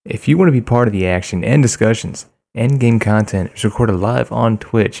If you want to be part of the action and discussions, Endgame content is recorded live on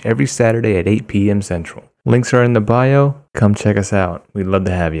Twitch every Saturday at 8 p.m. Central. Links are in the bio. Come check us out. We'd love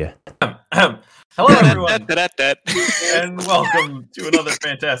to have you. Hello, everyone, and welcome to another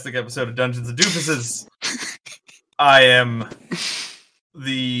fantastic episode of Dungeons and Doofuses. I am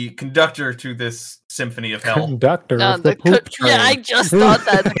the conductor to this symphony of hell. Conductor of the poop train. Yeah, I just thought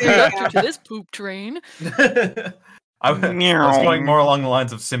that. The conductor to this poop train. I was going more along the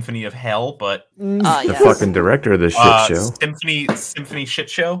lines of Symphony of Hell, but The Yes. fucking director of this shit show. Symphony shit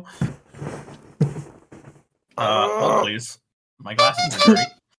show. Hold please. My glasses are great.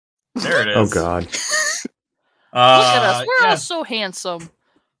 There it is. Oh god. Look at us. We're all so handsome.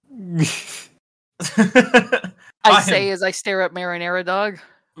 I say as I stare at Marinara Dog.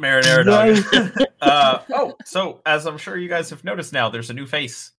 Marinara Dog. So as I'm sure you guys have noticed now, there's a new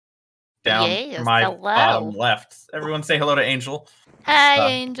face down Yes, my hello. bottom left. Everyone say hello to Angel, Hi,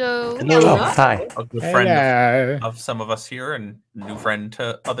 Angel. Oh, hi. a good friend Hello. of some of us here and new friend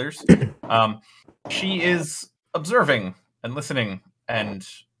to others. She is observing and listening and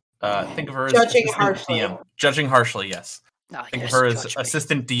think of her as Judging assistant harshly. DM. Judging harshly, yes. Oh, Think of yes, her as judge me.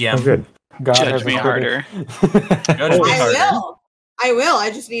 assistant Oh, DM. good. God Judge has me a harder. Judge me harder. I will. I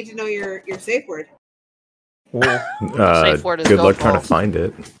just need to know your safe word. Safe word is Good go luck trying to balls. find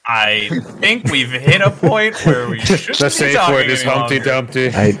it. I think we've hit a point where we should The safe word is Humpty Dumpty.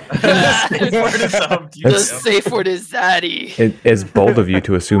 Dumpty. Safe word is Humpty The It's- Dumpty. safe word is Zaddy. It's bold of you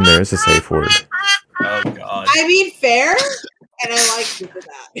to assume there is a safe word. Oh god. I mean, fair, and I like you for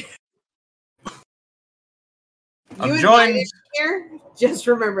that. I'm You joined. invited me here. Just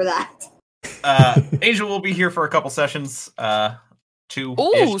remember that. Angel will be here for a couple sessions. Two.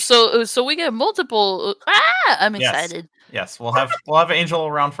 Oh, so we get multiple. I'm Yes. excited. Yes, we'll have Angel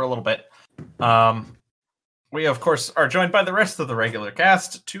around for a little bit. We of course are joined by the rest of the regular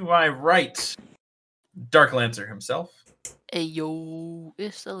cast. To my right, Dark Lancer himself, Hey yo,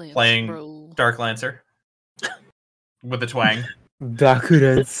 it's the Lance, Playing bro. Dark Lancer, with a twang.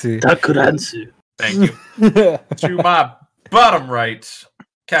 Dakuretsu. Takuransu. Thank you. To my bottom right,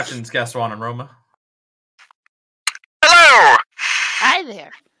 Captains Gaston and Roma. Hello! Hi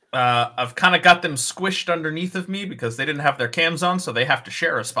there. I've kind of got them squished underneath of me because they didn't have their cams on, so they have to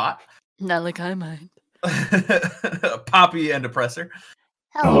share a spot. Not like I mind. Poppy and Oppressor.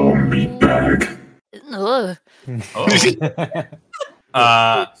 Hello. back. Ugh.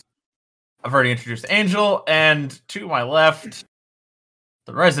 Oh. I've already introduced Angel, and to my left,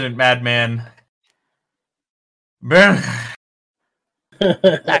 the resident madman, Ben.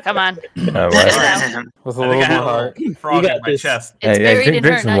 Nah, come on. What? With I think a little I more have a heart. little frog You in got my this. chest. It's buried in her,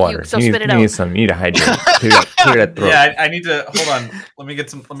 drink some not water. you. So you spit it need out. some. You need to hydrate. Clear that throat. Yeah, I need to hold on. Let me get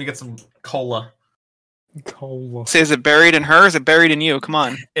some cola. Cola. Say, is it buried in her? Or is it buried in you? Come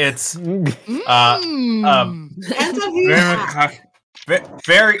on. It's Mm. Depends on who you ask.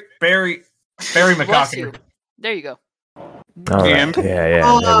 very Bless you. McCockiner There you go. All right. Imp. Yeah.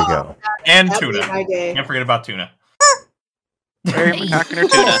 There we go. and That'd be tuna. my day. Can't forget about tuna. Barry Hey. McCockiner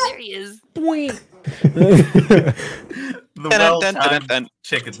tuna. There he is. The Dun, dun, dun, well-timed dun.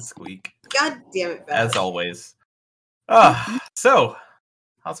 chicken squeak, God damn it, as Beth. always. So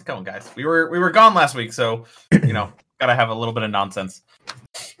how's it going, guys? We were gone last week, so gotta have a little bit of nonsense.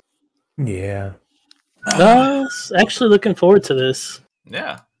 Yeah. Actually looking forward to this.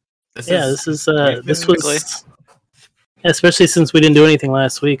 Yeah. This This was especially since we didn't do anything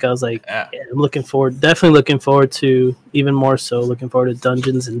last week. I was like, yeah. I'm definitely looking forward to, even more so, looking forward to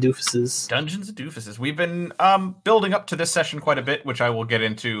Dungeons and Doofuses. Dungeons and Doofuses. We've been building up to this session quite a bit, which I will get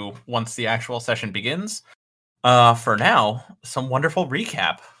into once the actual session begins. For now, some wonderful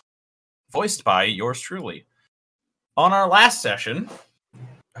recap, voiced by yours truly. On our last session,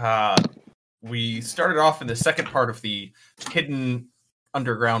 we started off in the second part of the hidden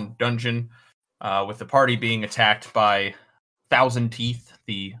underground dungeon, with the party being attacked by Thousand Teeth,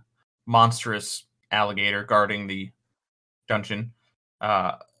 the monstrous alligator guarding the dungeon.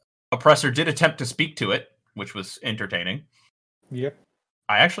 Oppressor did attempt to speak to it, which was entertaining. Yep.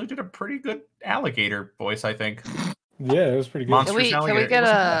 I actually did a pretty good alligator voice, I think. Yeah, it was pretty good. Monster- Can we alligator, get it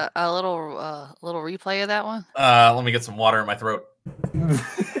wasn't a little replay of that one? Let me get some water in my throat.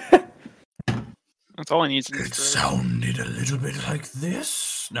 That's all I need to do. sounded a little bit like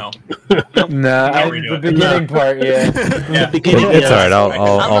this. No. Nah, Can't redo the it. beginning part, yeah. Yeah. It's all right. I'll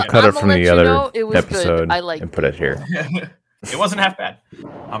I'm cut it gonna from let the you other know it was good. episode I liked and put it here. It wasn't half bad.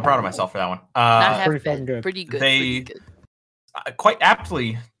 I'm proud of myself for that one. Not half pretty bad. fucking good. Pretty good. They- pretty good. Quite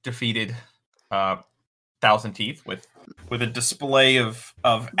aptly defeated Thousand Teeth with a display of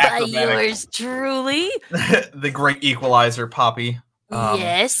By acrobatic yours truly. the great equalizer Poppy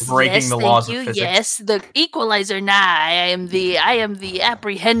Yes, breaking yes, the thank laws you. of physics. Yes, the equalizer. Nah, I am the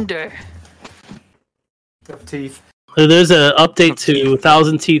apprehender. Teeth. So there's an update to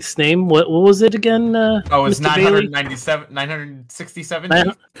Thousand Teeth's name. What was it again? Oh, it's Mr. Bailey? 967 Nine-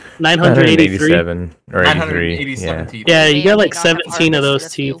 teeth? 987 983. or 83. 987 Yeah. teeth. Yeah, you May got or may like not have 17 of those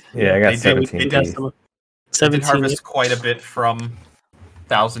harvested a few. teeth. Yeah, I got They did- 17 they We got did- teeth. some. He did 17. harvest quite a bit from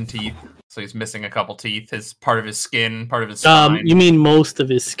 1,000 teeth, so he's missing a couple teeth. His part of his skin, part of his spine, You mean most of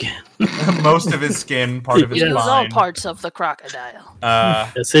his skin? most of his skin, part of his We use all spine. parts of the crocodile.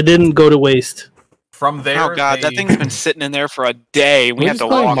 Yes, it didn't go to waste. From there, Oh god, that they- thing's been sitting in there for a day. We We're have to just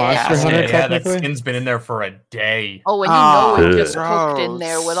playing walk Monster past Hunter, it. yeah, that technically? skin's been in there for a day. Oh, and you know it Ugh. just cooked in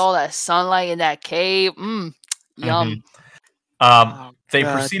there Gross. with all that sunlight in that cave. Yum. Oh, They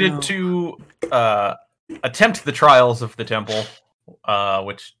God, proceeded no. to attempt the trials of the temple,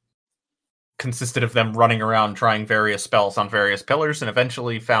 which consisted of them running around trying various spells on various pillars, and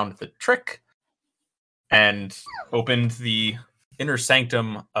eventually found the trick and opened the inner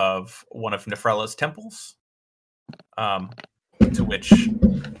sanctum of one of Nefrella's temples, to which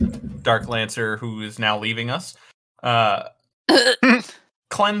Dark Lancer, who is now leaving us,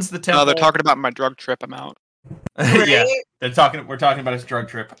 cleansed the temple. No, they're talking about my drug trip. I'm out. Yeah, Right? we're talking about his drug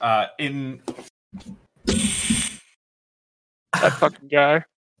trip. In That fucking guy.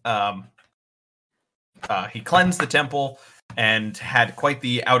 He cleansed the temple and had quite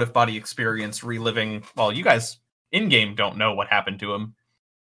the out-of-body experience reliving. Well, you guys in-game don't know what happened to him,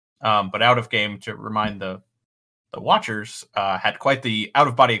 but out-of-game, to remind the watchers, had quite the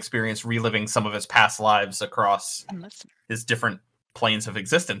out-of-body experience reliving some of his past lives across his different planes of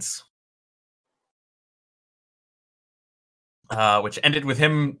existence, which ended with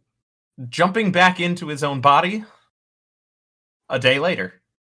him jumping back into his own body a day later.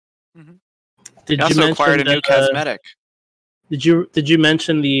 Did He you also mention acquired a new that, cosmetic. Did you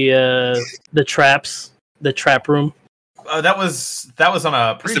mention the traps, the trap room? That was on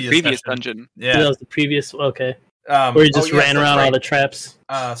a It's the previous, previous session. dungeon. That Yeah, was the previous. Okay, where where he just ran around all the traps.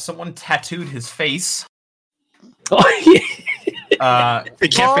 Someone tattooed his face. Oh yeah. We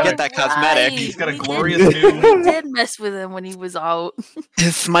can't forget that cosmetic. He's got a We glorious did- new We did mess with him when he was out.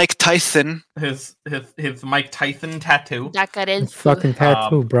 His Mike Tyson. his Mike Tyson tattoo. It's fucking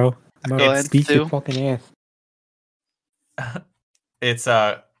tattoo, bro. I'm Go gonna ahead, beat your Stu. fucking ass. It's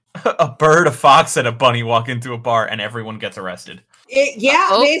a bird, a fox, and a bunny walk into a bar, and everyone gets arrested. Yeah,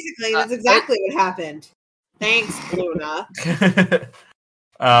 Oh, basically, that's exactly what happened. Thanks, Luna.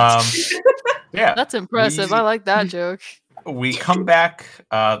 Yeah, That's impressive. We- I like that joke. we come back.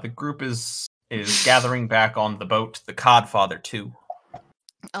 The group is gathering back on the boat, the Codfather 2.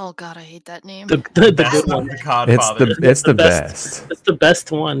 Oh god, I hate that name. The That's good not one. the It's Codfather. the The best. It's the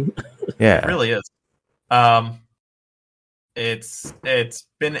best one. Yeah. It really is. It's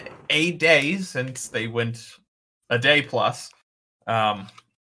been a day since they went, a day plus. And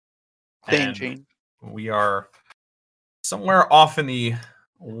Changing. we are somewhere off in the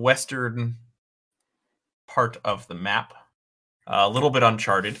western part of the map, a little bit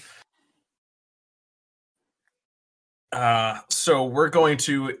uncharted. So we're going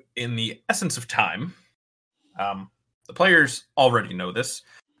to, in the essence of time, the players already know this.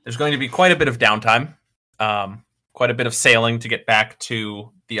 There's going to be quite a bit of downtime, quite a bit of sailing to get back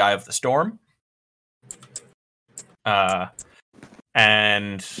to the Eye of the Storm.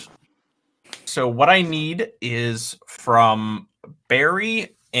 And so what I need is from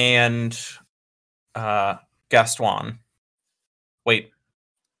Barry and Gaston. Wait.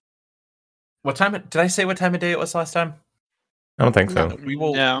 What time did I say what time of day it was last time? I don't think so.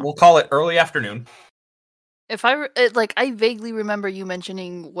 We'll call it early afternoon. If I vaguely remember you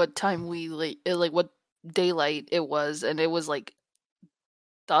mentioning what time what daylight it was, and it was like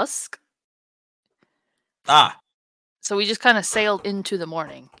dusk. Ah, So we just kind of sailed into the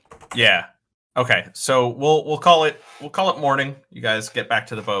morning. yeah. Okay, so we'll call it morning. You guys get back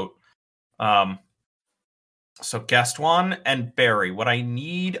to the boat. So Gaston and Barry, what I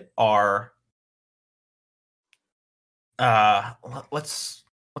need are let's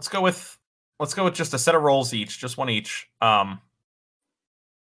go with just a set of rolls each, just one each.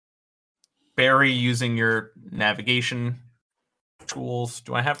 Barry, using your navigation tools.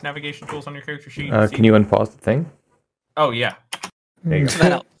 Do I have navigation tools on your character sheet? Can you unpause the thing? Oh yeah. There you go.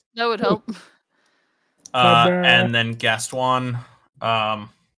 That That would help. And then Gaston,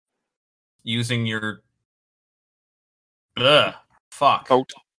 using your fuck.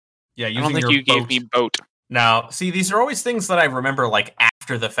 boat. Yeah, I using don't think your you gave boat. me boat. Now, see, these are always things that I remember like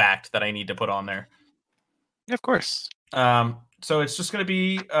after the fact that I need to put on there. Yeah, of course. So it's just going to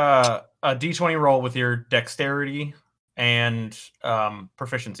be a d20 roll with your dexterity and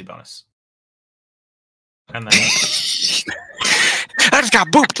proficiency bonus. And then I just got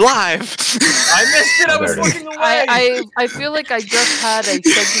booped live. I missed it. I was There it is. looking away. I feel like I just had a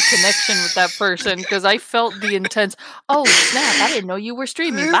psychic connection with that person because I felt the intense. Oh snap! I didn't know you were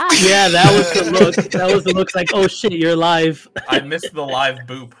streaming. Bye. Yeah, that was the look. That was the look. Like, oh shit, you're live. I missed the live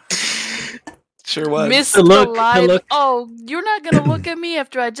boop. Sure was. Missed The look, the the live. look. Oh, you're not gonna look at me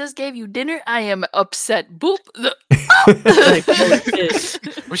after I just gave you dinner. I am upset. Boop. Like, oh shit.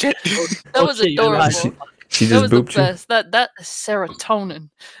 Oh, shit. That was shit, you're live. adorable. She That just was the booped you best. That serotonin.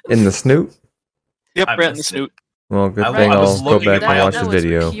 in the snoot. Yep, I right in the missed it. snoot. Well, good I thing was I'll go looking back at and my watch other- the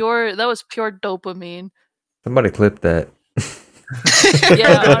video. That was pure dopamine. Somebody clip that.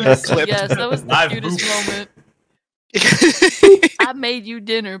 Yeah, honestly, Clipped. yes, that was the Live cutest boop. moment. I made you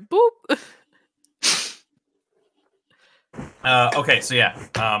dinner. Boop. Okay, so yeah.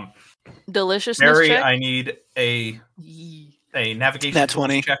 Deliciousness Barry, check. I need a Yee. navigation Nat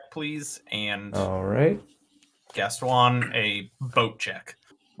 20. check, please, and All right. Gaston a boat check.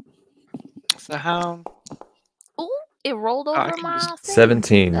 So how? Ooh, it rolled I over can my just- thing.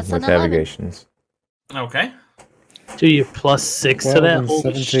 17 That's with an 11. navigations. Okay. Do your +6 to that.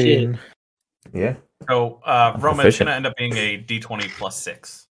 Holy shit. 17. Yeah. So Roman, it's Efficient. gonna end up being a D20 plus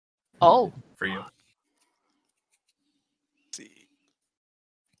 6 Oh, for you. Let's see.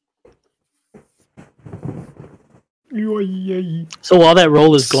 So while that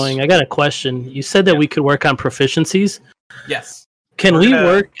roll is going, I got a question. You said that we could work on proficiencies. Yes. Can We're we gonna-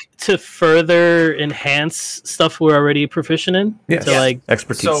 work to further enhance stuff we're already proficient in? Yes. To like,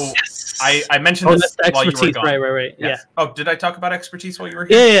 Expertise. So I mentioned oh, this that's while you were expertise. gone. Right. Yes. Oh, did I talk about expertise while you were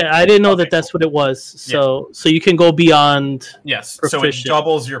Yeah. here? Yeah, I didn't know Okay, that that's what it was. So you can go beyond. Yes. So it Proficient.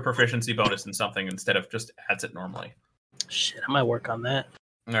 doubles your proficiency bonus in something instead of just adds it normally. Shit, I might work on that.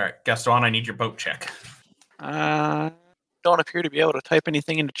 All right, Gaston, I need your boat check. Don't appear to be able to type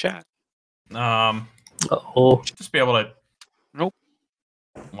anything into chat. Oh, Just be able to. Nope.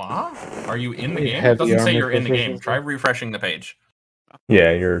 What? Are you in the You game? It have doesn't the say armor you're in the game. proficiency. Try refreshing the page.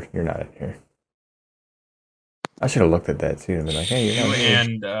 Yeah, you're not in here. I should have looked at that too and been like, hey, you're You not here.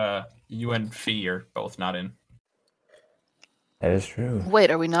 and you and Fee are both not in. That is true.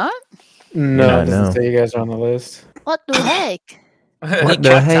 wait, are we not? No, Yeah, it doesn't no. say you guys are on the list. What the heck? What We the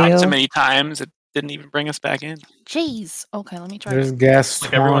checked out hell? so many times it didn't even bring us back in. Jeez. Okay, let me try. There's gas.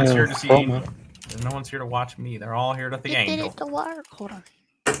 Like everyone's here to see. Chroma. No one's here to watch me. They're all here to the It did angle. it to work. Hold on.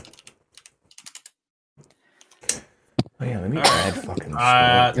 Oh yeah, let me Alright. add fucking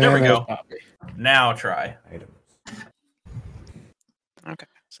There we Yeah, go. that's Poppy. Now try. items. Okay.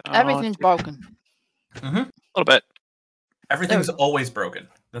 So Everything's broken. a little bit. Everything's always broken.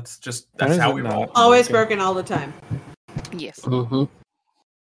 That's is how it we not? roll. Always Okay. broken all the time. Yes. mm-hmm.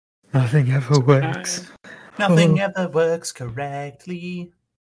 Nothing ever works. Nothing ever works correctly.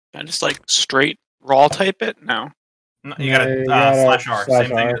 I just like straight raw type it. No. No, you gotta, Yeah, you gotta slash R. slash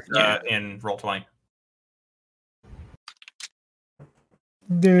Same thing R. as in Roll20.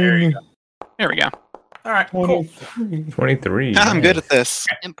 There you go. There we go. All right, cool. 23. I'm good at this.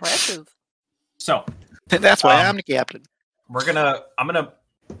 Impressive. So That's why Um, I'm the captain. I'm gonna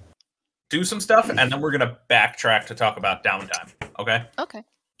do some stuff, and then we're gonna backtrack to talk about downtime. Okay, Okay.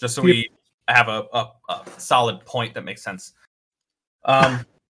 just so we have a solid point that makes sense.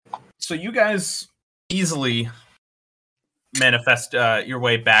 So you guys easily manifest your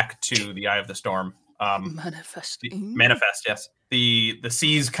way back to the Eye of the Storm. Manifesting. Manifest, yes. The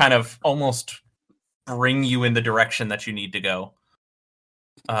seas kind of almost bring you in the direction that you need to go.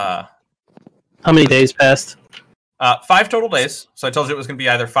 How many days passed? 5 total days. So I told you it was going to be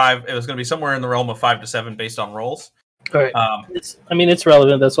either 5. It was going to be somewhere in the realm of 5 to 7 based on rolls. All right. It's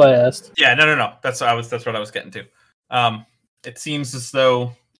relevant. That's why I asked. Yeah, no. That's what I was getting to. It seems as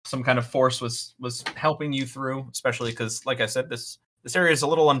though some kind of force was helping you through, especially because, like I said, this area is a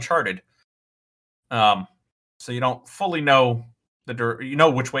little uncharted. So you don't fully know you know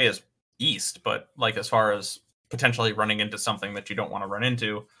which way is east, but like as far as potentially running into something that you don't want to run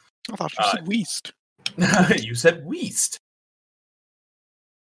into, I thought you said Weast. you said west.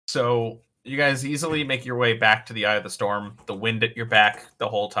 So you guys easily make your way back to the Eye of the Storm. The wind at your back the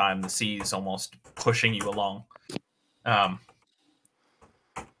whole time. The sea's almost pushing you along.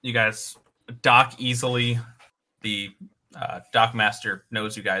 You guys dock easily. The dock master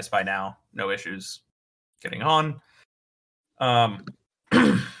knows you guys by now. No issues getting on. Upon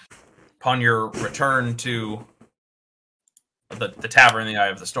your return to the tavern, the Eye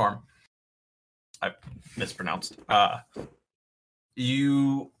of the Storm, I mispronounced.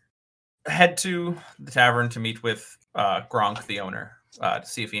 You head to the tavern to meet with Gronk, the owner, to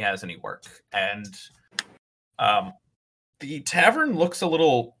see if he has any work. And The tavern looks a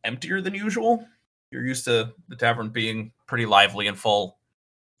little emptier than usual. You're used to the tavern being pretty lively and full.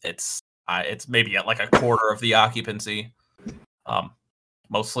 It's maybe at like a quarter of the occupancy.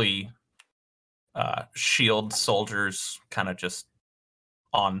 Mostly shield soldiers, kind of just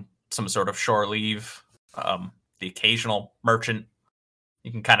on some sort of shore leave. The occasional merchant,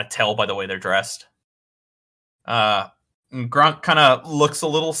 you can kind of tell by the way they're dressed. Grunt kind of looks a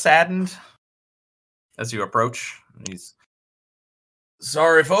little saddened as you approach. He's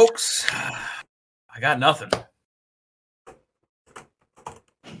sorry, folks. I got nothing.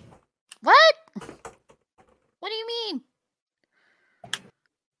 What? What do you mean?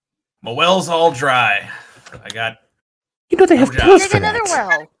 My well's all dry. I got. You know they have No job. pills Dig for another that.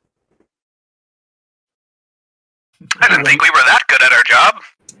 well. I didn't think we were that good at our job.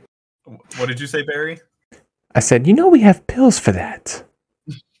 What did you say, Barry? I said, you know we have pills for that.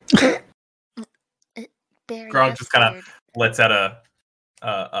 Barry, Grog that's just kinda- weird. Lets out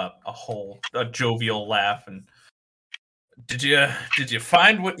a jovial laugh. And did you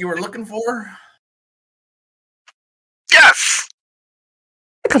find what you were looking for? Yes.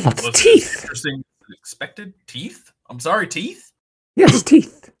 I got lots of Was it as teeth. interesting as expected? Teeth? I'm sorry, teeth? Yes,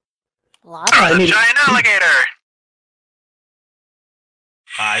 teeth. Lots Oh, of the need- giant alligator.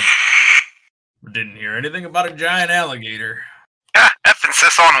 I didn't hear anything about a giant alligator.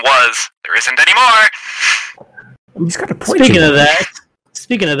 Emphasis on was. There isn't anymore. He's got a point.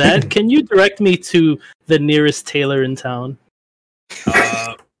 Speaking of that, can you direct me to the nearest tailor in town?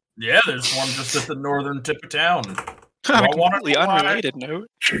 Yeah, there's one just at the northern tip of town. On a I wanna completely know why. unrelated note.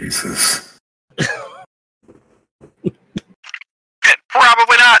 Jesus.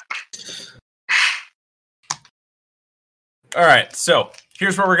 Probably not. All right, so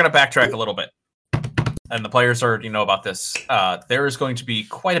here's where we're going to backtrack a little bit. And the players already know about this. There is going to be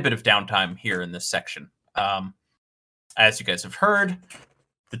quite a bit of downtime here in this section. As you guys have heard,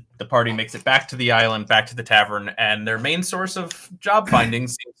 the party makes it back to the island, back to the tavern, and their main source of job finding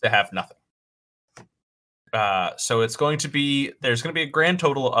seems to have nothing. So there's going to be a grand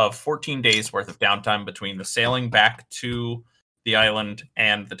total of 14 days worth of downtime between the sailing back to the island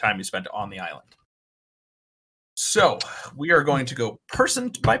and the time you spent on the island. So we are going to go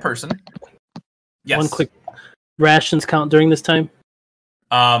person by person. Yes. One quick rations count during this time.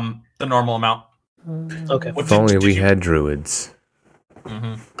 The normal amount. Okay. What If only did we you- had druids.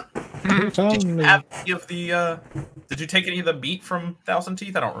 Did you have any of the? Did you take any of the meat from Thousand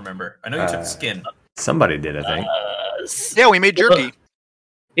Teeth? I don't remember. I know you took skin. Somebody did, I think. Yeah, we made jerky.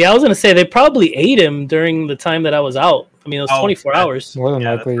 Yeah, I was gonna say they probably ate him during the time that I was out. I mean, it was Oh, 24 yeah. hours. More than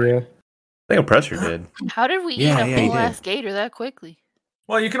Yeah, likely, that's yeah. I think Oppressor did. How did we Yeah, eat yeah, a he whole did. ass gator that quickly?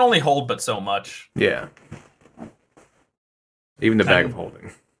 Well, you can only hold but so much. Yeah. Even the bag of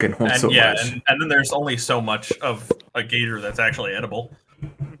holding can hold And so yeah, much. and then there's only so much of a gator that's actually edible.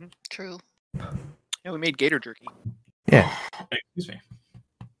 True. Yeah, we made gator jerky. Yeah. Excuse me.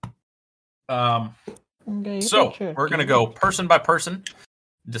 So we're gonna go person by person,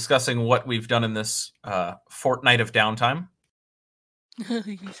 discussing what we've done in this fortnight of downtime.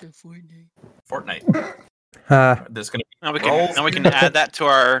 You said Fortnite. Fortnight. There's gonna be Now we rolls. can add that to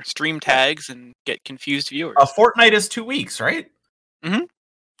our stream tags and get confused viewers. A fortnight is 2 weeks, right? Mhm.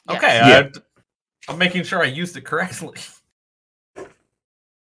 Okay, Yeah. I'm making sure I used it correctly.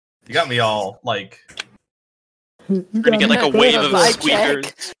 You got me all like. We're gonna get like a wave of Vibe squeakers,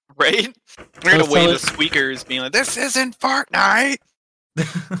 check. right? We're gonna Let's wave tell of squeakers being like, "This isn't Fortnite."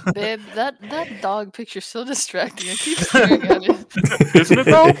 Babe, that dog picture's so distracting. I keep staring at it. Isn't it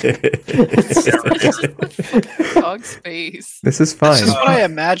though? Dog's face. This is That's fine. just what I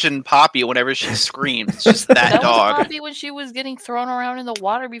imagine Poppy whenever she screams. It's just that That was dog. Poppy when she was getting thrown around in the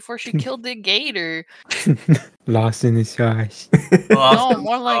water before she killed the gator. Lost in his eyes. No,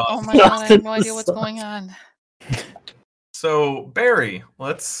 more like, oh my god, I have no idea what's going on. So Barry,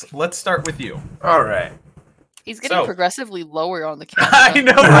 let's start with you. All right. He's getting So- progressively lower on the camera. I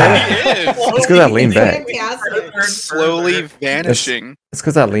know. Right? He is. It's 'cause I leaned back. Fantastic. Slowly vanishing. It's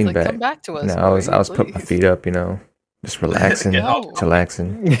because I leaned Like, back. come back to us. No, I was Barry, putting my please. feet up, just relaxing, Get up.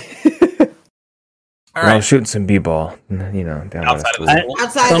 chillaxing. All And I right. was shooting some b-ball, down by the Outside of school. the school.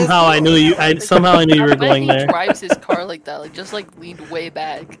 Outside Somehow I knew you. Somehow I knew you I were bet going he there. drives his car like that, like just like leaned way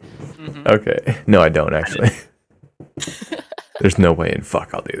back. Mhm. Okay. No, I don't actually. There's no way in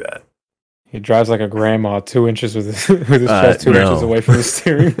fuck I'll do that. He drives like a grandma, 2 inches with his, with his chest, 2 no. inches away from the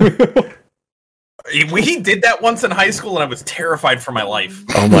steering wheel. We did that once in high school, and I was terrified for my life.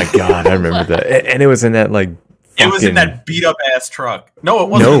 Oh my god, I remember that. And it was in that like. It was in fucking- that beat up ass truck. No, it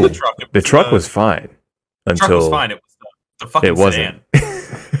wasn't No, in the truck. It The truck was fine the until truck was fine. It was the fucking it wasn't.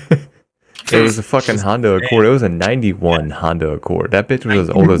 sedan. It was a fucking Honda Accord. It was a 91 Honda Accord. That bitch was as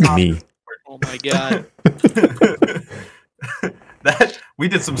old as me. Oh my god. That we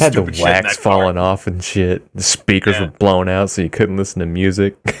did some Had the stupid shit in wax that car. falling off and shit. The speakers Yeah. were blown out so you couldn't listen to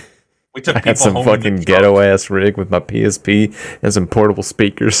music. We took I had people some home in the fucking trunk. ghetto ass rig with my PSP and some portable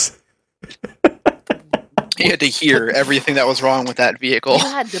speakers. You had to hear everything that was wrong with that vehicle. You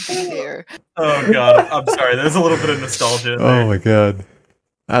had to be there. Oh god, I'm sorry. There's a little bit of nostalgia in there. Oh my god.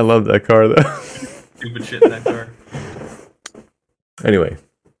 I love that car though. Stupid shit in that car. Anyway,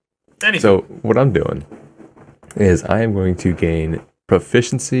 Anyway, so what I'm doing is I am going to gain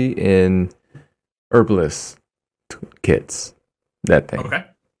proficiency in herbalist kits. That thing. okay.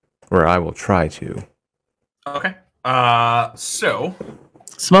 Where I will try to. Okay. So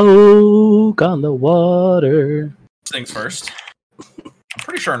Smoke on the water. things first. I'm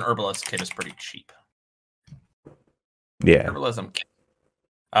pretty sure an herbalist kit is pretty cheap. Yeah. Herbalism kit.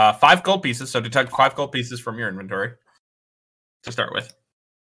 5 gold pieces. So deduct 5 gold pieces from your inventory to start with.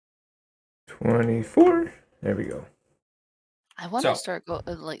 24. There we go. I want So- to start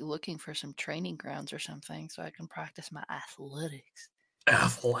looking for some training grounds or something so I can practice my athletics.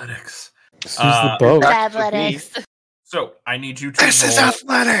 Athletics. This was the boat. Athletics. So I need you to This is roll-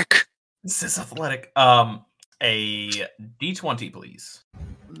 athletic. This is athletic. A D20, please.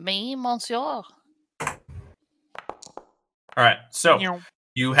 Me, monsieur. All right. So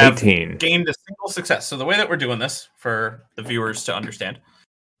you have 18. gained a single success. So the way that we're doing this for the viewers to understand,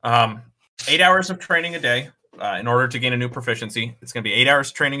 8 hours of training a day in order to gain a new proficiency. It's going to be 8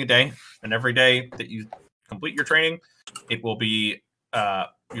 hours training a day, and every day that you complete your training, it will be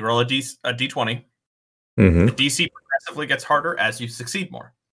you roll a d20. Mm-hmm. The DC progressively gets harder as you succeed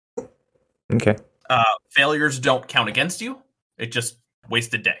more. Okay. Failures don't count against you. It just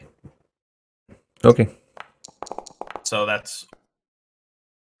wasted day. Okay. So that's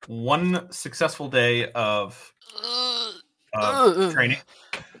one successful day of training.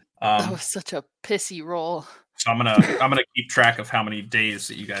 That was such a pissy roll. So I'm gonna keep track of how many days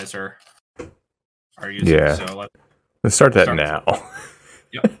that you guys are using. Yeah. So Let's start that Start. now.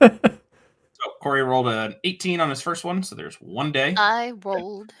 so Corey rolled an 18 on his first one, so there's 1 day. I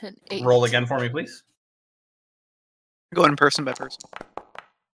rolled an 8. Roll again for me, please. Going person by person.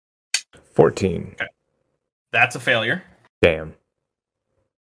 14. That's a failure. Damn.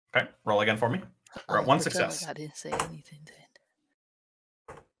 Okay, roll again for me. We're at Oh, one good job, success. I didn't say anything then.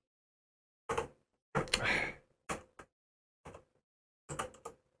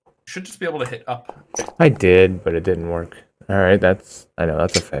 Should just be able to hit up. I did, but it didn't work. All right, that's a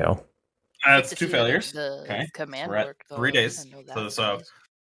fail. That's To 2 see failures. The Okay, command we're at work, 3 though, I days. know So that it's was-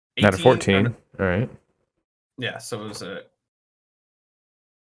 Not a 18 14. All right. Yeah, so it was a.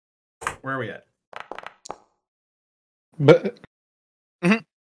 Where are we at? But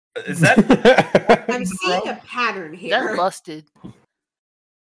Is that I'm seeing a pattern That's here. busted.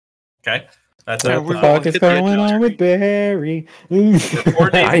 okay? That's what a, the we're fuck going is to the going on with Barry? 4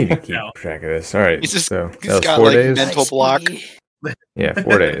 days. I need to keep No. track of this. All right. He's just- so he's that was got, 4 like, days. mental block. Yeah,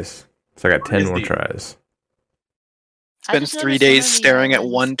 4 days. So I got 4 10 days more deep. tries. I Spends just 3 noticed one days of the staring at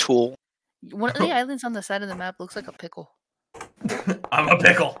islands- one tool. One of the islands on the side of the map looks like a pickle. I'm a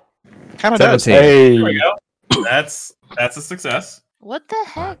pickle. Kind of does. 17. There we Hey, go. That's a success. What the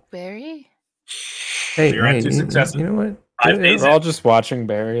heck, Barry? Hey, You're at hey, 2 successes. you know what? 5 days. we're all just watching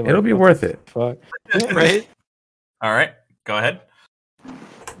Barry. It'll be what worth the it. Fuck. Right? All right, go ahead.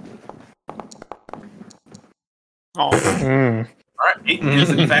 Oh, Mm. All right, 8 is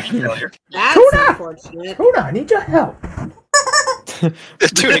in fact a failure. That's unfortunate. Hold on, I need your help.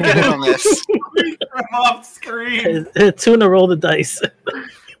 Tuna, get in on this. I'm off screen. Tuna, roll the dice.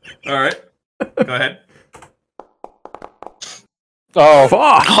 All right, go ahead. Oh, Fuck.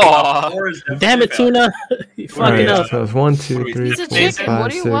 Aw. 4 is definitely Damn a it, failure. Tuna. You All fucking right, up. so it's 1, 2, 3, He's a 4, chicken. 5,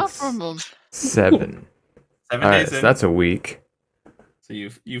 What do you want 6, from him? 7. 7 All right, days so in. that's a week. So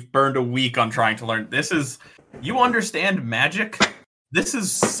you've burned a week on trying to learn. This is you understand magic. This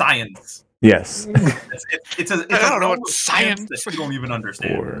is science. Yes. It's a I don't know realm what of science- that you don't even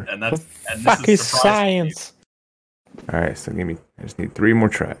understand, 4. and the that's and fuck this is surprising to you. science? All right, so I just need 3 more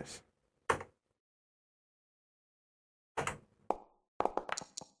tries.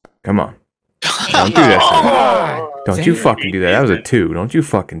 Come on. Don't do that to me. God. Don't you fucking do that. That was a 2. Don't you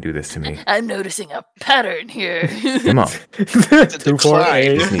fucking do this to me. I'm noticing a pattern here. Come on. 2, 4,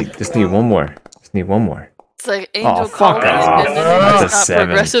 8. Just need one more. Just need one more. It's like Angel fuck Calling, off. and then That's a it's not 7.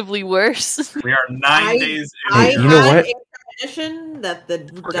 progressively worse. We are 9 days in. I you know had what? a premonition that the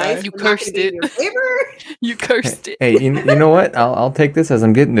Okay. dice You were not gonna cursed be it. in your favor. You cursed it. Hey, you know what? I'll take this as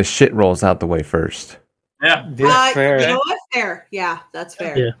I'm getting the shit rolls out the way first. Yeah, Yeah, You fair. know what? fair. Yeah, that's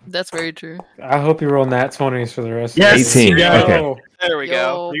fair. Yeah. That's very true. I hope you roll nat 20s for the rest Yes, of 18, the okay. Yo. There we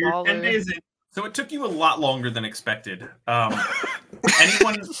go. So you're 10 baller. days in. So it took you a lot longer than expected.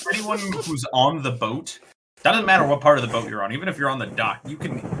 Anyone who's on the boat, doesn't matter what part of the boat you're on, even if you're on the dock, you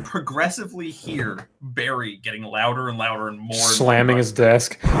can progressively hear Barry getting louder and louder and more. Slamming his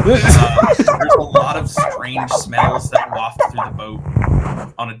desk. There's a lot of strange smells that waft through the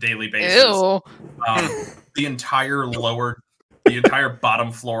boat on a daily basis. Ew. The entire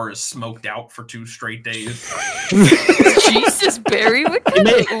bottom floor is smoked out for 2 straight days. Jesus, Barry, what kind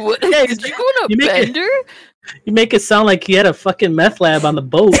make- of, what, yeah, did you go on a you make it- bender? You make it sound like he had a fucking meth lab on the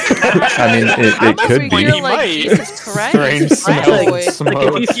boat. I mean, I'm it could over be. here He like, might. Jesus Christ. Strange frat smells. boy. Like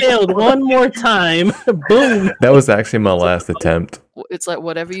if he failed one more time, boom. That was actually my last attempt. It's like,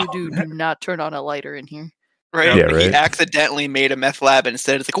 whatever you do not turn on a lighter in here. Right? Yeah, He right. accidentally made a meth lab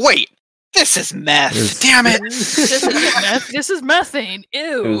instead. It's like, wait, this is meth. It was- Damn it. This is methane.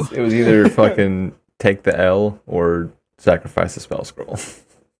 Ew. It was either fucking take the L or sacrifice the spell scroll.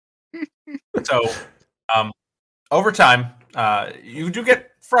 So, over time, you do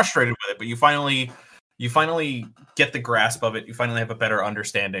get frustrated with it, but you finally get the grasp of it. You finally have a better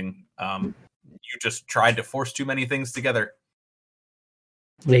understanding. You just tried to force too many things together.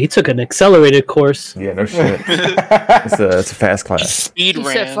 Yeah, he took an accelerated course. Yeah, no shit. It's a fast class. Speed He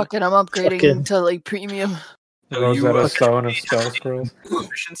said, ran. "Fucking, I'm upgrading Fucking- to like premium." So Rosetta you Stone of spell scrolls.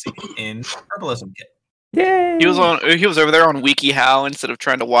 proficiency in herbalism kit. Yay! He was over there on WikiHow instead of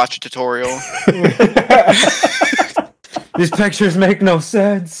trying to watch a tutorial. These pictures make no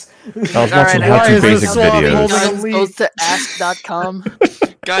sense. I was watching Alright, how why to is basic this sloth videos. holding- Guys, goes to ask.com.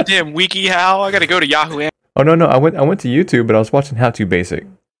 Goddamn WikiHow! I gotta go to Yahoo. Oh no, I went to YouTube, but I was watching how to basic.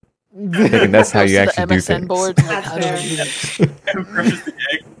 Thinking that's how Goes you to the actually do MSN things. board. Like, That's how do I fair. do this? Crushes the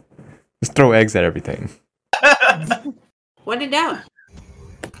egg. Just throw eggs at everything. When in doubt.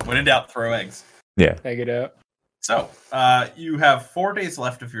 When in doubt, throw eggs. Take it out. So, you have 4 days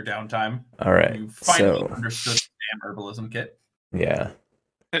left of your downtime. All right. You finally So understood the damn herbalism kit. yeah,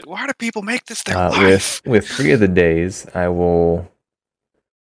 Why do people make this their life? with 3 of the days, I will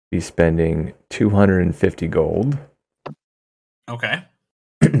be spending 250 gold Okay.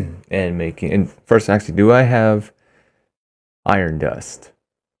 and making. And first, actually, do I have iron dust?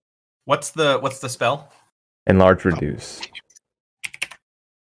 What's the spell? Enlarge, reduce.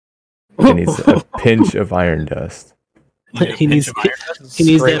 It needs a pinch of iron dust. You need a He pinch needs- of iron dust He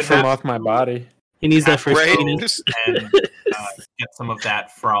needs Scrape that them for off my body. he needs that for Right? speeding. and get some of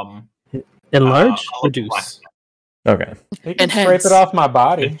that from Enlarge, all of the reduce. Okay, You can Enhance. scrape it off my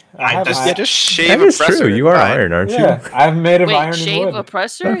body. I have just- iron. Just shave that is oppressor. true. You are Fine. iron, aren't Yeah, I'm made of Wait, iron shave and wood.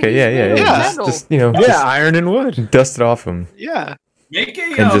 oppressor? you? Okay, He's yeah. made of Yeah. metal. Just you know, Yeah, iron and wood. just dust it off him Yeah. make a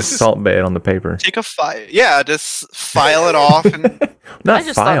and just salt bay it on the paper. Take a file. Yeah, just file it off and Not I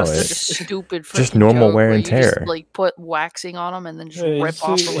just thought it file was it. such a stupid Just freaking normal joke wear where and you just, tear. like put waxing on them and then just Yeah, rip it's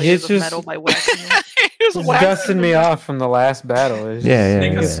off just- the layers it's of just- metal by waxing them. here's It's wax. dusting me off from the last battle. It's Yeah, just-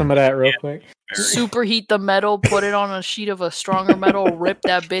 yeah, get yeah. some of that real quick. Superheat the metal, put it on a sheet of a stronger metal, rip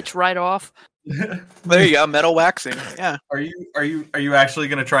that bitch right off. There you go, metal waxing. Yeah. Are you actually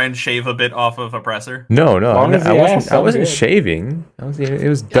gonna try and shave a bit off of oppressor? No, long as I he wasn't. asks, I I'm wasn't good. shaving. it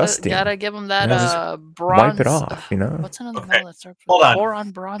was dusting. Gotta give him that Yeah, just bronze. Wipe it off, you know. What's another Okay, metal that starts with hold on.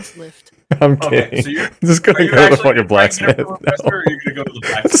 boron bronze lift? I'm Okay, kidding. so you're- just Are gonna you go to the actually fucking gonna try and blacksmith. get a oppressor, or are you gonna go to the I'm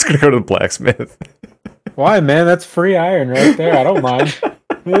blacksmith? just gonna go to the blacksmith. Why, man? That's free iron right there. I don't mind.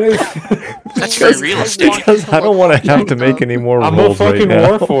 That's Because- free real estate. Because I don't want to have to make any more I'm a rolls right fucking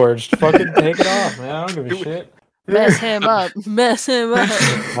now. warforged. Fucking take it off, man. I don't give a shit. Mess him up. Mess him up.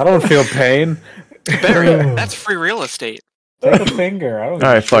 I don't feel pain. Barry, that's free real estate. Take a finger. I don't. Give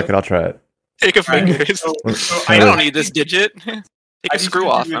All a right, fuck shit. it. I'll try it. Take a Alright, finger. so I I don't need this digit. Take I a need screw you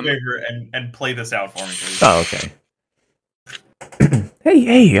to off do me a him. favor and play this out for me, please. Oh, okay.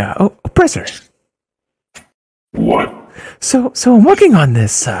 hey, oppressor. What? So I'm working on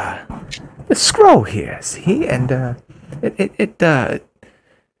this scroll here, see, and it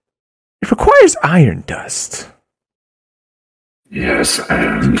requires iron dust. Yes,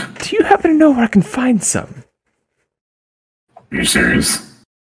 and Do you happen to know where I can find some? are you serious?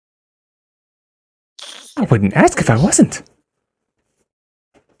 I wouldn't ask if I wasn't.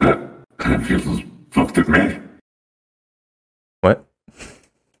 Have you looked at me? What?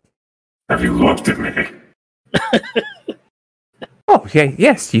 Have you looked at me? Oh, yeah,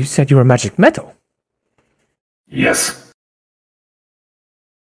 yes. You said you were magic metal. Yes.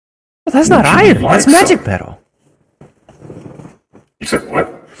 Well, that's not Would you iron. That's like magic some? metal. You said what?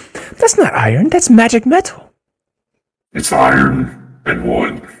 That's not iron. That's magic metal. It's iron and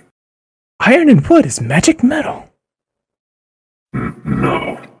wood. Iron and wood is magic metal.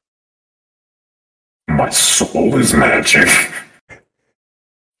 no. My soul is magic.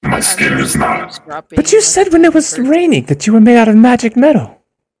 My skin is not. But you said when it was raining that you were made out of magic metal.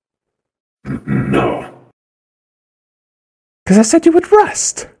 No. Because I said you would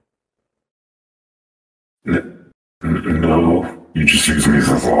rust. No. You just use me as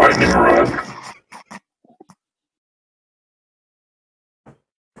a lightning rod.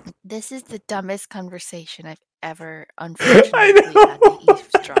 This is the dumbest conversation I've ever, unfortunately, had to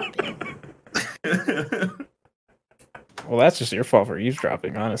eavesdrop in. Well, that's just your fault for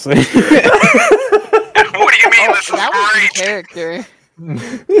eavesdropping, honestly. What do you mean this is That was great? the character.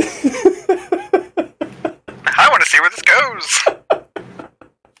 I want to see where this goes.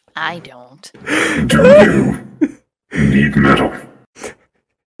 I don't. Do you need metal?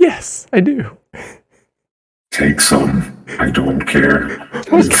 Yes, I do. Take some. I don't care.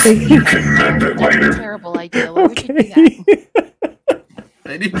 Okay. You can mend it That's a later. terrible idea. Why would you do that?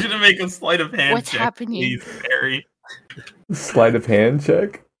 I need you to make a sleight of hand What's check, happening? please, Barry. Sleight of hand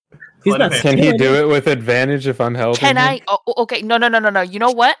check? He's Sleight not of hand. Can he stealing do it. it with advantage if I'm helping Can him? I? Oh, okay, no. You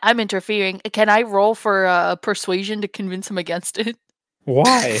know what? I'm interfering. Can I roll for persuasion to convince him against it?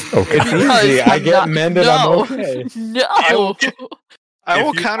 Why? Okay. It's easy. I I'm get not- mended, no. I'm okay. No. I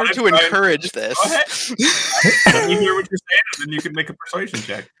will If you counter wanna to try- encourage this. Go ahead. Let me hear what you're saying, and then you can make a persuasion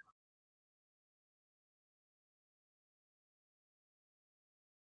check.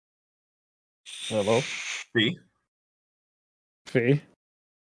 Hello? See? Fee?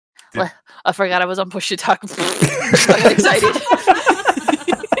 I forgot I was on push to talk. I got excited.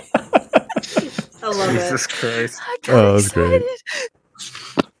 I love Jesus it. Christ. I got Oh, that's great.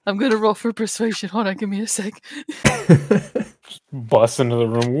 excited. I'm gonna roll for persuasion. Hold on, give me a sec. Bust into the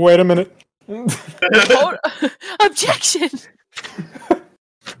room. Wait a minute. Hold Objection.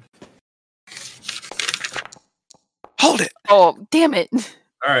 Hold it. Oh, damn it.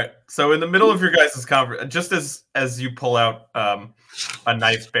 All right. So in the middle of your guys' conversation, just as you pull out a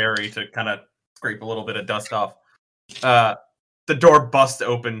knife, Barry, to kind of scrape a little bit of dust off, the door busts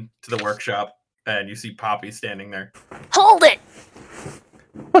open to the workshop, and you see Poppy standing there. Hold it.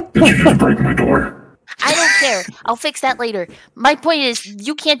 Did you just break my door? I don't care. I'll fix that later. My point is,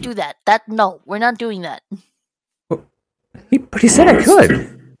 you can't do that. No, we're not doing that. But he said I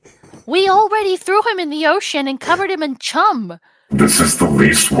could. We already threw him in the ocean and covered him in chum. This is the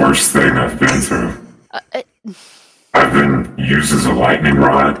least worst thing I've been through. I've been used as a lightning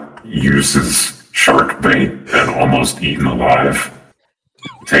rod, used as shark bait, and almost eaten alive.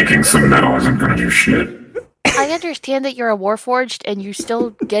 Taking some metal isn't gonna do shit. I understand that you're a Warforged and you're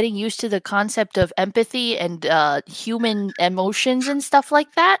still getting used to the concept of empathy and human emotions and stuff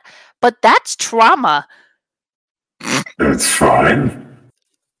like that, but that's trauma. It's fine.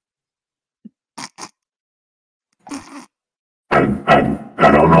 I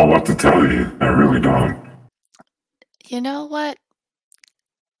don't know what to tell you. I really don't. You know what?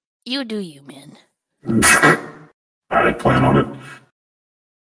 You do you, man. I plan on it.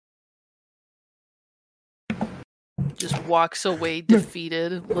 Just walks away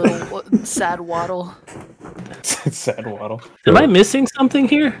defeated, little sad waddle. Sad waddle. Am I missing something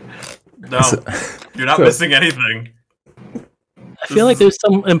here? No, you're not so- missing anything. I feel like there's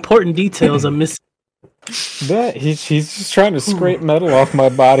some important details I'm missing. That he's just trying to scrape metal off my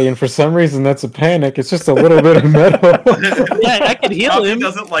body, and for some reason that's a panic. It's just a little bit of metal. Yeah, I could heal Poppy him.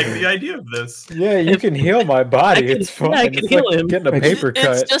 doesn't like the idea of this. Yeah, you can heal my body. I can- It's fine. yeah, I can it's heal like him. getting a paper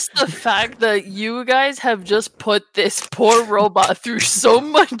cut. It's just the fact that you guys have just put this poor robot through so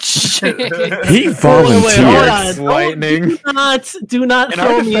much shit. He Wait, hold volunteered. on. It's lightning. Do not In our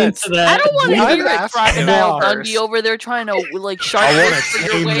throw me defense, into that. I don't want to I've hear it, asked Crocodile him Dundee first. over there trying to like shark I want whisper to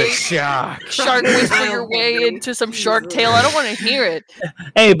your tame the way, shark. shark whisper your way into some shark tail. I don't want to hear it.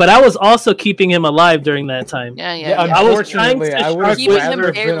 Hey, but I was also keeping him alive during that time. Yeah. I was trying unfortunately, to I would have keep him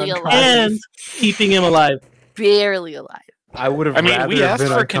rather barely been alive. And unconscious. keeping him alive. Barely alive. I would have I mean, rather we have asked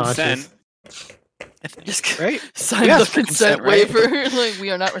been for unconscious. consent, Just right? sign We the asked for consent consent, right? waiver. Like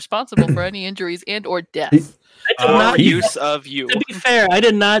we are not responsible for any injuries and or death. I did Or not Or use of you. To be fair, I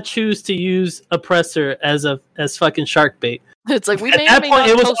did not choose to use oppressor as fucking shark bait. It's like we At may that or may point, not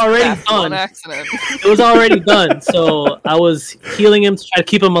it was toast already death on done. accident. It was already done, so I was healing him to try to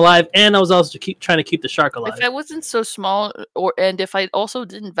keep him alive, and I was also trying to keep the shark alive. If I wasn't so small, and if I also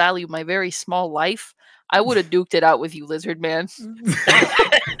didn't value my very small life, I would have duked it out with you, lizard man.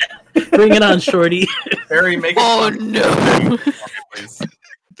 Bring it on, Shorty. Barry, make a Oh no! please.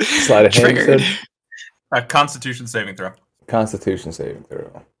 Sleight of hand, you Triggered. said? A Constitution saving throw. Constitution saving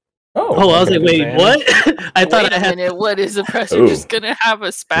throw. Oh, I was like, wait, what? I thought Wait I a had. minute, what is Oppressor Ooh. just gonna have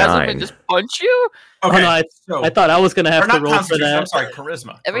a spasm 9. and just punch you? Okay. Oh, no, I thought I was gonna have or to not roll for Constitution, I'm that. sorry,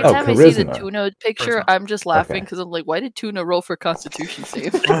 Charisma. Every Oh, time I see the charisma. Tuna picture, Charisma. I'm just laughing Okay. because I'm like, why did Tuna roll for Constitution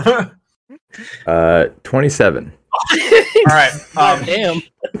save? 27. All right. Damn.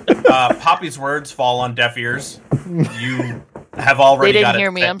 Poppy's words fall on deaf ears. You have already They didn't got hear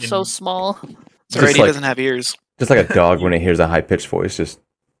it me. set I'm in- so small. It's alright, he like- doesn't have ears. Just like a dog when it hears a high pitched voice. Just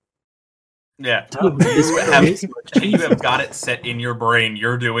Yeah. Dude, You have got it set in your brain.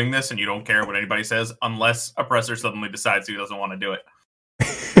 You're doing this, and you don't care what anybody says, unless Oppressor suddenly decides he doesn't want to do it.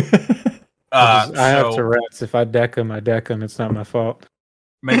 I have So Tourette's. If I deck him, I deck him. It's not my fault.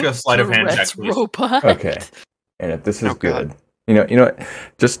 make a sleight of hand check, Tourette's please. robot. okay. And if this is Oh, God. good, you know what?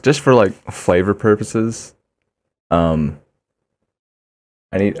 Just for like flavor purposes, I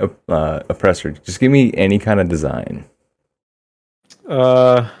need a Oppressor. Just give me any kind of design.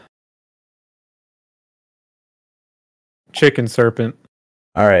 Chicken serpent.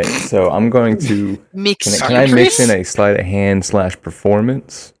 All right, so I'm going to. Mix. Can I mix in a sleight of hand /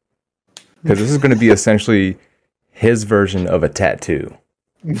 performance? Because this is going to be essentially his version of a tattoo.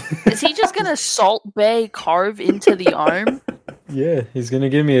 Is he just gonna Salt Bay carve into the arm? Yeah, he's gonna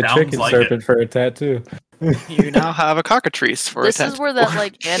give me a Sounds chicken like serpent for a tattoo. You now have a cockatrice for This a is tattoo. where that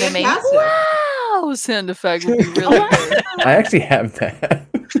like anime Fantastic. wow sound effect would be really good. I actually have that.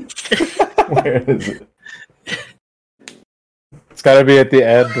 Where is it? It's got to be at the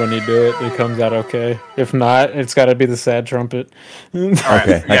end when you do it. It comes out okay. If not, it's got to be the sad trumpet. All right.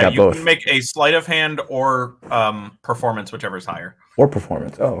 Okay, I got you both. can make a sleight of hand or performance, whichever is higher. Or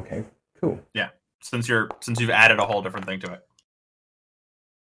performance. Oh, okay. Cool. Since you've added a whole different thing to it.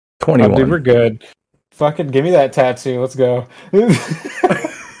 21. Oh, dude, we're good. Fucking give me that tattoo. Let's go. I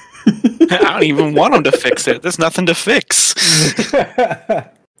don't even want him to fix it. There's nothing to fix.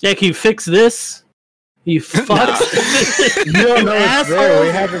 Yeah, can you fix this? You fuck. You don't know it's there. We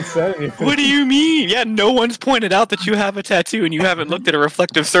Asshole. haven't said anything. What do you mean? Yeah, no one's pointed out that you have a tattoo and you haven't looked at a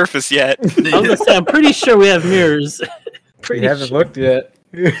reflective surface yet. I was gonna say, I'm pretty sure we have mirrors. We Pretty haven't sure. looked yet.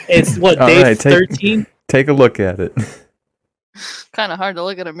 It's what All day right, take- 13. Take a look at it. Kind of hard to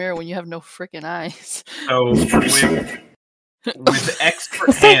look at a mirror when you have no freaking eyes. So It's pretty sick. with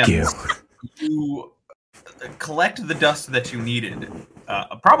expert Thank hands, you collect the dust that you needed.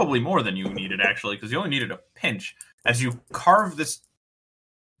 Probably more than you needed, actually, because you only needed a pinch. As you carve this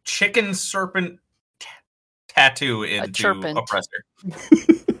chicken serpent tattoo into chirpant. Oppressor.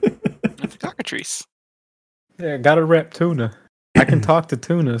 It's a cockatrice. Yeah, gotta rep tuna. I can talk to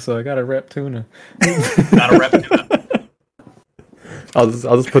tuna, so I gotta rep tuna. Not a rep to them. I'll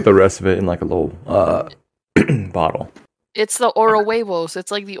just put the rest of it in like a little bottle. It's the Ouroboros.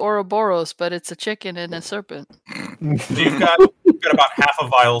 It's like the Ouroboros, but it's a chicken and a serpent. So you've got about half a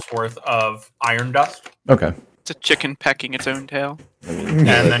vial's worth of iron dust, Okay. It's a chicken pecking its own tail. and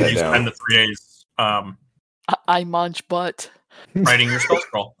then you spend the 3 days I munch butt. writing your spell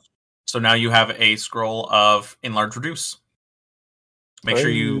scroll. So now you have a scroll of Enlarge Reduce. Make sure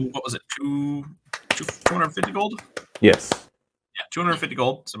you, what was it, 250 gold? Yes. Yeah, 250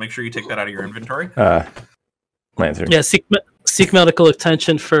 gold. So make sure you take that out of your inventory. Lancer. Yeah, seek medical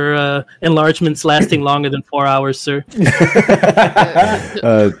attention for enlargements lasting longer than 4 hours, sir. Swelling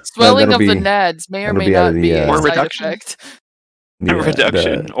that'll of the be- nads may or that'll may be out not of the, be a Or side reduction. effect. the,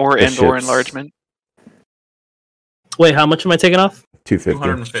 Reduction or the and or ships. enlargement. Wait, how much am I taking off? 250.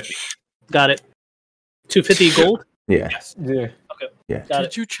 250. Got it. 250 gold? Yeah. Yes. Yeah. Got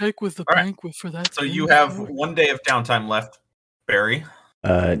it. you check with the All right. bank for that? So you have 1 day of downtime left, Barry.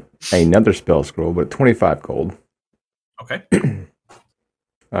 Another spell scroll, but 25 gold. Okay.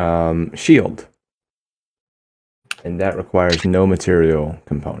 Shield. And that requires no material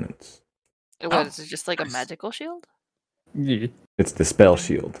components. What is it? Just like a magical shield? Yeah. It's the spell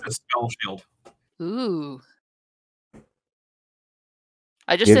shield. The spell shield. Ooh.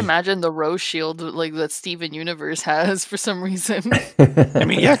 I just Gives- imagine the rose shield like that Steven Universe has for some reason. I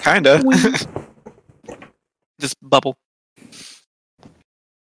mean, yeah, kinda. Just bubble.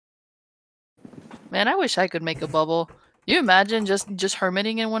 Man, I wish I could make a bubble. You imagine just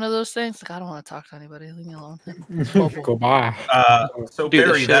hermiting in one of those things? Like, I don't want to talk to anybody. Leave me alone. Bubble. Goodbye. So Do the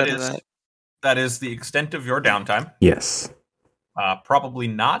Barry, shit that out of is that. that is the extent of your downtime. Yes. Probably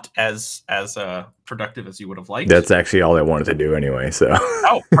not as productive as you would have liked. That's actually all I wanted to do anyway. So,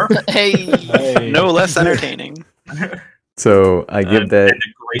 oh, perfect. Hey. Hey. No less entertaining. so I give that And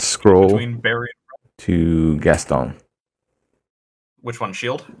a great scroll between Barry. to Gaston. Which one?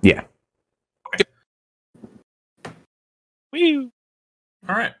 Shield. Woo.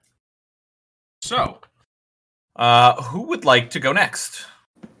 All right. So, who would like to go next?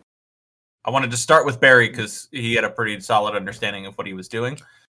 I wanted to start with Barry because he had a pretty solid understanding of what he was doing.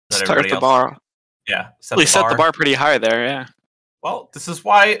 Start the bar. Yeah, set the bar pretty high there. Yeah. Well, this is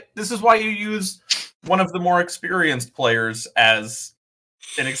why you use one of the more experienced players as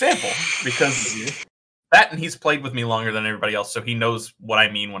an example, because that and he's played with me longer than everybody else, so he knows what I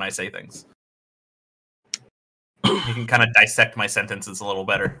mean when I say things. He can kind of dissect my sentences a little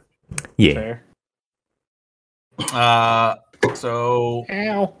better. Yeah. So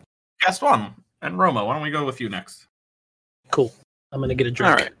Gaston and Roma, why don't we go with you next? Cool. I'm gonna get a drink.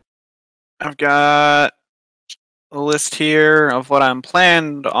 All right. I've got a list here of what I'm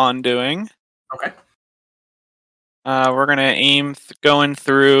planned on doing. Okay. We're gonna aim going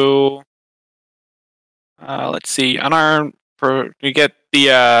through. Let's see, unarmed. We get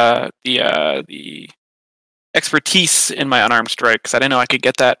the expertise in my unarmed strike because I didn't know I could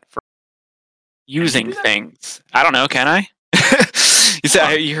get that for using things. I don't know. Can I?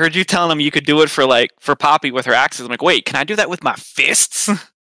 You heard you telling them you could do it for Poppy with her axes. I'm like, wait, can I do that with my fists?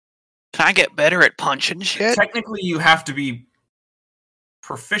 Can I get better at punching shit? Technically, you have to be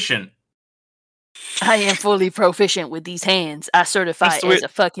proficient. I am fully proficient with these hands. I certify as a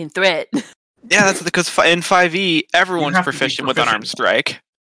fucking threat. Yeah, that's because in 5e, everyone's proficient with unarmed strike.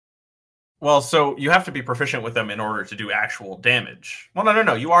 Well, so you have to be proficient with them in order to do actual damage. Well,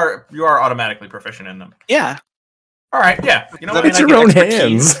 no. You are automatically proficient in them. Yeah. All right. Yeah. You know what? It's your own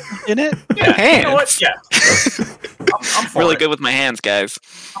hands. In it. Yeah. Hands. You know what? Yeah. I'm for really it. good with my hands, guys.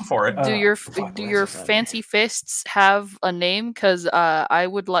 I'm for it. Do your fancy fists have a name? Because I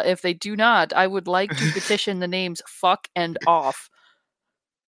would if they do not, I would like to petition the names "fuck" and "off."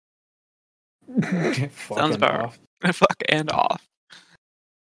 Sounds about right. Fuck and off.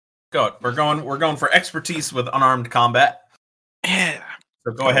 Go. We're going for expertise with unarmed combat. Yeah.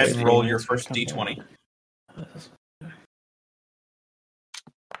 So go ahead and roll your first d20.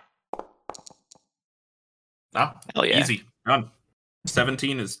 Ah, hell yeah. Easy. Done.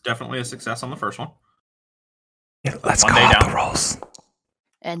 17 is definitely a success on the first one. Yeah, let's One go day out down. the rolls.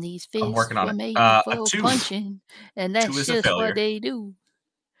 And these fists working on were it. made A for 2. punching, and 2 that's is a just failure. what they do.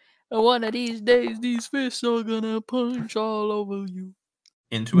 And one of these days, these fists are gonna punch all over you.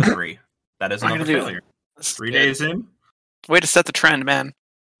 Into a 3. That is I'm another gonna do failure. This is 3 good. days in, Way to set the trend, man.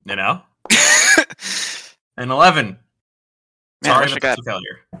 you know? And 11. Man, Sorry, wish I but got that's a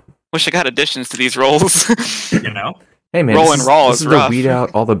failure. wish I got additions to these rolls. You know? Hey man, Rolling raw this is is rough. to weed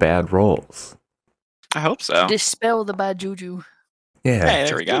out all the bad rolls. I hope so. Dispel the bad juju. Yeah. Hey,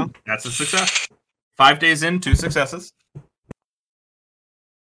 there we go. That's a success. 5 days in, 2 successes.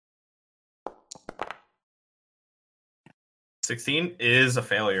 16 is a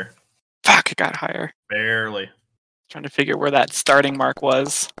failure. Fuck, it got higher. Barely. Trying to figure where that starting mark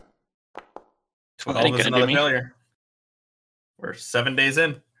was. 12 That ain't is gonna do another me. failure. We're 7 days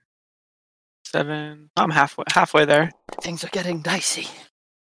in. 7. I'm halfway there. Things are getting dicey.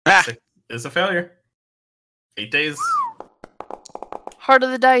 Ah, 6 is a failure. 8 days. Heart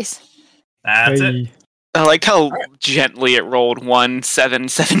of the dice. That's it. I liked how gently it rolled 1, 7,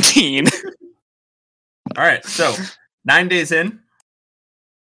 17. All right, so 9 days in.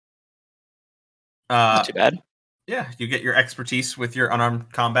 Not too bad. Yeah, you get your expertise with your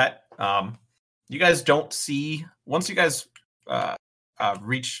unarmed combat. You guys don't see once you guys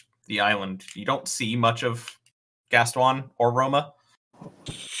reach the island. You don't see much of Gaston or Roma.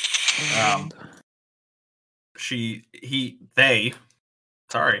 They.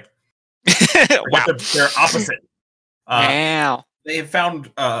 Sorry, Wow. they're opposite. Wow. They have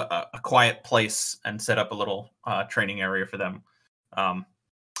found a quiet place and set up a little training area for them.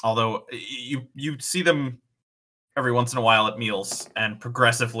 Although you see them every once in a while at meals, and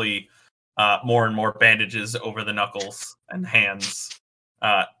progressively more and more bandages over the knuckles and hands,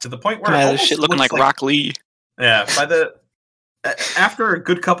 to the point where Man, this shit looking like Rock Lee. Yeah, after a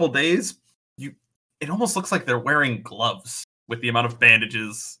good couple days, it almost looks like they're wearing gloves with the amount of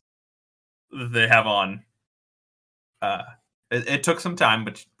bandages they have on. It took some time,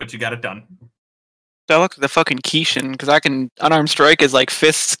 but you got it done. So I look at the fucking Keishan because I can unarmed strike is like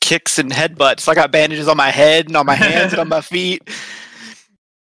fists, kicks, and headbutts. So I got bandages on my head and on my hands and on my feet.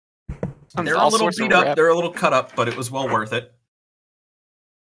 They're a little beat up. They're a little cut up, but it was well worth it.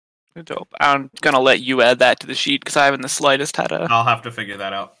 Dope. I'm gonna let you add that to the sheet because I haven't the slightest how to. I'll have to figure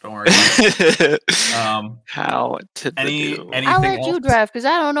that out. Don't worry. How to do. Anything I'll let else? you drive because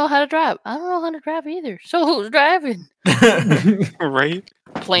I don't know how to drive. I don't know how to drive either. So who's driving? Right?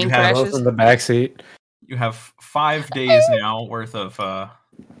 Plane You have crashes. in the back seat. You have 5 days now worth of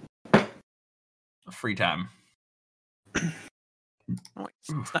free time. Oh,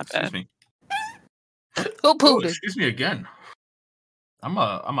 it's not Excuse bad. me. Who pooed it? Excuse me again. I'm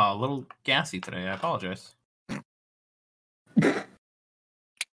a little gassy today. I apologize.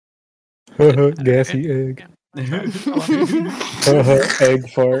 Gassy egg. Egg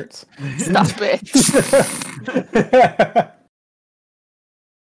farts. Stop it.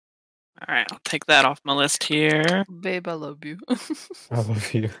 All right, I'll take that off my list here. Babe, I love you. I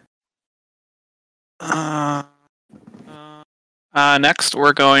love you. Next,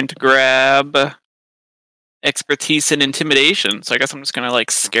 we're going to grab expertise in intimidation. So I guess I'm just gonna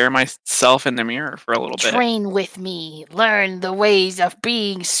scare myself in the mirror for a little bit. Train with me. Learn the ways of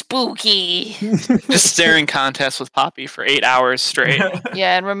being spooky. Just staring contests with Poppy for 8 hours straight.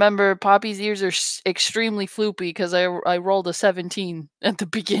 Yeah, and remember, Poppy's ears are extremely floopy because I rolled a 17 at the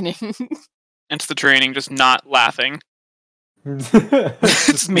beginning. It's the training, just not laughing.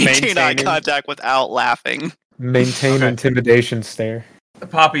 Just maintain eye contact without laughing. Maintain intimidation stare.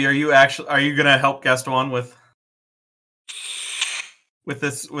 Poppy, are you gonna help Gaston with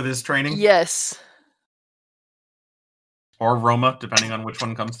his training? Yes. Or Roma, depending on which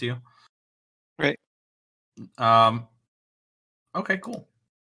one comes to you. Right. Okay, cool.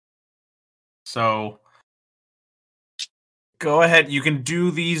 So go ahead. You can do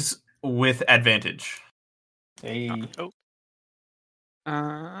these with advantage. Hey. Is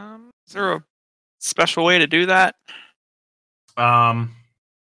there a special way to do that?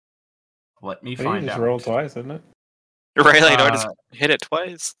 Let me You find just out. roll twice, isn't it? Right, do I just hit it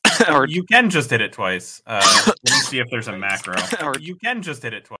twice? Or You can just hit it twice. Let me see if there's a macro. Or- You can just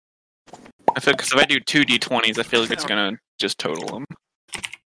hit it twice. because if I do 2 d20s, I feel like it's gonna just total them.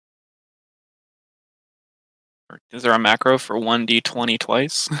 Or is there a macro for 1 d20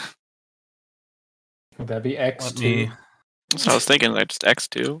 twice? Would that be X2? Let me. That's what I was thinking. Like just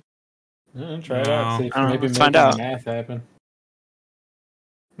x2. Try it out. See if No. maybe Let's find making out. the math happen.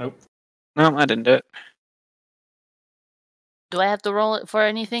 Nope. No, I didn't do it. Do I have to roll it for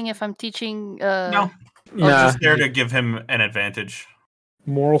anything if I'm teaching? No. I was Nah. just there to give him an advantage.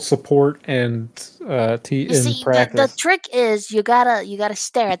 Moral support and You in see, the practice. trick is you gotta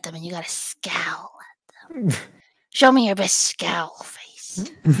stare at them and you gotta scowl at them. Show me your best scowl face.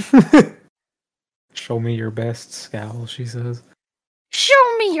 Show me your best scowl, she says.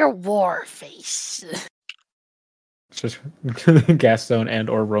 Show me your war face. It's just Gaston and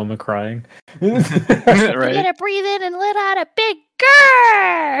or Roma crying. You Right. gotta breathe in and let out a big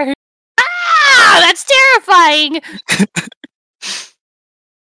grrr. Ah, that's terrifying.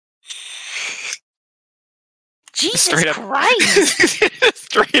 Jesus Straight up. Christ.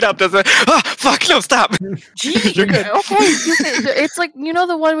 Straight up doesn't. Oh, fuck! No, stop. Gee, You're good. okay. It's like, you know,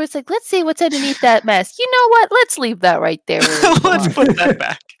 the one where it's like, let's see what's underneath that mask. You know what? Let's leave that right there. where it Let's belongs. put that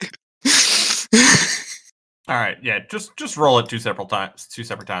back. All right, yeah, just roll it two separate times,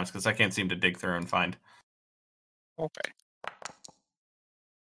 because I can't seem to dig through and find. Okay.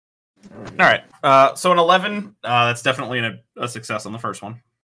 All right, so an 11, that's definitely a success on the first one.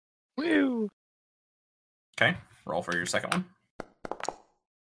 Woo. Okay, roll for your second one.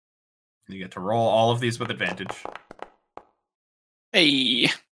 You get to roll all of these with advantage. Hey.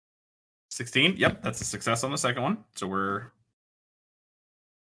 16, yep, that's a success on the second one. So we're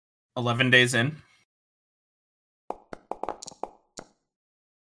 11 days in.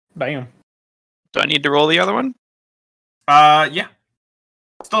 Bam. Do I need to roll the other one? Yeah.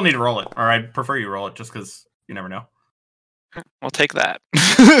 Still need to roll it, or I'd prefer you roll it just because you never know. We'll take that.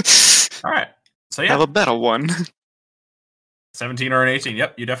 All right, so yeah, Have a better one. 17 or an 18.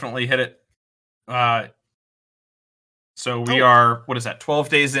 Yep, you definitely hit it. So we are, what is that, 12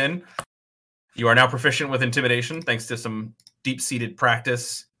 days in. You are now proficient with intimidation thanks to some deep-seated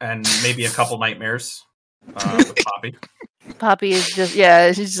practice and maybe a couple nightmares with Poppy. Poppy is just, yeah,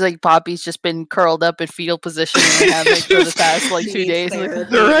 it's just like Poppy's just been curled up in fetal position in the hammock for the past like 2 days. Like,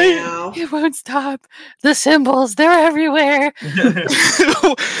 Therapy now. it won't stop. The symbols, they're everywhere.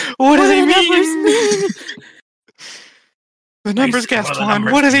 What do they the numbers mean? The numbers, see what the Gaston.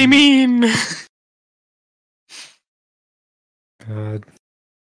 numbers What do they mean? God.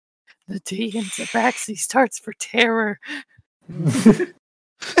 The D in Tabaxi starts for terror. So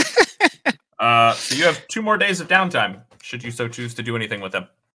you have 2 more days of downtime, should you so choose to do anything with them.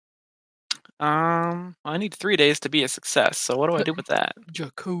 I need 3 days to be a success. So what do I do with that?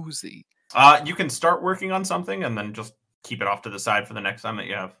 Jacuzzi. You can start working on something and then just keep it off to the side for the next time that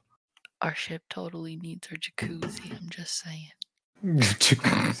you have. Our ship totally needs our jacuzzi, I'm just saying.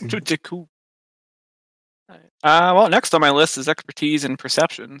 Cool. Well, next on my list is expertise in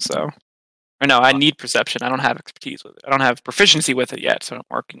perception. So, or no, I need perception. I don't have expertise with it. I don't have proficiency with it yet, so I'm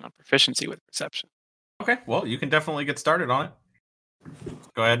working on proficiency with perception. Okay, well, you can definitely get started on it.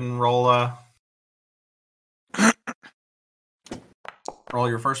 Go ahead and roll. Roll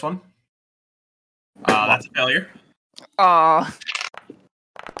your first one. That's a failure. Aw.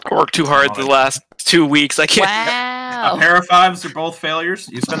 I worked too hard the last 2 weeks. I can't. Wow. A pair of 5s are both failures.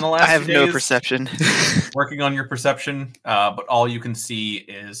 You spend the last I have few no days perception. working on your perception, but all you can see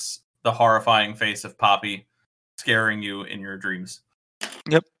is the horrifying face of Poppy scaring you in your dreams.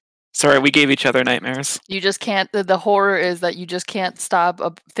 Yep. Sorry, we gave each other nightmares. You just can't. The horror is that you just can't stop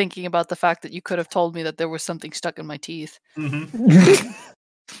thinking about the fact that you could have told me that there was something stuck in my teeth. Mm-hmm.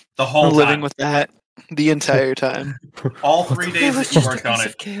 The whole I'm living time. with that the entire time. All 3 days that you worked on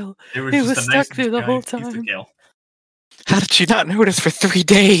it. Kale. It was It just was a stuck nice there the whole giant piece of time. kale. How did you not notice for 3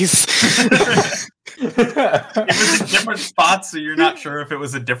 days? It was in different spots, so you're not sure if it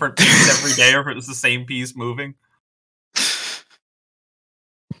was a different piece every day or if it was the same piece moving.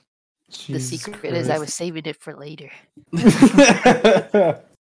 The secret is I was saving it for later.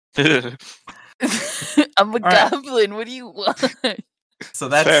 I'm a goblin. What do you want? So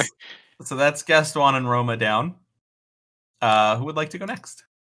that's Gaston and Roma down. Who would like to go next?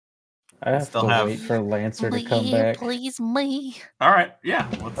 I have to wait for Lancer to come back. Please, me. All right, yeah.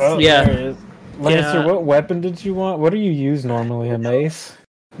 Yeah. There it is. Lancer, what weapon did you want? What do you use normally? A mace?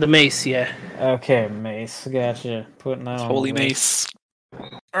 The mace, yeah. Okay, mace. Gotcha. Putting that on. Holy the mace.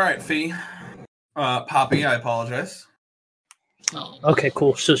 All right, Fee. Poppy, I apologize. Okay,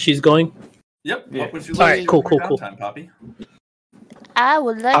 cool. So she's going? Yep. Yeah. What would you All like right, cool, for cool, your cool. downtime, Poppy? I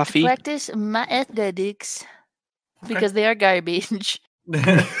would like Coffee? to practice my athletics because they are garbage.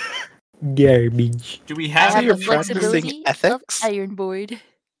 Garbage. Do we I have have you're the practicing flexibility ethics? of Iron Board.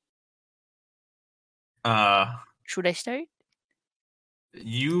 Should I start?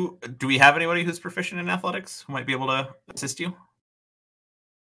 Do we have anybody who's proficient in athletics who might be able to assist you?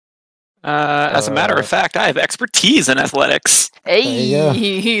 As a matter of fact, I have expertise in athletics.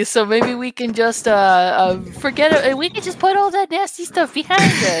 Hey, so maybe we can just forget it. We can just put all that nasty stuff behind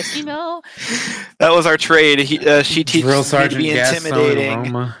us, you know? That was our trade. She teaches Drill me to Sergeant be Gaston intimidating.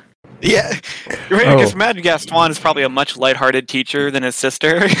 Roma. Yeah, right. Oh. Because imagine Gaston is probably a much lighthearted teacher than his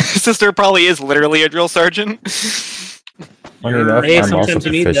sister. His sister probably is literally a drill sergeant. Funny enough, Hey, I'm also sometimes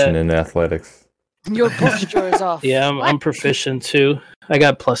you need proficient that. in athletics. Your posture is off. Yeah, I'm proficient too. I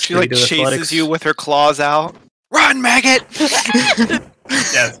got plus She 3 like to chases athletics. you with her claws out. Run, maggot!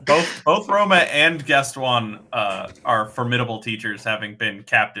 Yes, both Roma and Gaston are formidable teachers, having been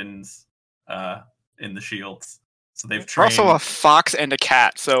captains in the Shields. So they've We're trained. also a fox and a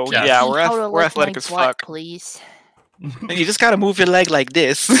cat, so Yes. yeah, How to we're lick athletic my as butt, fuck. please. And you just gotta move your leg like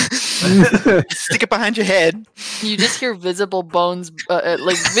this. Stick it behind your head. You just hear visible bones,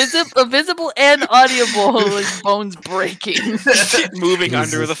 like visible and audible like bones breaking. Moving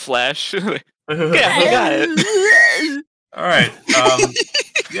under the flesh. Yeah, we got it. All right.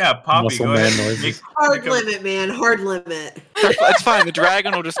 Yeah, Poppy, Muscle go man ahead. noises. Hard limit, man. Hard limit. It's fine. The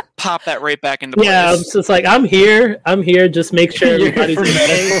dragon will just pop that right back into place. Yeah, so it's like I'm here. Just make sure You're everybody's for okay.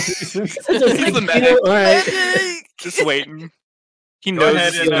 medical reasons. Just like, He's the you medic. know, all right. Just waiting. He Go knows ahead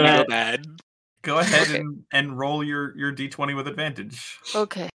it's and, gonna uh, go bad. Go ahead Okay. and roll your d20 with advantage.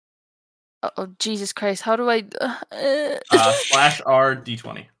 Okay. Oh Jesus Christ! How do I? Slash R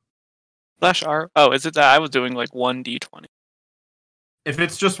d20. Slash R. Oh, is it that I was doing like 1d20? If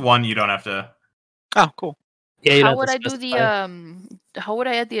it's just one, you don't have to. Oh, cool. Yeah, you How don't would I have to do the specify. How would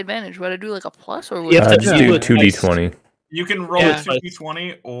I add the advantage? Would I do like a plus or would You have I to Just do do it 2d20. You can roll Yeah. a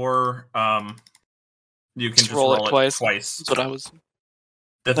 2d20, or you can just roll it twice. twice. That's what I was.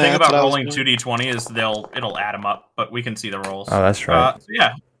 The Yeah, thing that's about what I was rolling doing. 2d20 is it'll add them up, but we can see the rolls. Oh, that's right. So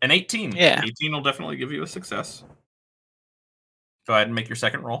yeah, an 18. Yeah. 18 will definitely give you a success. Go ahead and make your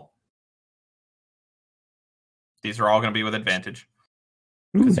second roll. These are all going to be with advantage.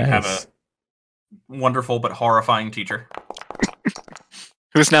 Ooh, You have nice. a wonderful but horrifying teacher.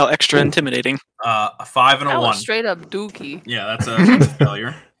 Who's now extra intimidating. A 5 and a That 1. was straight up dookie. Yeah, that's a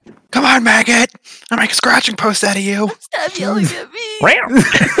failure. Come on, maggot! I'll make a scratching post out of you. Stop yelling at me.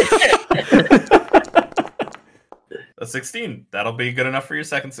 A 16. That'll be good enough for your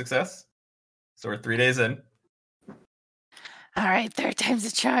second success. So we're 3 days in. All right, third time's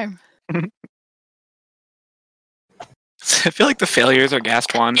a charm. I feel like the failures are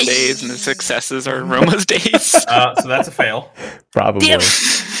Gaston's days and the successes are Roma's days. So that's a fail. Probably. Damn.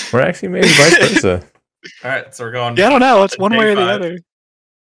 Or actually, maybe vice versa. All right, so we're going. Yeah, I don't know. It's one Day way or the 5. other.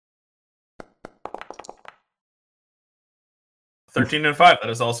 13 and 5. That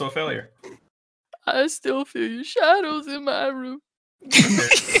is also a failure. I still feel your shadows in my room.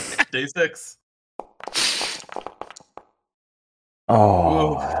 Day 6.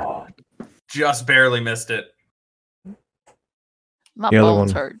 Oh. Just barely missed it. My The other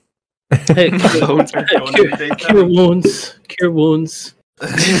bones one. hurt. Hey, Going to day cure 7. wounds. Cure wounds.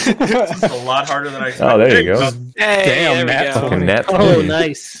 This is a lot harder than I expected. Oh, there you go. Hey, Damn, there we Nat go. Fucking net Oh, 20.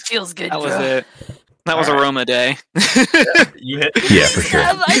 nice. Feels good. That was bro. it. That was Alright. Aroma Day. You hit. Yeah, for sure.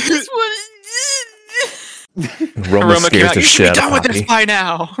 I just want. Roma Aroma came scares out. the You should shit be out done of with this Poppy. by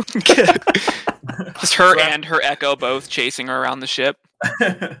now. Just her and her Echo both chasing her around the ship.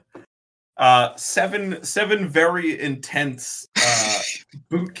 7 very intense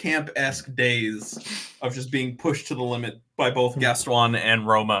boot camp-esque days of just being pushed to the limit by both Gaston and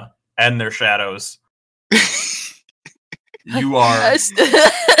Roma and their shadows. You are I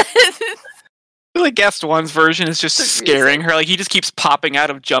feel like Gaston's version is just Took me a scaring her. Like he just keeps popping out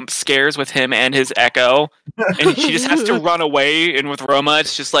of jump scares with him and his Echo, and she just has to run away. And with Roma,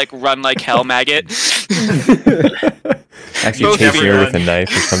 it's just like run like hell, maggot. Actually Both chasing her with a everyone. knife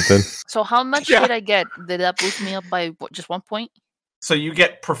or something. So how much Yeah. did I get? Did that boost me up by just 1 point? so you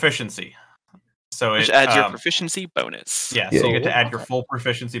get proficiency. So Which it adds your proficiency bonus. yeah, Yeah. so you get to add your Okay. full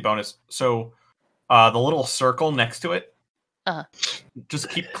proficiency bonus. So the little circle next to it, Uh-huh. just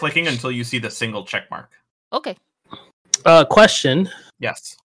keep clicking until you see the single check mark. Okay. Question.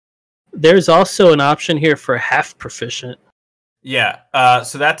 Yes. There's also an option here for half proficient. Yeah.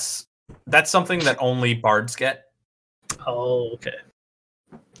 So that's something that only bards get. Oh, okay.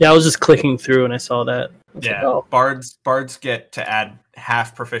 Yeah, I was just clicking through and I saw that. I was Yeah. like, oh. Bards get to add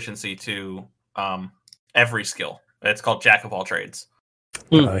half proficiency to every skill. It's called Jack of all trades.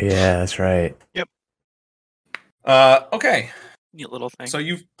 Oh yeah, that's right. Okay. Neat little thing. So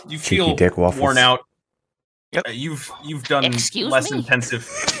you Cheeky feel dick waffles. worn out. Yep. You've done Excuse less me? intensive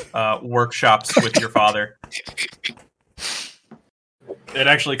workshops with your father. It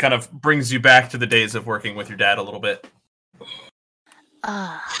actually kind of brings you back to the days of working with your dad a little bit.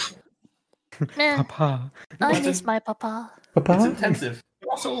 Man, Papa. I miss my papa. It's intensive, but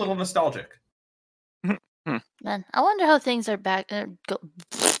also a little nostalgic. Man, I wonder how things are back. I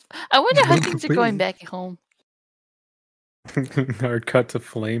wonder how things are going back at home. Hard cut to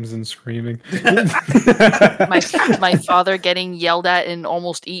flames and screaming. My father getting yelled at and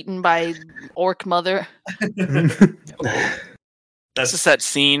almost eaten by orc mother. That's just that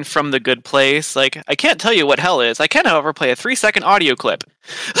scene from The Good Place. Like, I can't tell you what hell is. I can, however, play a 3-second audio clip.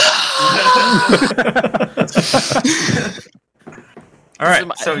 All right,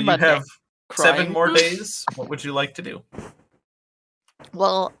 my- so you my have Crying. 7 more days. What would you like to do?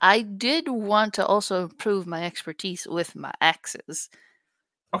 Well, I did want to also improve my expertise with my axes.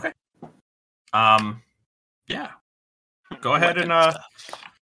 Yeah. Go ahead and Weapon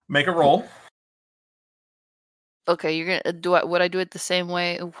make a roll. Okay, you're gonna do it. Would I do it the same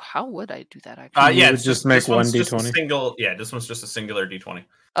way? Ooh, how would I do that? Actually, Yeah, would it's just make this one's one just a D20. single. Yeah, this one's just a singular D20.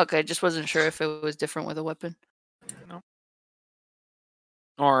 okay, just wasn't sure if it was different with a weapon.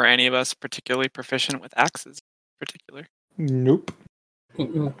 Or any of us particularly proficient with axes in particular. Nope.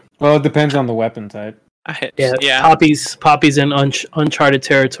 Mm-mm. Well, it depends on the weapon type. I hit. Yeah, Yeah. Poppy's in uncharted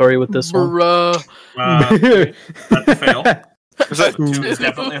territory with this one. Bruh. That's a fail. Was that, 2 is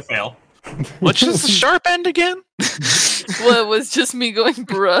definitely a fail. what's just the sharp end again? Well, it was just me going,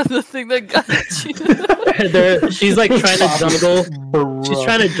 bruh, the thing that got you. She's like trying to juggle. She's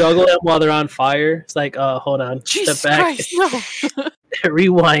trying to juggle them while they're on fire. It's like, hold on, Jesus step back, Christ, no.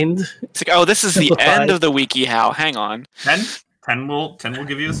 rewind. It's like, oh, this is the Simplify. end of the wiki how. Hang on. 10 will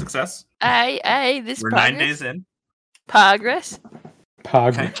give you a success. This We're progress. 9 days in. Progress.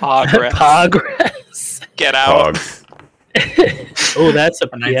 Pog. Okay. Progress. Progress. Get out. Hogs. Oh, that's a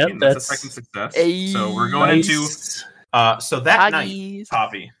A 19, yeah. that's a That's second success. Ay, So we're going into nice. so that night, Poggies.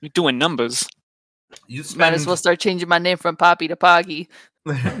 Poppy, We're doing numbers. you spend Might as well start changing my name from Poppy to Poggy.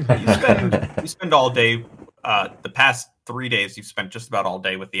 you spend all day. The past 3 days, you've spent just about all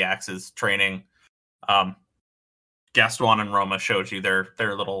day with the axes training. Gaston and Roma showed you their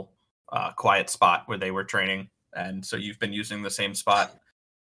little quiet spot where they were training, and so you've been using the same spot.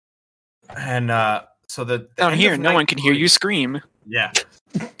 And so the Down end here, of no night one can hear 3 you scream. Yeah.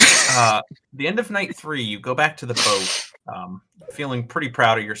 The end of night 3, you go back to the boat, feeling pretty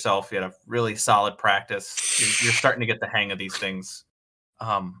proud of yourself. You had a really solid practice. You're starting to get the hang of these things.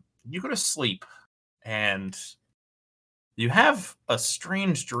 You go to sleep, and you have a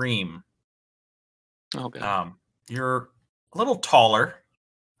strange dream. Oh, God. You're a little taller,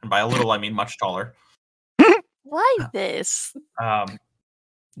 and by a little I mean much taller. Why this?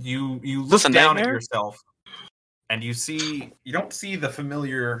 You look this a down at nightmare? yourself, and you don't see the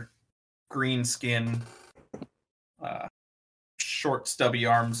familiar green skin, short stubby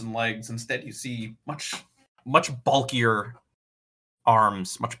arms and legs. Instead, you see much bulkier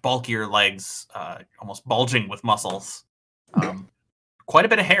arms, much bulkier legs, almost bulging with muscles. Quite a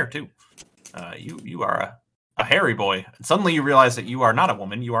bit of hair too. You are a hairy boy. And suddenly you realize that you are not a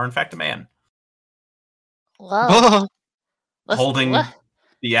woman. You are, in fact, a man. Wow. Holding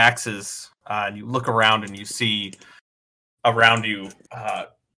the axes. And you look around and you see around you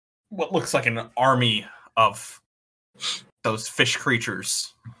what looks like an army of those fish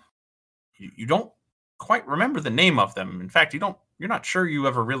creatures. You don't quite remember the name of them. In fact, you're not sure you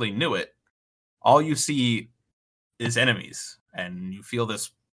ever really knew it. All you see is enemies, and you feel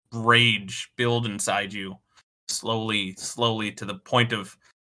this rage build inside you slowly to the point of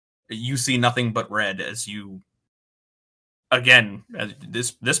you see nothing but red as you, again, as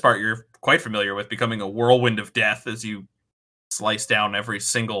this part you're quite familiar with, becoming a whirlwind of death as you slice down every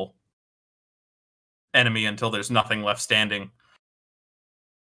single enemy until there's nothing left standing.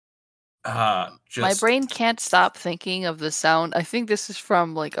 My brain can't stop thinking of the sound. I think this is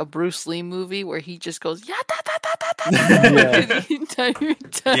from like a Bruce Lee movie where he just goes yeah da da da da da the entire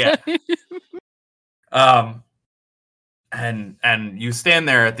time. Yeah. And you stand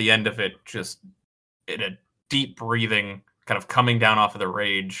there at the end of it, just in a deep breathing, kind of coming down off of the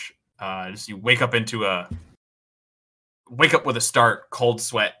rage. As you wake up with a start, cold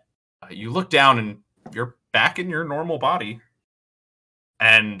sweat. You look down and you're back in your normal body,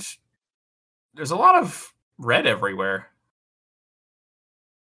 and there's a lot of red everywhere.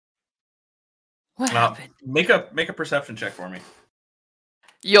 What happened? Make a perception check for me.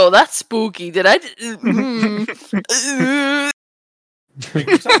 Yo, that's spooky. Did I? Make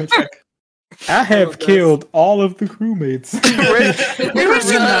a perception check. I have killed all of the crewmates.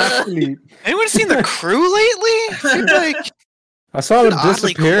 Anyone seen the crew lately? I saw them oddly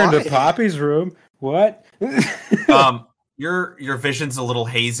disappear into quiet. Poppy's room. What? Your vision's a little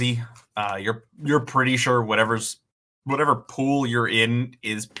hazy. You're pretty sure whatever pool you're in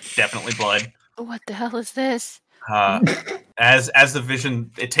is definitely blood. What the hell is this? As the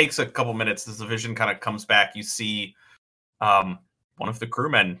vision, it takes a couple minutes as the vision kind of comes back. You see one of the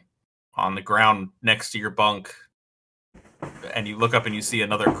crewmen on the ground next to your bunk, and you look up and you see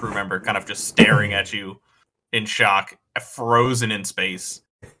another crew member kind of just staring at you in shock, frozen in space.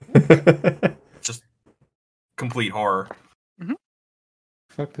 Just complete horror.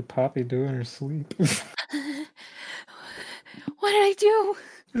 Fuck did Poppy do in her sleep? What did I do?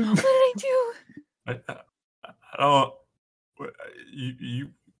 What did I do? I don't.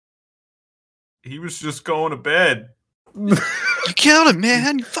 He was just going to bed. You killed him,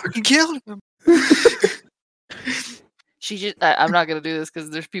 man. You fucking killed him. She just, I'm not going to do this because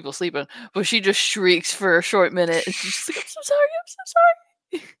there's people sleeping, but she just shrieks for a short minute. And she's just like, I'm so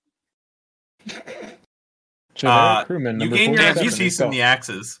sorry. Generic crewman You number gain your 47. expertise in the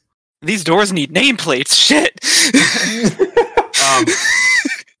axes. These doors need nameplates. Shit.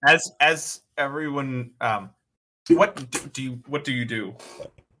 As everyone, what do you do?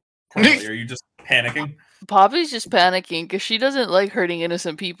 Cornelia, are you just panicking? Poppy's just panicking because she doesn't like hurting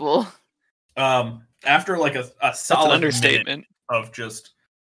innocent people. After like a solid understatement minute of just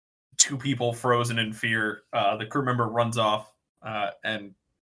two people frozen in fear, the crew member runs off, and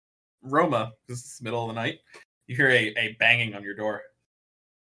Roma, this is the middle of the night, you hear a banging on your door.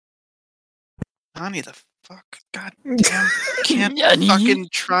 Nani the fuck? God damn. Can't fucking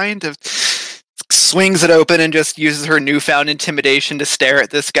trying to swings it open and just uses her newfound intimidation to stare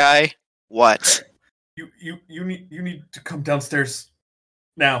at this guy. What? You need to come downstairs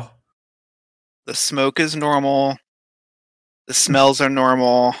now. The smoke is normal. The smells are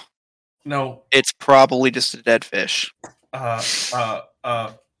normal. No. It's probably just a dead fish. Poppy.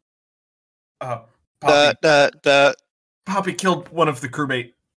 Poppy killed one of the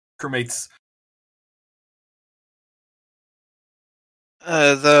crewmates.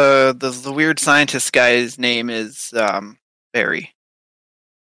 The weird scientist guy's name is Barry.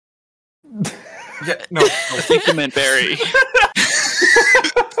 Yeah, no. I think you meant Barry.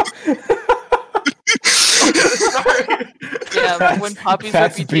 Sorry. Yeah, when Poppy's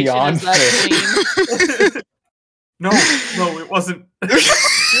That's reputation beyond is that clean. No, it wasn't.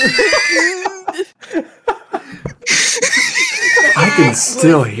 I can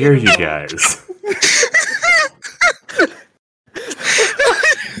still hear you guys.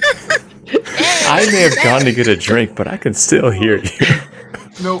 I may have gone to get a drink, but I can still hear you.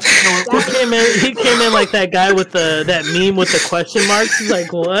 No. He came in like that guy with that meme with the question marks. He's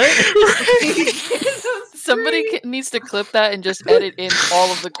like, what? Somebody needs to clip that and just edit in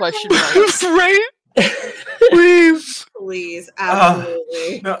all of the question marks. Right? Please,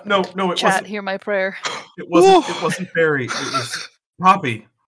 absolutely. No. It Chat, wasn't. hear my prayer. It wasn't Barry. It was Poppy.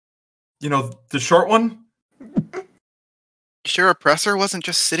 You know, the short one. You sure Oppressor wasn't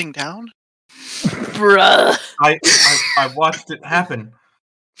just sitting down? Bruh. I watched it happen.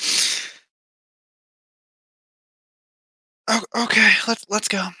 Oh, okay, let's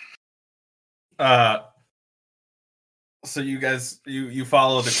go. So you guys, you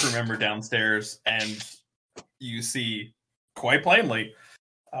follow the crew member downstairs, and you see quite plainly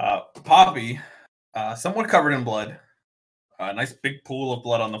Poppy, somewhat covered in blood, a nice big pool of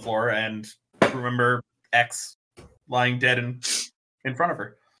blood on the floor, and crew member X lying dead in front of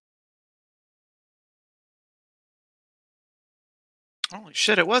her. Holy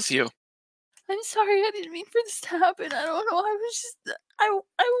shit! It was you. I'm sorry, I didn't mean for this to happen. I don't know. I was just I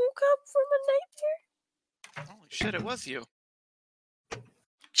woke up from a nightmare. Holy shit! It was you.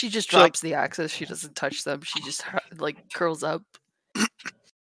 She just drops the axes. She doesn't touch them. She just like curls up.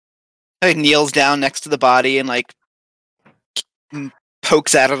 Like kneels down next to the body and like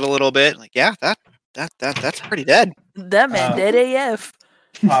pokes at it a little bit. Like, yeah, that's pretty dead. That man dead AF.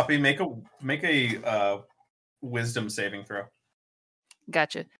 Poppy, make a wisdom saving throw.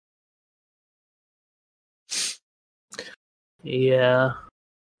 Gotcha. Yeah.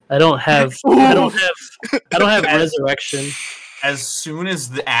 I don't have resurrection. As soon as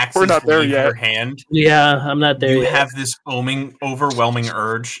the axe We're not there leave yet. your hand, Yeah, I'm not there you yet. have this overwhelming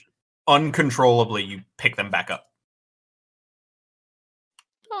urge. Uncontrollably, you pick them back up.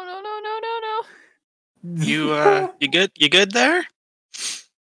 Oh no. You good? You good there?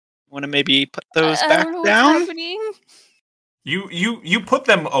 Want to maybe put those I back don't know down? what's happening. You put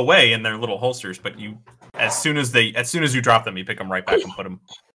them away in their little holsters, but as soon as you drop them, you pick them right back and put them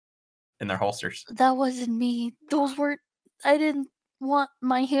in their holsters. That wasn't me. Those weren't. I didn't want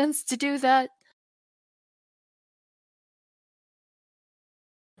my hands to do that.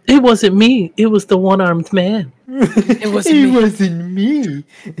 It wasn't me. It was the one-armed man. It wasn't me. wasn't me.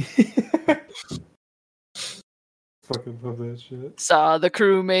 Fucking love that shit. Saw the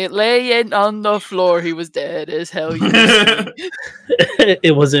crewmate laying on the floor. He was dead as hell.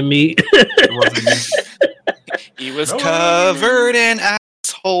 It wasn't me. It wasn't me. He was No. covered in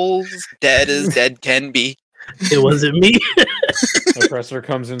assholes, dead as dead can be. It wasn't me. Oppressor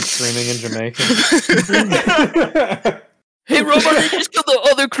comes in screaming in Jamaican. Hey, Robot, I just killed the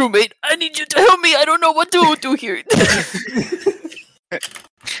other crewmate. I need you to help me. I don't know what to do here.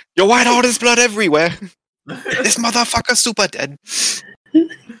 Your white heart is blood everywhere. This motherfucker's super dead.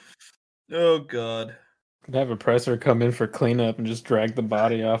 Oh god. Could have Oppressor come in for cleanup and just drag the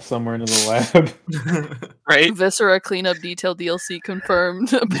body off somewhere into the lab. Right? Viscera cleanup detail DLC confirmed.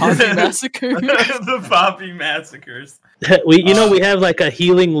 Poppy massacre. The Poppy massacres. we have like a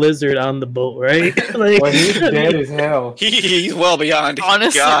healing lizard on the boat, right? Like, Well, he's dead as hell. He's well beyond.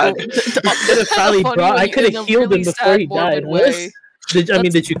 Honestly, God. I could have healed him before he died.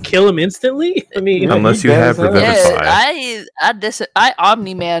 Did you kill him instantly? I mean, Yeah, Unless he you does have that. Revivify. I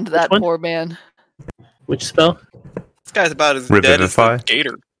omni-manned that Which one? poor man. which spell? This guy's about as dead as Revivify? the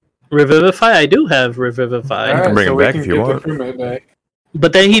gator. Revivify. I do have revivify, Alright, bring him we back can if you get the want. crewmate back.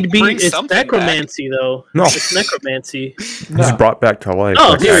 but then he'd be. Bring It's something necromancy, though. No. It's necromancy. He's brought back to life.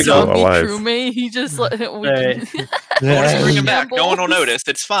 Oh, like here we actual go. Zombie alive. crewmate. He just let Alright. We'll just bring him back. No one will Shambles. notice.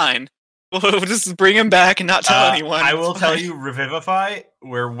 It's fine. We'll just bring him back and not tell anyone. I will It's tell fine. you, Revivify.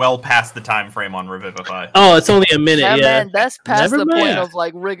 We're well past the time frame on Revivify. Oh, it's only a minute. Yeah, Yeah. man, that's past Never the point mind. of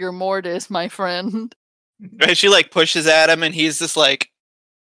like rigor mortis, my friend. Right, she like pushes at him, and he's just like,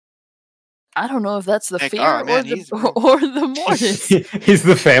 I don't know if that's the Like, fear oh, man, or he's- the mortis. He's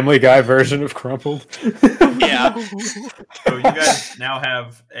the Family Guy version of Crumpled. yeah. So you guys now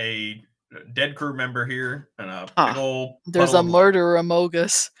have a dead crew member here and a big ol' There's puddle a of blood. murderer among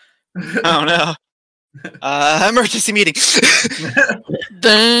us. Oh no. Emergency meeting.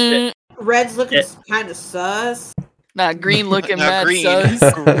 Dun. Red's looking Yeah. kind of sus. Nah, green looking Not mad green.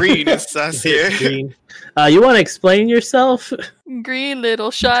 sus. Green is sus here. Green. You want to explain yourself? Green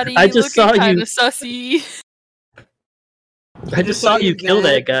little shoddy. I just looking saw you- kind of sussy. I just saw you kill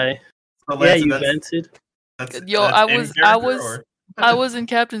that guy. So Yeah, Lance, you that's- vented. Yo, that's I in was- character, I was in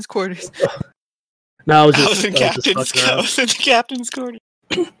captain's quarters. No, I was I just. was in I was just captain's. fucking I around. was in the captain's corner.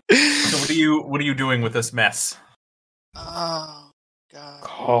 So what are you doing with this mess? Oh god.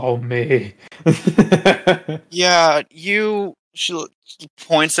 Call me. Yeah, she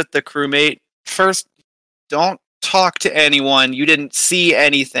points at the crewmate. First, don't talk to anyone. You didn't see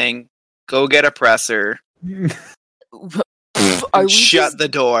anything. Go get Oppressor. Are we Shut just, the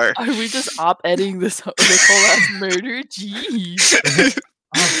door. Are we just op-editing this whole ass murder? Jeez.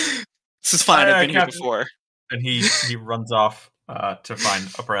 This is fine. I've Alright, been here Captain. before. And he runs off to find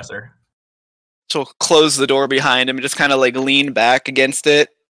Oppressor. So close the door behind him and just kind of like lean back against it.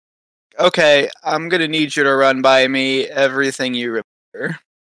 Okay, I'm gonna need you to run by me everything you remember.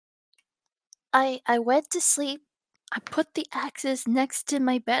 I went to sleep. I put the axes next to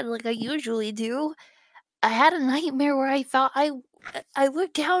my bed like I usually do. I had a nightmare where I thought I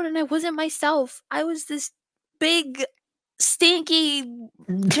looked down and I wasn't myself. I was this big, stinky,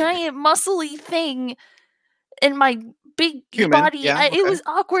 giant, muscly thing in my big body. Yeah, It was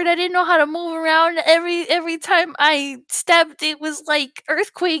awkward. I didn't know how to move around. Every time I stepped, it was like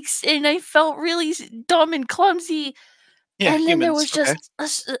earthquakes, and I felt really dumb and clumsy. Yeah, and then there was just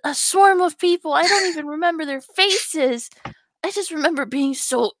a swarm of people. I don't even remember their faces. I just remember being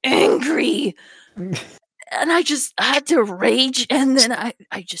so angry. And I just had to rage, and then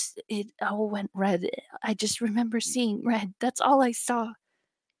it all went red. I just remember seeing red. That's all I saw.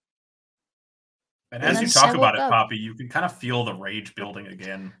 And as you talk about it, Poppy, you can kind of feel the rage building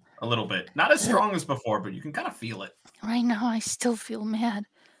again a little bit. Not as strong as before, but you can kind of feel it. Right now, I still feel mad.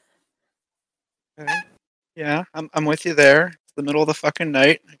 Yeah, I'm with you there. It's the middle of the fucking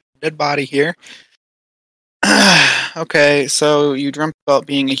night. Dead body here. Okay, so you dreamt about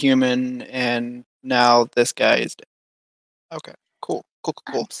being a human, and now this guy is dead. Okay, cool.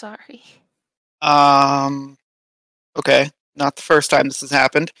 I'm sorry. Okay, not the first time this has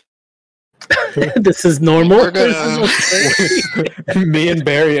happened. This is normal. We're gonna... Me and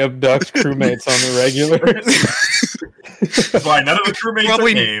Barry abduct crewmates on the regular. That's why none of the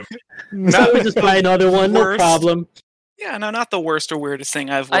crewmates came. So we just buy another one, no problem. Yeah, no, not the worst or weirdest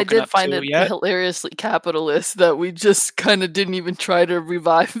thing I've woken I did up find to it yet. hilariously capitalist that we just kind of didn't even try to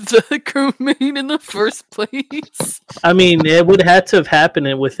revive the crewmate in the first place. I mean, it would have to have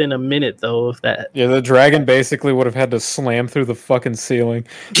happened within a minute, though, of that. Yeah, the dragon basically would have had to slam through the fucking ceiling.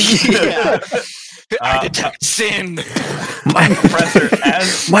 Yeah. I detect sin. Professor,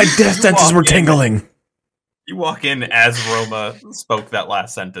 my death senses were tingling. You walk in as Roma spoke that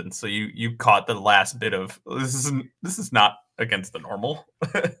last sentence, so you caught the last bit of this is not against the normal.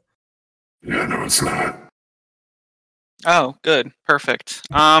 Yeah, no, it's not. Oh, good, perfect.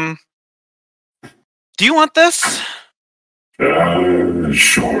 Do you want this?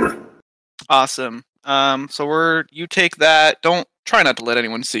 Sure. Awesome. So you take that. Don't try not to let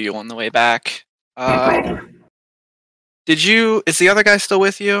anyone see you on the way back. No problem. Is the other guy still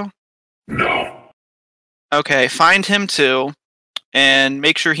with you? No. Okay, find him too, and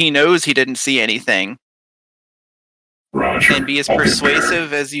make sure he knows he didn't see anything. Roger. And be as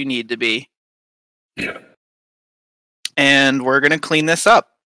persuasive as you need to be. Yeah. And we're gonna clean this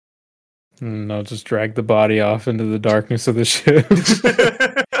up. I'll just drag the body off into the darkness of the ship.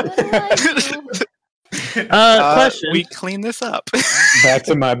 Question. We clean this up. Back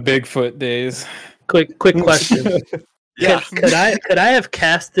to my Bigfoot days. Quick question. Yeah. Could I have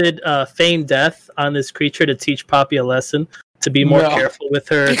casted feign death on this creature to teach Poppy a lesson to be more careful with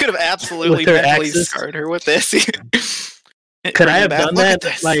her? You could have absolutely with her mentally axes? scarred her with this. Could I have done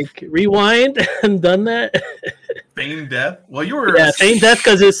that? Like rewind and done that? Feign death? Well, you were feign death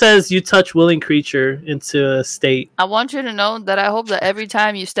because it says you touch willing creature into a state. I want you to know that I hope that every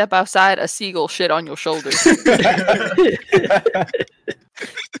time you step outside, a seagull shit on your shoulder.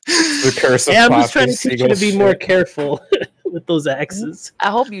 The curse of I'm just trying to Poppy, teach you to be seagull more shit. careful with those axes.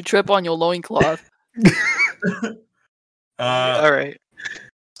 I hope you trip on your loincloth. All right.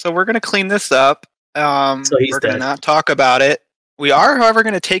 So we're gonna clean this up. So he's we're gonna dead. not talk about it. We are, however,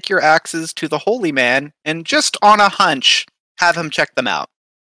 gonna take your axes to the holy man and just on a hunch, have him check them out.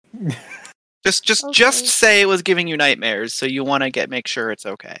 Just say it was giving you nightmares, so you want to make sure it's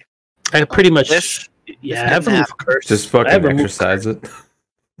okay. I pretty much This I have remove curse. Just I have fucking removed exercise it.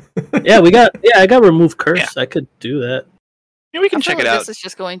 I got remove curse. I could do that. Yeah, we can I check feel it like out. This is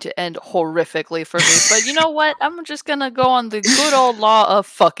just going to end horrifically for me. But you know what? I'm just gonna go on the good old law of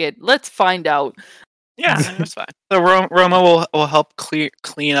fuck it. Let's find out. Yeah, that's fine. So Roma will help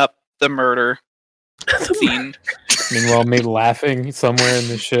clean up the murder scene. Meanwhile, me laughing somewhere in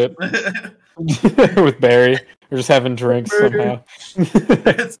the ship with Barry. We're just having drinks somehow.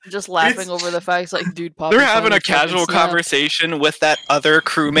 Just laughing over the facts, like, dude, Poppy They're having finally a casual fucking snapped. conversation with that other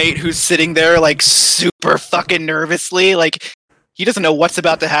crewmate who's sitting there, like, super fucking nervously. Like, he doesn't know what's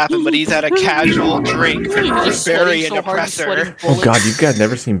about to happen, but he's had a casual drink with Just Barry sweating and so hard, he's Oppressor. sweating Oh bullets. god, you guys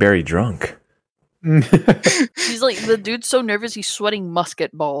never seen Barry drunk. He's like, the dude's so nervous, he's sweating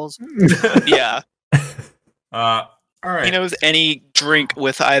musket balls. Yeah. All right. He knows any drink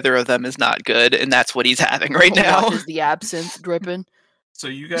with either of them is not good, and that's what he's having right now. Watches the absinthe dripping. So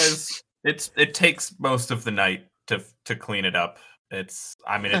you guys, it takes most of the night to clean it up. It's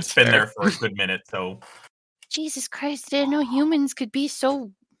That's been fair. there for a good minute. So Jesus Christ, I didn't know humans could be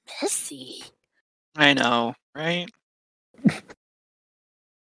so messy. I know, right?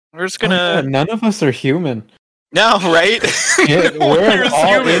 We're just Oh, yeah, gonna... none of us are human. No, right? Yeah, we're an Where's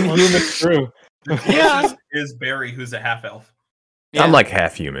all human? inhuman crew. the closest is Barry, who's a half elf. Yeah. I'm like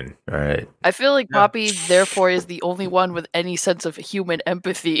half human. All right. I feel like Poppy, therefore, is the only one with any sense of human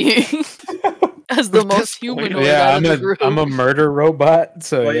empathy. As the most humanoid out of the group. I'm a murder robot.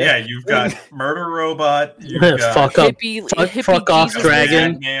 So Well, yeah, you've got murder robot. You've got Fuck up. hippie Fuck off, Jesus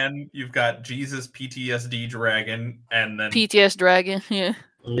dragon. Man. You've got Jesus PTSD dragon, and then PTS dragon. Yeah.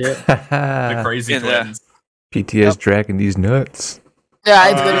 the crazy twins. PTS dragging these nuts. Yeah,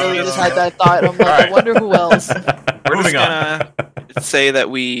 I literally just had that thought. I'm like, I wonder who else. We're just gonna say that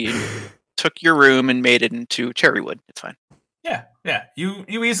we took your room and made it into Cherrywood. It's fine. Yeah. You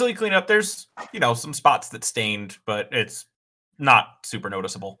easily clean up. There's some spots that stained, but it's not super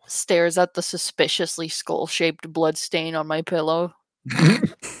noticeable. Stares at the suspiciously skull-shaped blood stain on my pillow. So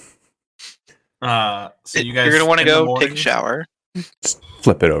you guys, you're gonna want to go take a shower. Just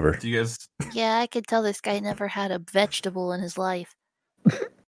flip it over. Do you guys? Yeah, I could tell this guy never had a vegetable in his life.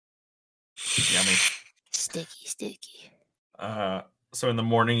 Yummy. Sticky. So in the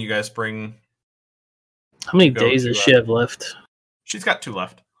morning, you guys bring. How many days does she have left? She's got 2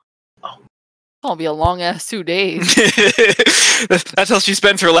 left. It'll be a long ass 2 days. That's how she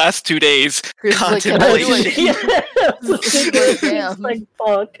spends her last 2 days. Contemplation. Like,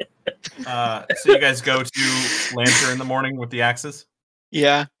 fuck. So you guys go to Lancer in the morning with the axes?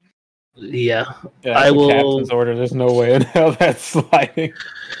 Yeah. Yeah. I will. Captain's order. There's no way in hell that's sliding.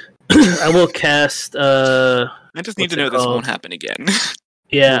 I will cast. I just need to know this won't happen again.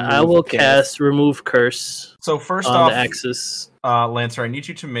 Yeah, I will cast Remove Curse. So first on off, the axis. Lancer, I need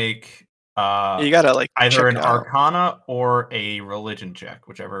you to make you gotta either an Arcana or a Religion check,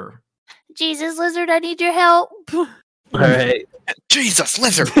 whichever. Jesus Lizard, I need your help. All right. Jesus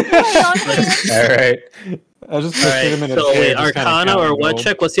Lizard. All right. I just pictured him in a so chair, wait, just kinda Arcana or counting what gold.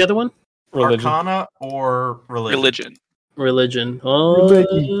 check? What's the other one? Religion. Arcana or Religion. Religion.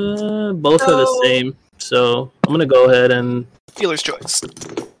 Oh, both are the same. So I'm gonna go ahead and dealer's choice.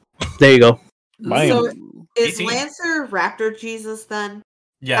 There you go. So is 18. Lancer Raptor Jesus then?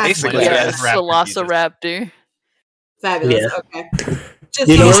 Yeah, basically. Yes, Velociraptor. Fabulous. Yeah. Okay. Just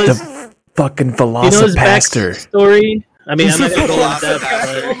You know He's his- the fucking You know his Velocipaster. backstory? I mean, I'm not gonna go into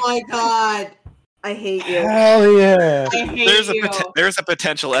that. Oh my god. I hate you. Hell yeah. I hate you. There's a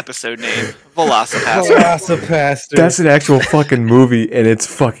potential episode name. Velocipaster. Velocipaster. That's an actual fucking movie, and it's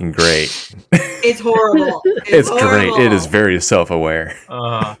fucking great. It's horrible. It's great. horrible. It is very self-aware.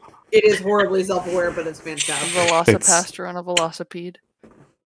 It is horribly self-aware, but it's fantastic. Velocipaster on a velocipede.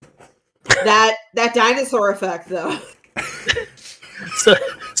 That dinosaur effect, though. So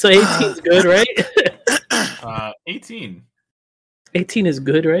 18's good, right? 18. 18 is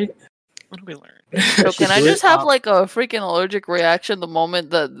good, right? What do we learn? So can I just have like a freaking allergic reaction the moment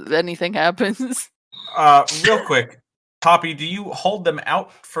that anything happens? Real quick, Poppy, do you hold them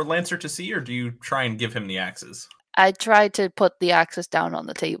out for Lancer to see, or do you try and give him the axes? I tried to put the axes down on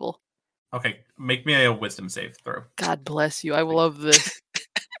the table. Okay, make me a wisdom save throw. God bless you. I love this.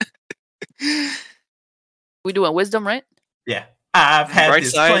 We doing wisdom, right? Yeah. I've had Right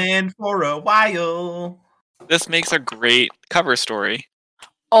this side. plan for a while. This makes a great cover story.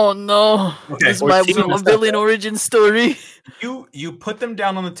 Oh no. Okay. This is my 14 villain origin story. You put them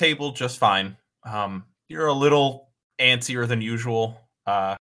down on the table just fine. You're a little antsier than usual.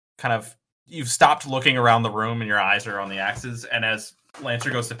 You've stopped looking around the room and your eyes are on the axes, and as Lancer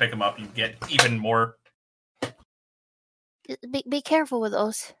goes to pick them up, you get even more. Be careful with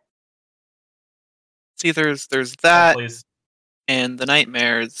those. See, there's that Please. and the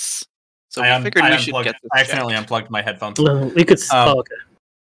nightmares. So I we figured we should unplugged- get this I accidentally checked. unplugged my headphones. We could. Okay.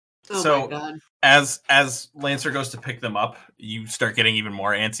 Oh So- my god. As Lancer goes to pick them up, you start getting even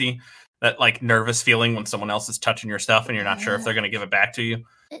more antsy. That like nervous feeling when someone else is touching your stuff and you're not sure if they're going to give it back to you.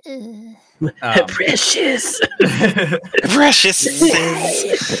 Precious. Precious.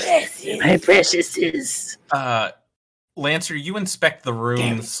 My preciouses. Lancer, you inspect the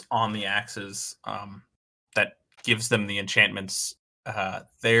runes on the axes that gives them the enchantments.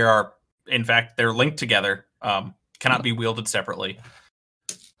 They are, in fact, they're linked together. Cannot be wielded separately.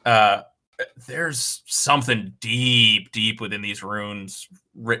 There's something deep within these runes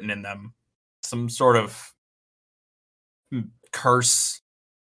written in them. Some sort of curse,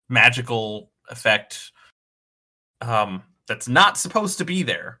 magical effect that's not supposed to be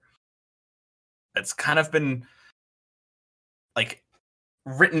there. That's kind of been like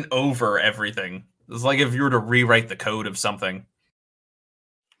written over everything. It's like if you were to rewrite the code of something.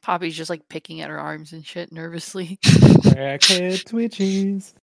 Poppy's just like picking at her arms and shit nervously. Crackhead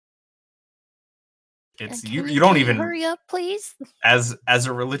twitches. It's And you. can You don't we even hurry up, please. as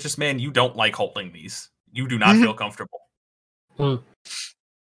a religious man. You don't like holding these. You do not feel comfortable.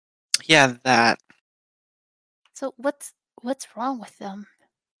 Yeah, that. So what's What's wrong with them?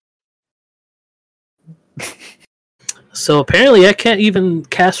 So apparently, I can't even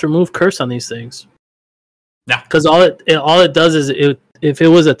cast remove curse on these things. No, because all it does is if it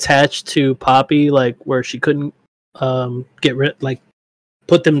was attached to Poppy, like where she couldn't get rid, like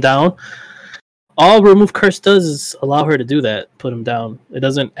put them down. All remove curse does is allow her to do that, put them down. It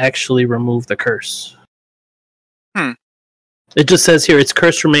doesn't actually remove the curse. It just says here its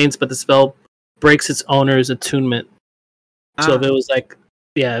curse remains, but the spell breaks its owner's attunement. So if it was like,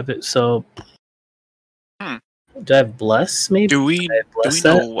 do I have bless? Maybe do we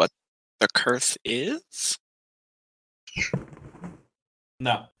know what the curse is?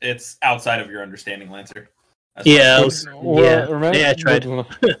 No, it's outside of your understanding, Lancer. I tried.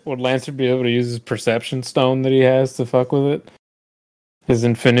 Would Lancer be able to use his perception stone that he has to fuck with it? His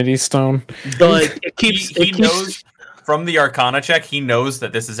infinity stone? But he knows from the Arcana check, he knows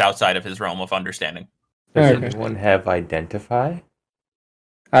that this is outside of his realm of understanding. Does anyone have identify?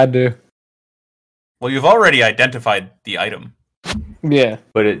 I do. Well, you've already identified the item. Yeah.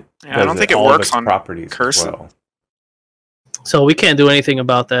 But I don't think it works on properties curse. as well. So we can't do anything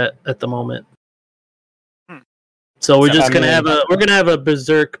about that at the moment. So we're just gonna have a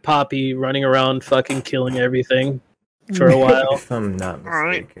berserk Poppy running around fucking killing everything for a while. If I'm not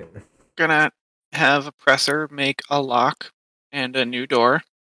mistaken. Right. Gonna have Oppressor make a lock and a new door.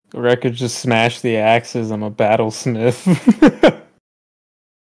 Or I could just smash the axes. I'm a battlesmith.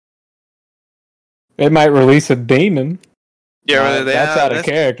 It might release a demon. Yeah, that's out of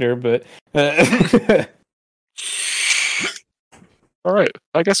character, but all right.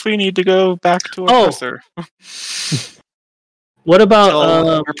 I guess we need to go back to Oppressor. What about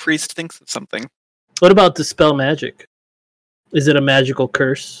our priest thinks of something? What about dispel magic? Is it a magical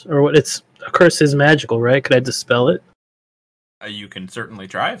curse, or what? It's a curse is magical, right? Could I dispel it? You can certainly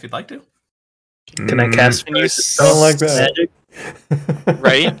try if you'd like to. Can I cast? I don't like that. Magic?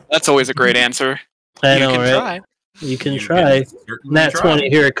 Right? That's always a great answer. I know, can right? try. You can try. Nat 20,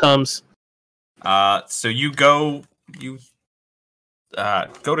 here it comes. So you go to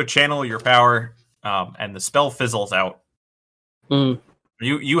channel your power, and the spell fizzles out.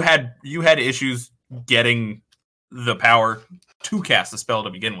 You had issues getting the power to cast the spell to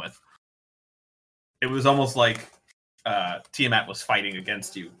begin with. It was almost like Tiamat was fighting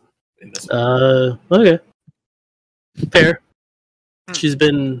against you in this. Okay. Fair. She's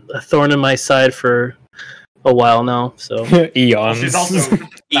been a thorn in my side for a while now, so eons. She's also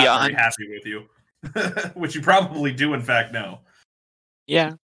not very happy with you, which you probably do in fact know.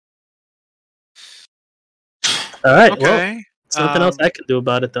 Yeah. All right. Okay. Well, something else I can do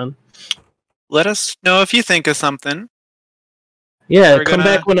about it then. Let us know if you think of something. Yeah, come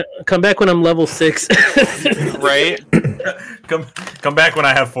back when I'm level 6. Right. Come back when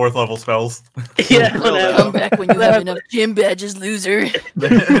I have 4th level spells. Yeah. Come back when you have enough gym badges, loser.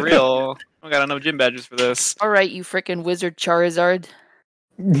 For real. I got enough gym badges for this. All right, you freaking wizard Charizard.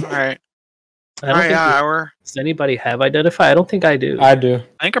 All right. Does anybody have identify? I don't think I do. I do.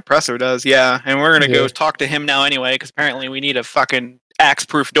 I think Oppressor does, yeah. And we're gonna go talk to him now anyway, because apparently we need a fucking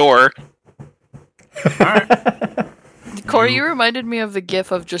axe-proof door. Alright. Corey, you reminded me of the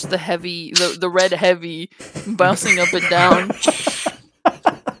gif of just the red heavy bouncing up and down.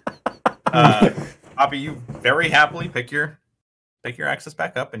 Poppy, you very happily pick your axis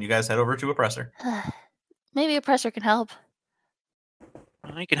back up, and you guys head over to Oppressor. Maybe Oppressor can help.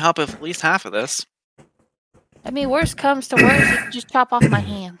 I can help with at least half of this. I mean, worst comes to worst, you can just chop off my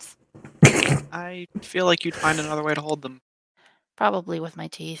hands. I feel like you'd find another way to hold them. Probably with my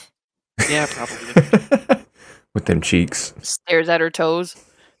teeth. Yeah, probably. With them cheeks. Stares at her toes.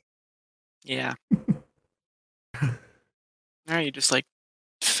 Yeah. Alright, you just like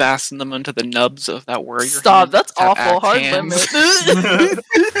fasten them onto the nubs of that warrior. Stop, that's awful. Hard hands. limit.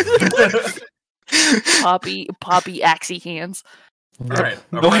 Poppy axie hands. Alright.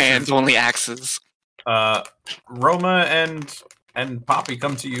 No hands, only axes. Roma and Poppy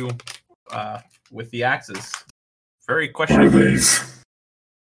come to you with the axes. Very questionably.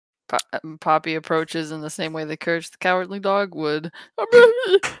 Poppy approaches in the same way the cursed cowardly dog would. Okay.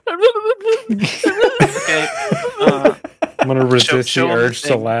 I'm gonna resist the urge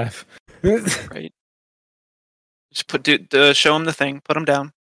to laugh. Right. Just show him the thing. Put him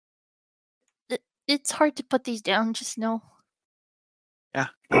down. It's hard to put these down, just know. Yeah.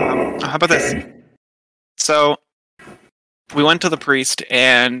 How about this? So, we went to the priest,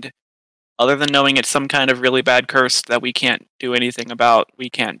 and other than knowing it's some kind of really bad curse that we can't do anything about, we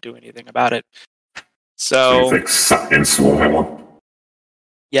can't do anything about it. So you think science will help?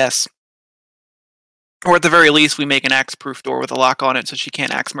 Yes. Or at the very least, we make an axe-proof door with a lock on it so she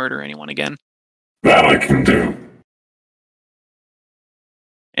can't axe murder anyone again. That I can do.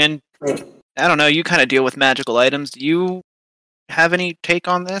 And I don't know, you kind of deal with magical items. Do you have any take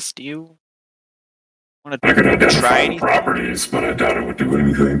on this? Do you want I could to try identify the anything? properties, but I doubt it would do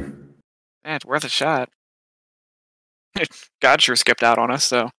anything. Yeah, it's worth a shot. God sure skipped out on us,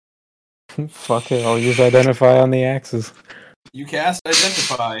 so. Fuck it, I'll use identify on the axes. You cast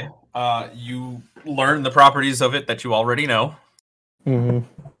Identify. You learn the properties of it that you already know.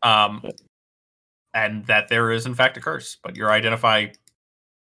 Mm-hmm. And that there is in fact a curse, but your Identify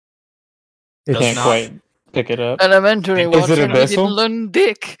You does can't not. quite pick it up. Elementary Is it watching, we abyssal? didn't learn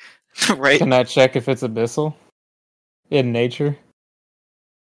dick. Right? Can I check if it's abyssal? In nature?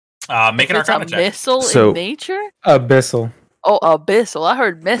 Make an It's a Arcana check. missile So- in nature? Abyssal. Oh, abyssal. I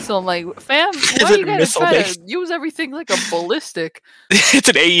heard missile. I'm like, fam, why it you gotta missile try to based? use everything like a ballistic? It's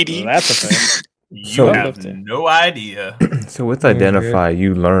an AED. That's a thing. You So- have no idea. So with identify,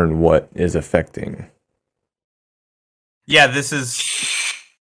 you learn what is affecting. Yeah, this is.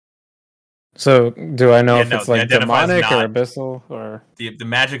 So, do I know Yeah, if no, it's the like identify is demonic or not- abyssal or? The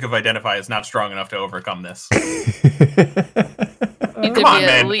magic of Identify is not strong enough to overcome this. Need to Come on, be at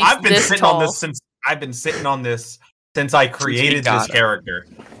man! least I've been this sitting tall. on this since I created got this it. character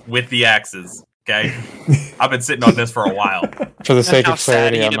with the axes. Okay, I've been sitting on this for a while. For the sake how of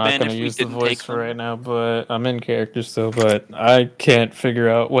sad clarity, he'd I'm have not been going to if we use the didn't voice take for them. right now, but I'm in character still, but I can't figure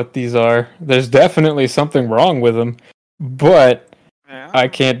out what these are. There's definitely something wrong with them, but Yeah. I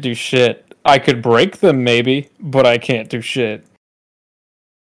can't do shit. I could break them maybe, but I can't do shit.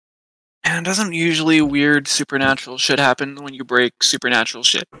 And doesn't usually weird supernatural shit happen when you break supernatural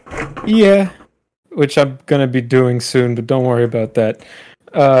shit? Yeah, which I'm going to be doing soon, but don't worry about that.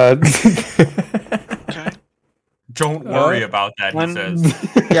 Okay. Don't worry about that. He One-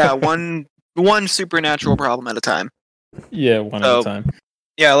 says. Yeah, one supernatural problem at a time. Yeah, one at So, a time.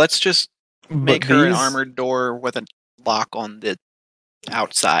 Yeah, let's just make But her an these- armored door with a lock on the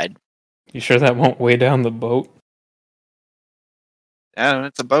outside. You sure that won't weigh down the boat? Yeah,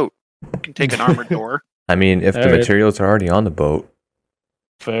 it's a boat. You can take an armored door. I mean, if the Alright. materials are already on the boat,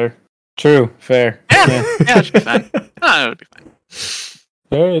 Fair. True. Fair. Yeah, yeah, it should be fine. No, it'll be fine.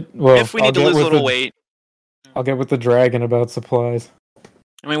 Alright, well, If we need to I'll get lose a with little the- weight, I'll get with the dragon about supplies.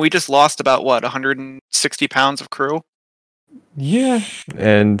 I mean, we just lost about what 160 pounds of crew. Yeah.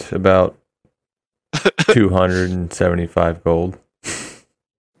 and about 275 gold.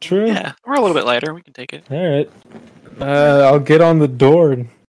 True. Yeah, we're a little bit lighter. We can take it. All right. I'll get on the door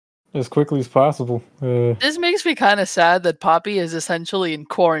as quickly as possible. This makes me kind of sad that Poppy is essentially in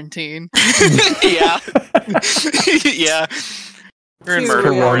quarantine. Yeah, yeah. We're in Too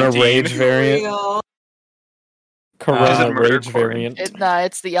murder real. Corona quarantine. rage variant. Real. Corona murder rage variant.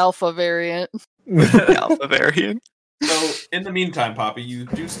 It's the alpha variant. Alpha variant. So, in the meantime, Poppy, you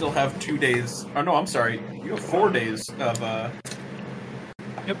do still have 2 days. Oh no, I'm sorry. You have 4 days of.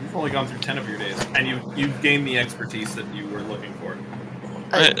 You've only gone through 10 of your days, and you've gained the expertise that you were looking for.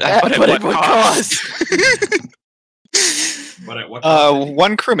 But But at it would what cost. But at what? cost?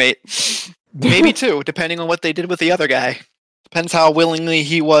 One crewmate, maybe two, depending on what they did with the other guy. Depends how willingly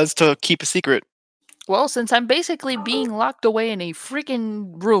he was to keep a secret. Well, since I'm basically being locked away in a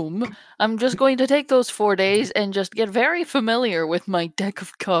freaking room, I'm just going to take those 4 days and just get very familiar with my deck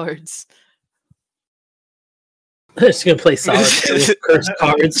of cards. Just gonna play solitaire with cursed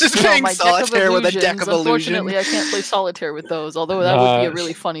cards. Just No, playing my solitaire with a deck of illusion. Unfortunately, I can't play solitaire with those, although that would be a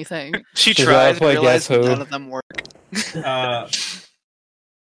really funny thing. She She's tries, gotta play realizes Guess Who. none of them work.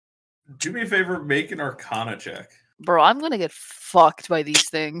 Do me a favor, make an Arcana check. Bro, I'm gonna get fucked by these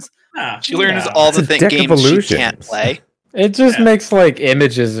things. She learns all the It's a deck of games she illusions. can't play. It just Yeah. makes like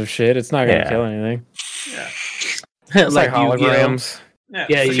images of shit. It's not gonna Yeah. kill anything. Yeah. It's like Yu-Gi-Oh. holograms. Yeah.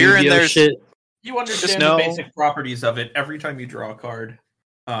 Yeah, So here and Yu-Gi-Oh there's- shit. You understand Just the know- basic properties of it. Every time you draw a card,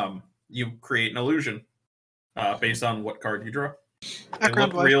 you create an illusion based on what card you draw. They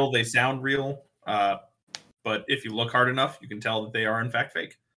Background look light. real, they sound real, but if you look hard enough, you can tell that they are in fact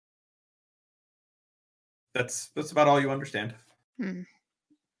fake. That's about all you understand.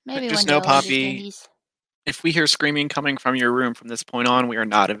 Maybe Just one day know, I'll Poppy, understand these. If we hear screaming coming from your room from this point on, we are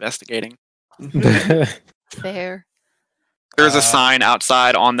not investigating. Fair. There's a sign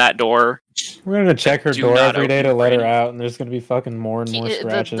outside on that door. We're gonna check her Do door not every day open to let her for any- out, and there's gonna be fucking more and more The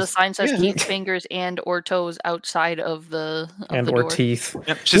scratches sign says Yeah. keep fingers and or toes outside of the and the or door. teeth.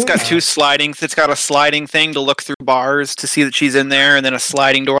 Yep. She's got two sliding. It's got a sliding thing to look through bars to see that she's in there, and then a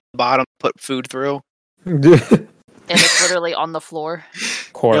sliding door at the bottom to put food through. And it's literally on the floor.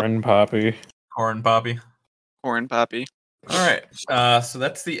 Corn Poppy. Corn Poppy. Corn Poppy. All right. So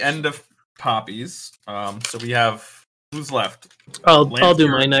that's the end of Poppies. So we have who's left? I'll do Lancer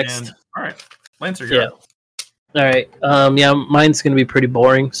mine next. and- all right, Lancer. Yeah. All right. Yeah, mine's gonna be pretty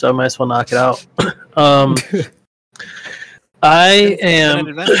boring, so I might as well knock it out. I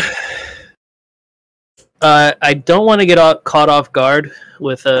am. I don't want to get caught off guard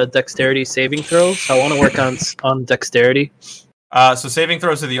with a dexterity saving throw. So I want to work on dexterity. So saving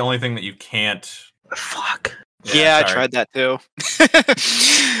throws are the only thing that you can't. Fuck. Yeah, I tried that too.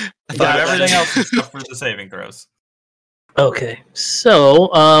 But everything else is stuff for the saving throws. Okay,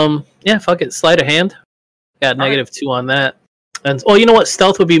 so yeah, fuck it. Sleight of hand. Got -2 on that. And you know what?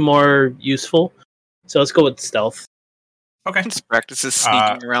 Stealth would be more useful. So let's go with stealth. Okay. Let's practice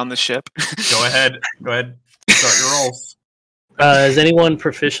sneaking around the ship. Go ahead. Start your rolls. Is anyone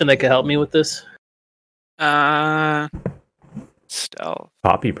proficient that can help me with this? Stealth.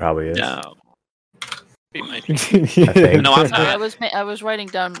 Poppy probably is. No. I think. No, I'm Sorry, not. I was writing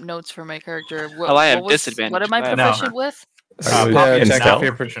down notes for my character. I have disadvantage. What am I No. proficient with? Poppy in is not stealth?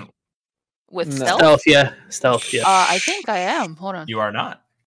 your proficient. With No. stealth? Stealth, yeah. I think I am. Hold on. You are not.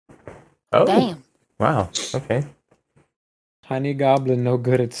 Oh, Damn. wow. Okay. Tiny goblin, no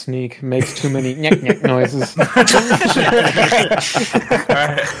good at sneak. Makes too many nyek noises. All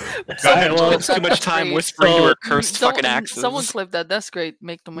right. Go ahead. well, Spends too much time whispering to her cursed fucking axes. Someone clip that. That's great.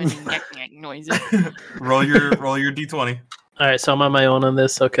 Make the many nyek noises. roll your d20. All right, so I'm on my own on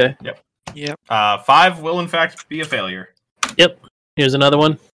this. Okay. Yep. 5 will in fact be a failure. Yep. Here's another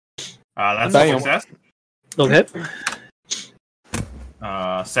one. That's Damn. a success. Okay.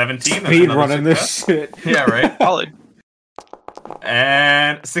 17. That's Speed another running this success. shit. Yeah, right. Solid.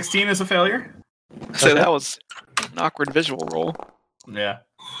 And 16 is a failure. So that was an awkward visual roll. Yeah.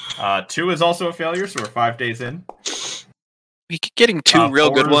 2 is also a failure, so we're 5 days in. We keep getting 2 real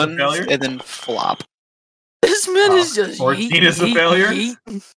 4 good is a ones failure. and then flop. This man is just 14 is a failure.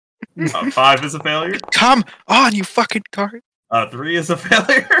 5 is a failure. Come on, you fucking card. 3 is a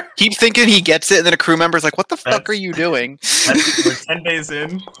failure. Keep thinking he gets it, and then a crew member's like, "What the fuck That's- are you doing?" We're 10 days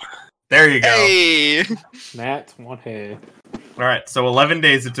in. There you go. Hey. Nat, one head. All right, so 11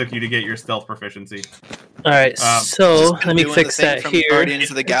 days it took you to get your stealth proficiency. All right, so let me Doing fix the thing that from here. Guardians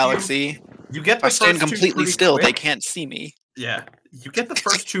of the Galaxy. You get If I the stand first 2 completely pretty still, quick. they can't see me. Yeah, you get the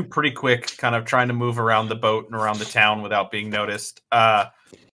first 2 pretty quick, kind of trying to move around the boat and around the town without being noticed.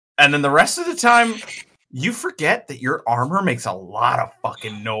 And then the rest of the time, you forget that your armor makes a lot of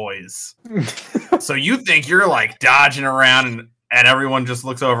fucking noise. So you think you're like dodging around, and everyone just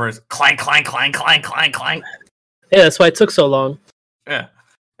looks over and is clank, clank, clank, clank, clank, clank. Yeah, that's why it took so long. Yeah,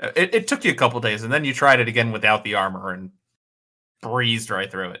 it took you a couple days, and then you tried it again without the armor and breezed right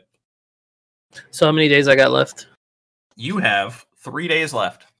through it. So how many days I got left? You have 3 days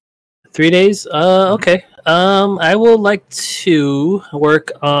left. 3 days? Okay. I will like to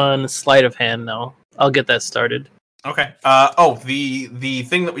work on sleight of hand now. I'll get that started. Okay. The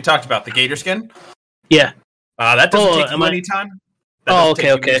thing that we talked about, the gator skin. Yeah. That doesn't Oh, take you am I- any time. Okay.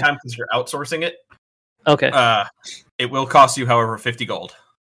 Time because you're outsourcing it. Okay. It will cost you, however, 50 gold.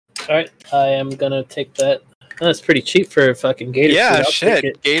 All right. I am gonna take that. That's pretty cheap for a fucking gator. Yeah, suit. I'll take shit.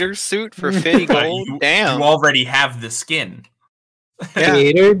 it. Gator suit for 50 gold. Damn. You already have the skin. Yeah.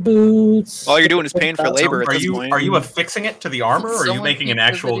 Gator boots. All you're doing is paying for labor at Are this you point. are you affixing it to the armor, or are you Someone making an keep the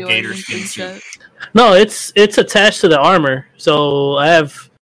actual video gator in skin the suit? chat. No, it's attached to the armor. So I have.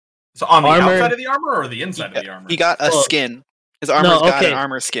 So on the Armor- outside of the armor or the inside of the armor? He got a Well, skin. His armor's got okay. an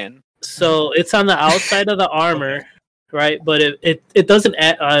armor skin. So it's on the outside of the armor, right? But it doesn't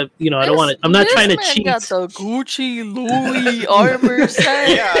add. I don't want to. I'm not This trying to man cheat. got the Gucci Louis armor set.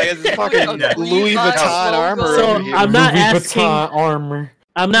 Yeah, it's fucking Yeah. Louis Vuitton armor. So over here. I'm not Louis asking. Vuitton armor.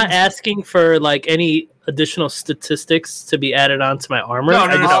 I'm not asking for like any additional statistics to be added onto my armor. No, I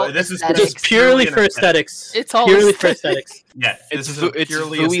just- no. This is Aesthetics. Just purely an for aesthetic. aesthetics. It's all purely for aesthetics. aesthetics. Yeah, this is It's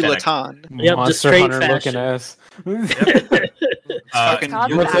purely Louis aesthetic. Vuitton. Yep, just Monster straight Hunter fashion. looking ass. Fucking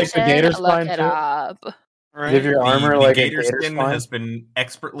Copy Looks like the that gator shit, spine, look it too. up. Right? Give your armor the like gator a gator skin spine. has been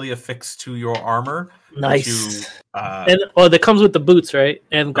expertly affixed to your armor. Nice. To, And that comes with the boots, right?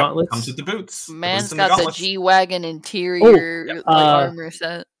 And yep, gauntlets. comes with the boots. The Man's boots and the got the gauntlets. G-Wagon interior like, armor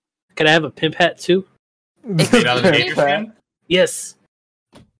set. Can I have a pimp hat too? Made out of the gator skin. Yes.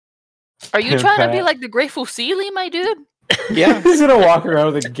 Are you Pimp trying to be hat. like the Grateful Sealy, my dude? Yeah. He's gonna walk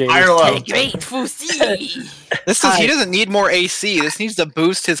around with a gator. Higher low. Grateful Sealy. This is he doesn't need more AC. This needs to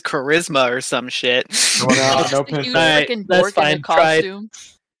boost his charisma or some shit. No, no The pimp huge hat. Alright, freaking that's dork in a fine, tried. costume.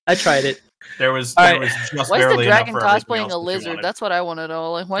 I tried it. There was All there right. was just Why is the barely enough dragon for everything cosplaying else a that you lizard? wanted. That's what I want to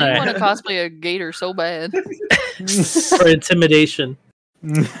know. Like, why do you Alright. want to cosplay a gator so bad? For intimidation.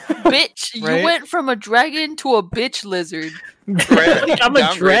 Bitch, you Right? went from a dragon to a bitch lizard. I'm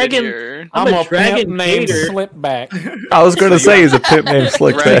a dragon. I'm a dragon named gator. Slipback. I was going to say he's a pimp named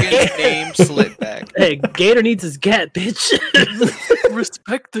Slickback. Dragon named Slipback. Hey, Gator needs his gat, bitch.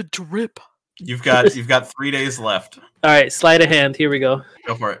 Respect the drip. You've got 3 days left. All right, sleight of hand. Here we go.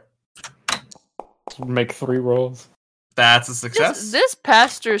 Go for it. Make 3 rolls. That's a success. This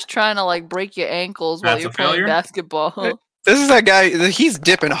pastor's trying to like break your ankles while That's you're a playing failure? basketball. This is that guy. He's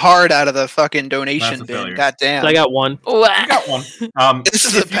dipping hard out of the fucking That's donation a bin. failure. God damn. I got one. You got one. This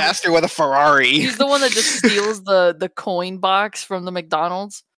is a pastor with a Ferrari. He's the one that just steals the coin box from the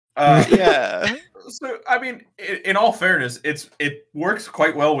McDonald's. Yeah. So, I mean, in all fairness, it works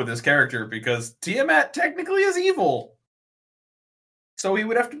quite well with this character because Tiamat technically is evil. So he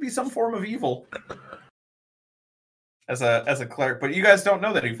would have to be some form of evil as a cleric. But you guys don't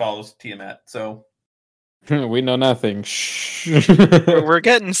know that he follows Tiamat, so We know nothing. Shh. We're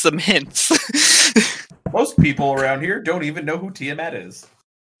getting some hints. most people around here don't even know who Tiamat is.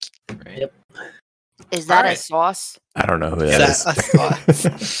 Yep. Is that Alright. a sauce? I don't know who that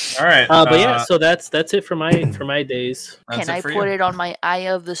is. All right. But yeah, so that's it for my days. that's Can I for put you. it on my Eye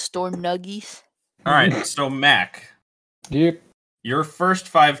of the Storm Nuggies? All right. So Mac, Yep. your first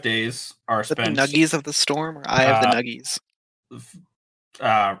 5 days are Is it the spent Nuggies of the Storm or Eye of the Uh, Nuggies? Ooh,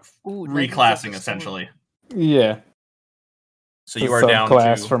 Nuggies of the reclassing Storm. essentially. Yeah. So you are down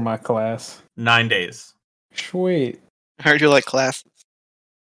class to for my class. 9 days. Sweet. I heard you like classes.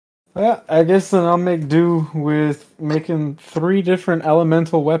 Well, I guess then I'll make do with making 3 different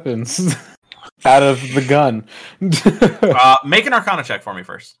elemental weapons out of the gun. Make an Arcana check for me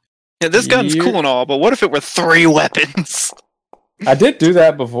first. Yeah, this gun's Yeah. cool and all, but what if it were 3 weapons? I did do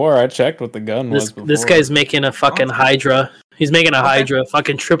that before. I checked what the gun was before. This guy's making a fucking Hydra. He's making a Okay. Hydra,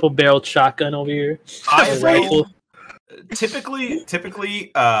 fucking triple barreled shotgun over here. I A will- rifle.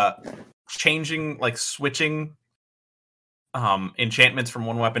 typically changing, like switching enchantments from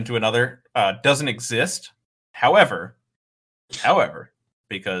one weapon to another doesn't exist. However,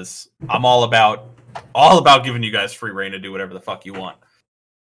 because I'm all about giving you guys free reign to do whatever the fuck you want.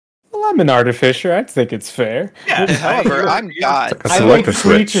 Well, I'm an artificer. I think it's fair. Yeah. However, I'm God. Like a I make selector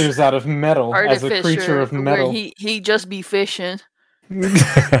switch. creatures out of metal as a creature Artificer, of where metal. he just be fishing.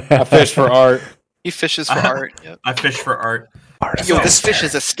 I fish for art. He fishes for art. Yep. I fish for art. Yo, this fish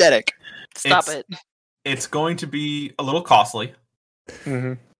is aesthetic. Stop It's- it. It's going to be a little costly.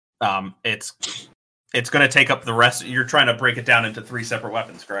 hmm It's going to take up the rest. You're trying to break it down into 3 separate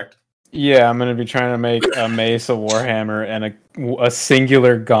weapons, correct? Yeah, I'm gonna be trying to make a mace, a warhammer, and a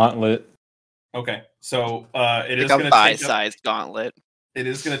singular gauntlet. Okay, so it is Like going a to take up, bite-sized gauntlet. it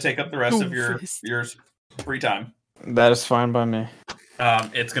is going to take up the rest of your Doomfist. free time. That is fine by me.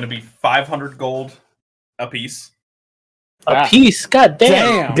 It's going to be 500 gold a piece. A piece, god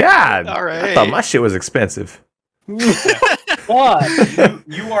damn. God, All I right. thought my shit was expensive. What?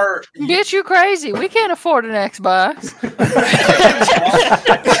 You are Bitch, you crazy. We can't afford an Xbox.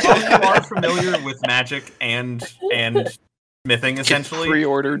 while you are familiar with magic and smithing, essentially.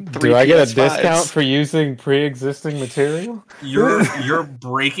 Pre-ordered 3 Do I get a PS5s. discount for using pre-existing material? You're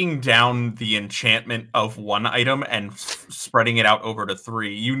breaking down the enchantment of one item and spreading it out over to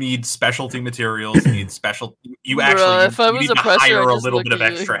 3. You need specialty materials. You need special. You Bruh, actually if I you was need a to presser, hire I'd a just little look bit of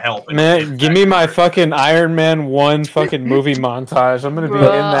at you. extra help. Man, give me my fucking Iron Man 1 fucking movie montage. I'm gonna be in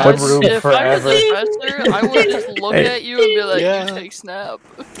that Bruh, room if I was forever. a presser, I would just look Hey. at you and be like, Yeah. you take snap.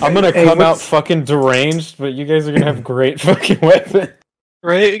 I'm gonna Hey, come out what's- fucking deranged, but you guys are gonna have great fucking weapons.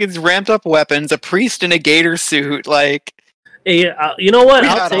 Right? It's ramped up weapons, a priest in a gator suit. Like, Hey, you know what? we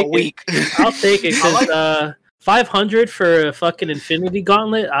I'll got a take it. week. I'll take it because 500 for a fucking Infinity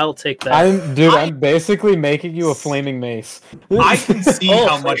Gauntlet. I'll take that. I'm basically making you a flaming mace. I can see Oh,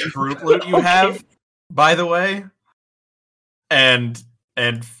 how much group loot you have, by the way, and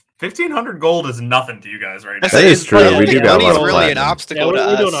 1,500 gold is nothing to you guys right now. I say, is true. We do got a money's lot of really an platinum. obstacle Yeah, to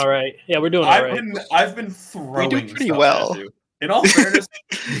we're us. doing all right. Yeah, we're doing all right. I've been throwing. pretty stuff well. at you. In all fairness,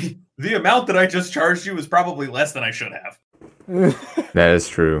 the amount that I just charged you is probably less than I should have. That is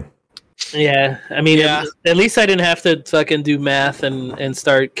true. Yeah, I mean, Yeah. at least I didn't have to fucking do math and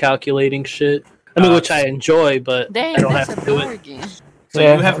start calculating shit. I mean, which I enjoy, but Dang, I don't that's have a to do it. bargain. So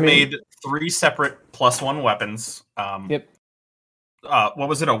Yeah, you have I mean- made 3 separate +1 weapons. Yep. What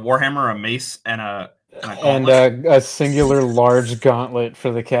was it? A warhammer, a mace, and a And gauntlet? a singular large gauntlet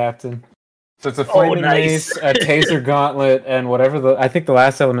for the captain. So it's a flaming nice. mace, a taser gauntlet, and whatever I think the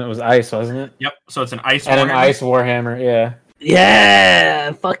last element was ice, wasn't it? Yep. So it's an ice And an warhammer. ice warhammer, yeah.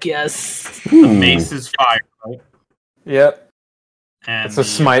 Yeah, fuck yes. The mace is fire, right? Yep. And It's a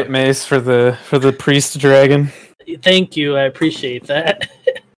smite mace for the priest dragon. Thank you, I appreciate that.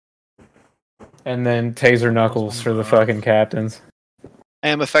 And then Taser Knuckles for the fucking captains. I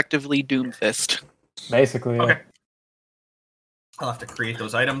am effectively Doomfist. Basically, yeah. Okay. I'll have to create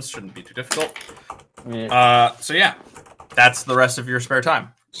those items. Shouldn't be too difficult. Yeah. So yeah, that's the rest of your spare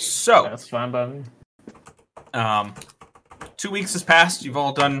time. So That's fine by me. 2 weeks has passed. You've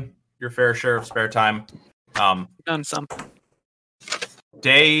all done your fair share of spare time. Done some.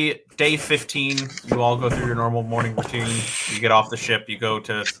 Day 15, you all go through your normal morning routine. You get off the ship. You go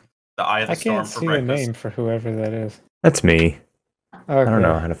to the Eye of the I Storm can't for see a breakfast. name for whoever that is. That's me. Okay. I don't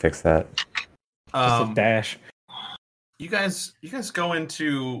know how to fix that. Just a dash. You guys go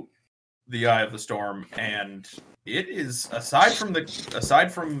into the Eye of the Storm, and it is aside from the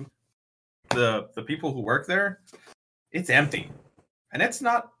people who work there, it's empty, and it's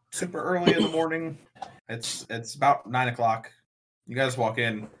not super early in the morning. It's about 9 o'clock. You guys walk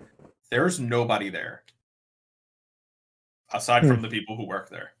in. There's nobody there aside from the people who work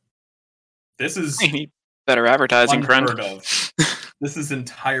there. This is I need better advertising, friend. unheard of. This is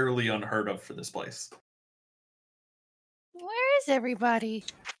entirely unheard of for this place. Where is everybody?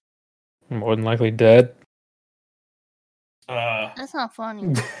 More than likely dead. That's not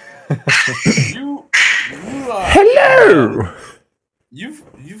funny. Hello.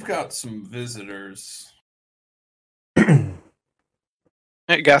 You've got some visitors.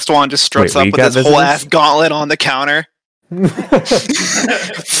 Gaston just struts Wait, up we with got his whole visitors? ass gauntlet on the counter.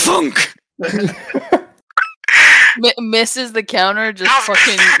 Funk! Misses the counter, just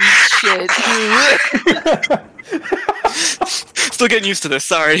fucking eats shit. Still getting used to this,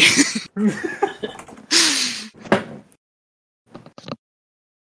 sorry.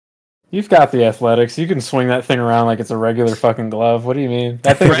 You've got the athletics. You can swing that thing around like it's a regular fucking glove. What do you mean?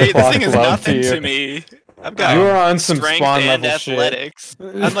 That thing's a Right? This cloth thing is glove nothing to you. to me. I've got You're on some strength spawn and level shit. athletics.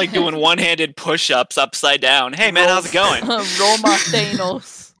 I'm like doing one-handed push-ups upside down. Hey man, how's it going? Roma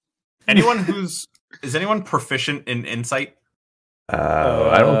Thanos. Is anyone proficient in insight?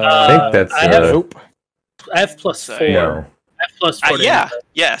 I don't think that's. I have, Nope. I have +4. No. I have +4. to Yeah, insight.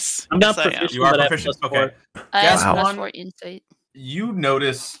 yes. I'm not Yes, I am. proficient, You are but proficient. I have +4. Okay. I have Wow. plus 4 insight. You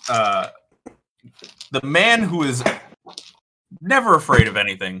notice the man who is never afraid of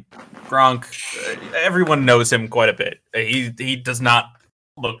anything, Gronk. Everyone knows him quite a bit. He does not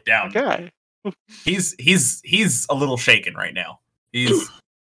look down. Okay. He's a little shaken right now. He's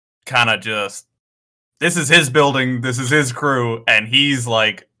kind of just. This is his building. This is his crew, and he's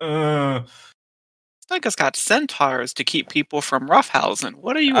like, Snica's got centaurs to keep people from roughhousing.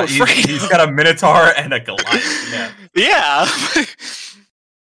 What are you afraid he's of? got a Minotaur and a Goliath. Yeah. Yeah.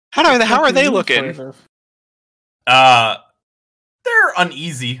 How are they looking? They're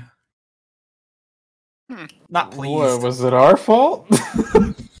uneasy. Not pleased. What, was it our fault?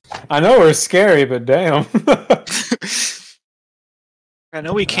 I know we're scary, but damn. I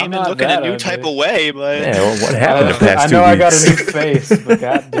know we came in not looking a that new ugly. type of way, but Yeah, well, what happened the past I 2 know weeks? I got a new face, but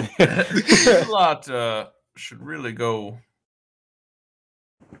goddamn. This lot should really go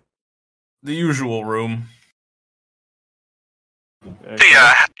the usual room. do you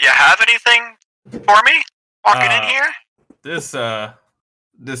have anything for me walking in here?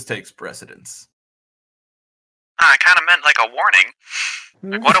 This takes precedence. I kind of meant like a warning.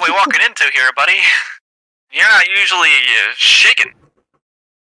 Like, what are we walking into here, buddy? You're not usually shaken.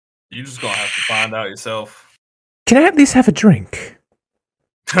 You just gonna have to find out yourself. Can I at least have a drink?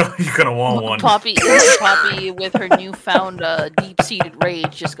 You're gonna want one. Poppy with her newfound deep-seated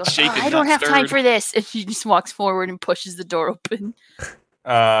rage just goes, Shaken, I don't not have time stirred." for this. And she just walks forward and pushes the door open.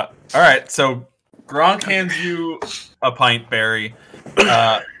 All right, so Gronk hands you a pint, Barry.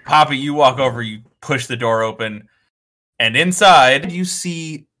 Poppy, you walk over, you push the door open, and inside you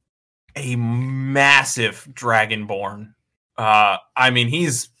see a massive dragonborn. I mean,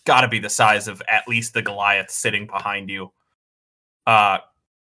 he's got to be the size of at least the Goliath sitting behind you.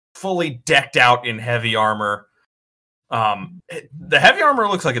 Fully decked out in heavy armor. The heavy armor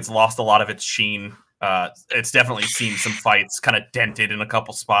looks like it's lost a lot of its sheen. It's definitely seen some fights, kind of dented in a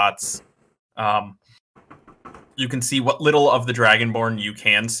couple spots. You can see what little of the Dragonborn you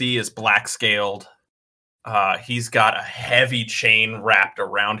can see is black scaled. He's got a heavy chain wrapped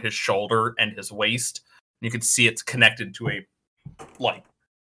around his shoulder and his waist. You can see it's connected to a, like,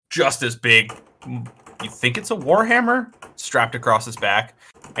 just as big, you think it's a warhammer, strapped across his back.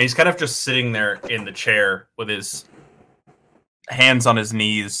 And he's kind of just sitting there in the chair with his hands on his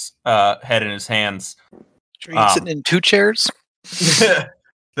knees, head in his hands. Are you sitting in 2 chairs? The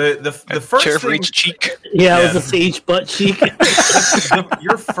first chair for thing, each cheek. Yeah, Yeah. it was a sage butt cheek.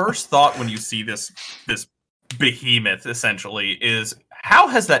 your first thought when you see this behemoth essentially is, how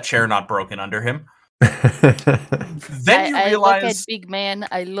has that chair not broken under him? Then you I look at realize Big Man,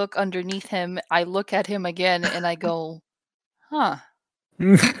 I look underneath him, I look at him again, and I go, huh.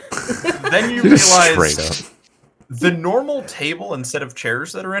 then you Just realize straight up. the normal table and set of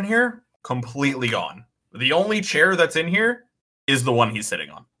chairs that are in here completely gone. The only chair that's in here is the one he's sitting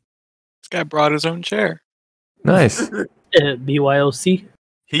on. This guy brought his own chair. Nice. BYOC.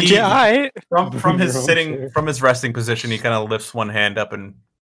 From his Your own sitting chair. from his resting position, he kind of lifts one hand up and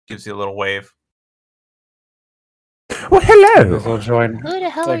gives you a little wave. Well, I guess hello. I'll join. Who the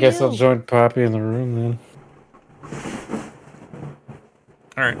hell I are guess you? I'll join Poppy in the room then.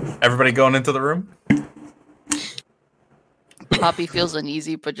 All right, everybody going into the room. Poppy feels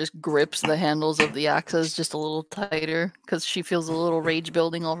uneasy, but just grips the handles of the axes just a little tighter because she feels a little rage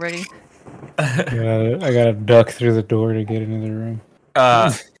building already. I gotta duck through the door to get into the room.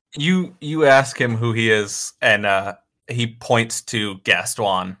 You ask him who he is, and he points to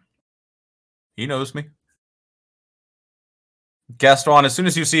Gaston. He knows me. Gaston, as soon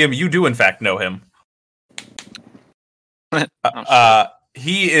as you see him, you do in fact know him.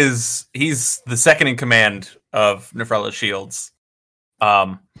 He's the second in command of Nefrella Shields.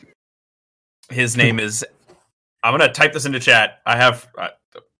 His name is. I'm gonna type this into chat. I have.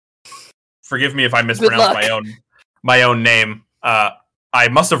 Forgive me if I mispronounce my own name. I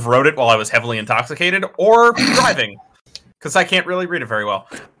must have wrote it while I was heavily intoxicated or driving, because I can't really read it very well.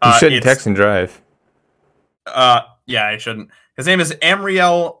 You shouldn't text and drive. Yeah, I shouldn't. His name is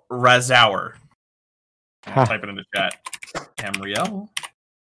Amriel Razour. Ha. Type it into chat. Amriel.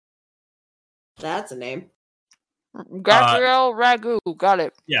 That's a name. Gabriel Ragu, got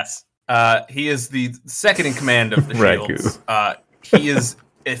it. Yes. He is the second in command of the Ragu. Shields. He is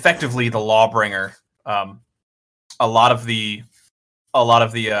effectively the lawbringer. A lot of the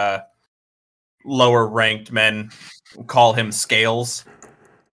lower ranked men call him Scales.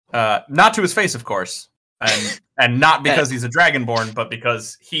 Not to his face, of course. And not because he's a Dragonborn, but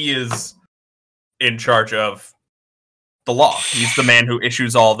because he is in charge of the law. He's the man who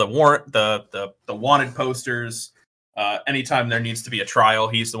issues all the warrant, the wanted posters. Anytime there needs to be a trial,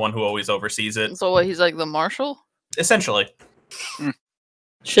 he's the one who always oversees it. So what, he's like the marshal? Essentially.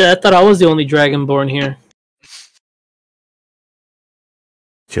 Shit, I thought I was the only Dragonborn here.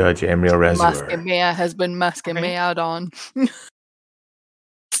 Judge Amriel Razour. Masquemea has been masquemead on. And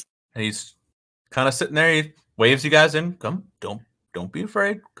he's kind of sitting there. He waves you guys in. Come, don't be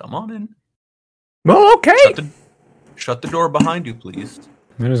afraid. Come on in. Well, okay. Shut the door behind you, please.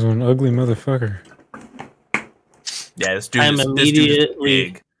 That is one ugly motherfucker. Yeah, this dude I'm is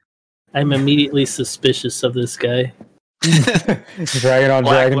immediately big. I'm immediately suspicious of this guy. Dragon on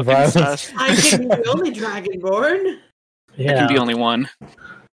Black dragon looking violence. sus. I can be the only Dragonborn. There can be only one.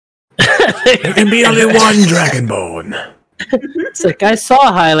 There can be only one Dragonborn. It's like I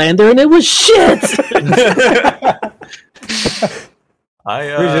saw Highlander and it was shit.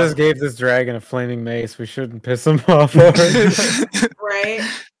 We just gave this dragon a flaming mace. We shouldn't piss him off already. Right?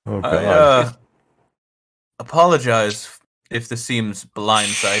 Oh, I God. apologize if this seems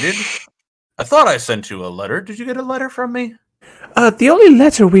blindsided. I thought I sent you a letter. Did you get a letter from me? The only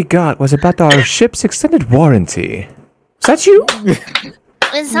letter we got was about our ship's extended warranty. Is that you?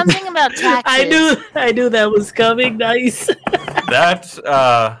 It's something about taxes. I knew that was coming. Nice. That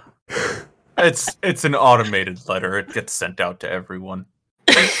it's an automated letter. It gets sent out to everyone.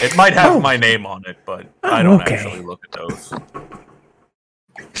 It might have my name on it, but I don't okay. actually look at those.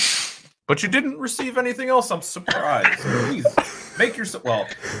 But you didn't receive anything else. I'm surprised. Please make yourself. Well,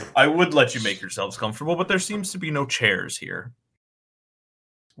 I would let you make yourselves comfortable, but there seems to be no chairs here.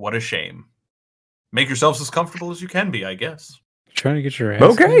 What a shame. Make yourselves as comfortable as you can be, I guess. Trying to get your ass.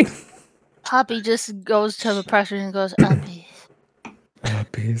 Okay. Poppy just goes to the pressure and goes, uppy.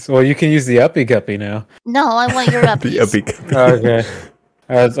 Uppies. Well, you can use the uppy guppy now. No, I want your uppies. Okay.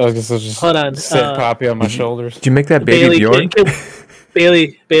 I guess I'll just Hold on, sit Poppy on my shoulders. Did you make that baby Bjorn?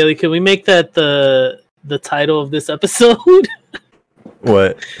 Bailey, can we make that the title of this episode?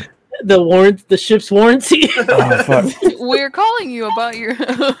 What? The ship's warranty. Oh, fuck. We're calling you about your.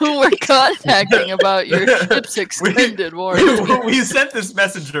 We're contacting about your ship's extended warranty. We sent this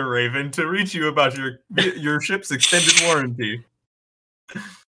messenger, Raven, to reach you about your ship's extended warranty.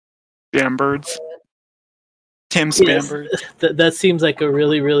 Spambirds. Tim Yes, Spambirds. that seems like a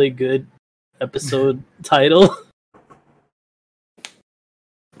really, really good episode title.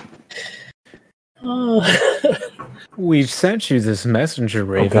 We've sent you this messenger,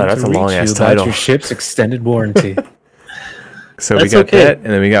 Raven, God, that's to a reach long-ass you about title. your ship's extended warranty. So That's we got okay. that, and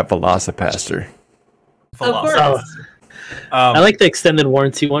then we got Velocipaster. course. I like the extended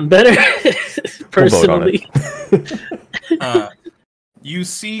warranty one better, personally. You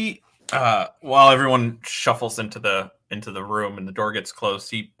see While everyone shuffles into the room and the door gets closed,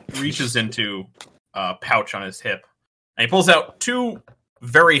 he reaches into a pouch on his hip and he pulls out 2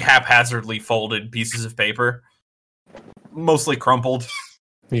 very haphazardly folded pieces of paper, mostly crumpled.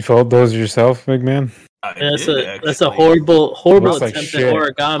 You fold those yourself, big man? That's a horrible Looks like attempt shit. at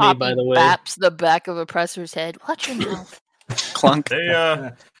origami, Poppy by the way. baps the back of Oppressor's head. Watch your mouth. Clunk.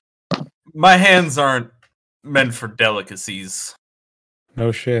 My hands aren't meant for delicacies.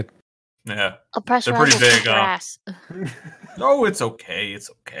 No shit. Yeah. Oppressor, They're pretty I will big, kick your ass. No, it's okay. It's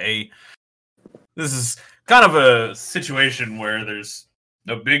okay. This is kind of a situation where there's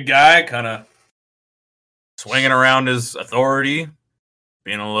a big guy kind of swinging around his authority,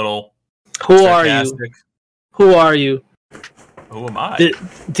 being a little Who are you? sarcastic. Who are you? Who am I?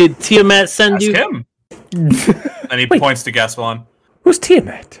 Did Tiamat send Ask you? him. And he points to Gaspon. Who's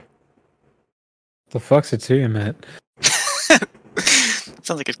Tiamat? The fuck's a Tiamat?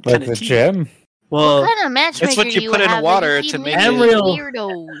 Sounds like a Like kind the of tea. gem? Well, What kind of matchmaker It's what you put in have water that you to keep make making it- Amriel.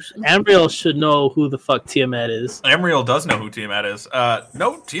 weirdos? Amriel should know who the fuck Tiamat is. Amriel does know who Tiamat is.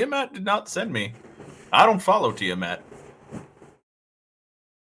 No, Tiamat did not send me. I don't follow Tiamat.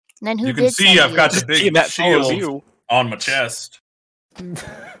 Then who You can did see send I've you? got the big Tiamat follows shield you. on my chest.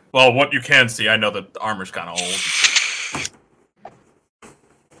 Well, what you can see, I know that the armor's kind of old.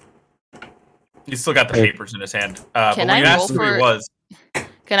 He's still got the papers in his hand. But Can when I you roll asked who for- he was,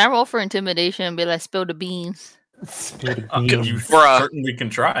 Can I roll for intimidation and be like, spill the beans? you Bruh. certainly can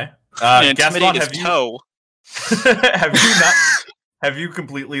try. Intimidate Gaspon, his have you toe. have you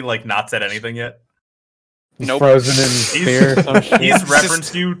completely like not said anything yet? He's Nope. frozen in fear or some shit. He's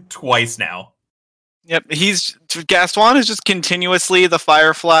referenced you twice now. Yep, Gaston is just continuously the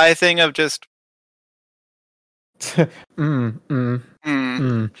Firefly thing of just Mm.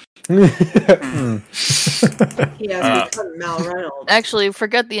 mm. He has Uh, become Mal Reynolds. Actually,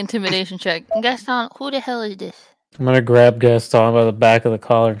 forget the intimidation check. Gaston, who the hell is this? I'm gonna grab Gaston by the back of the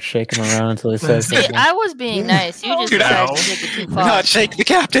collar and shake him around until he says See, something. I was being nice. You just Dude, decided ow. to take it too Do far. not shake the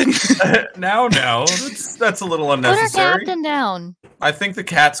captain. No, that's a little Put our unnecessary. captain down. I think the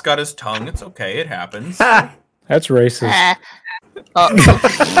cat's got his tongue. It's okay. It happens. That's racist. Ah.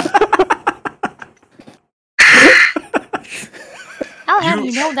 How have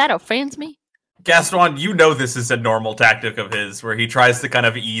you know that offends me? Gaston, you know this is a normal tactic of his, where he tries to kind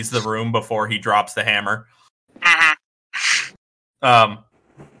of ease the room before he drops the hammer.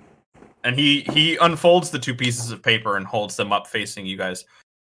 And he unfolds the 2 pieces of paper and holds them up facing you guys.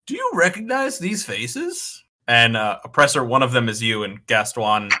 Do you recognize these faces? And Oppressor, one of them is you, and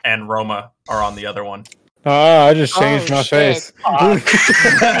Gaston and Roma are on the other one. Oh, I just changed Oh, my shit. face.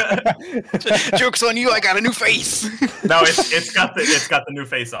 Joke's on you, I got a new face. No, it's got the new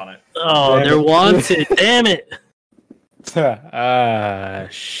face on it. Oh, they're wanted. Damn it.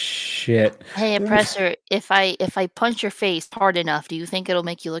 Shit. Hey, oppressor, if I punch your face hard enough, do you think it'll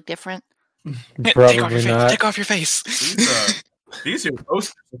make you look different? Take off your Probably face. not. Take off your face. These are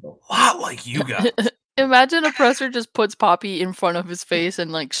posters look a lot like you guys. Imagine Oppressor just puts Poppy in front of his face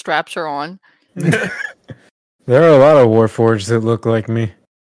and like straps her on. There are a lot of Warforged that look like me.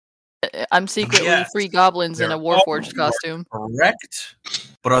 I'm secretly Yes, 3 goblins in a they're all Warforged costume. Correct.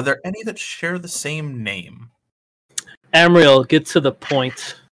 But are there any that share the same name? Amriel, get to the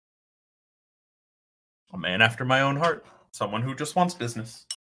point. A man after my own heart. Someone who just wants business.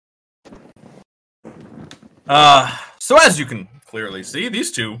 So as you can clearly see,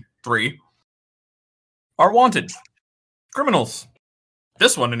 these 3 are wanted. Criminals.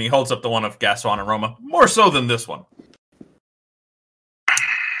 This one, and he holds up the one of Gaston and Roma, more so than this one.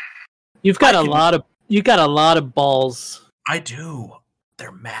 You got a lot of balls. I do.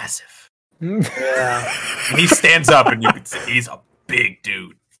 They're massive. Yeah. And he stands up, and you can see he's a big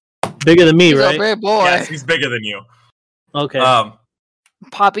dude. Bigger than me, He's right? a big boy. Yes, he's bigger than you. Okay.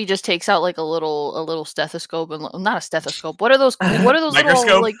 Poppy just takes out like a little stethoscope and not a stethoscope. What are those? What are those little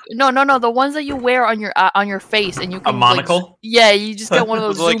Microscope? like? No, the ones that you wear on your face and you can monocle? Like, yeah, you just get one of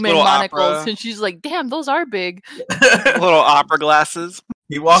those Like zoom in little monocles, opera. and she's like, "Damn, those are big." Little opera glasses.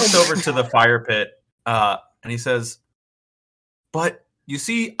 He walks over to the fire pit, and he says, "But you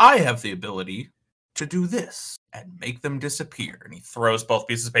see, I have the ability to do this and make them disappear." And he throws both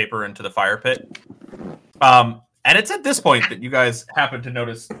pieces of paper into the fire pit. And it's at this point that you guys happen to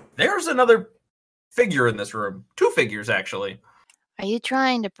notice there's another figure in this room. 2 figures, actually. Are you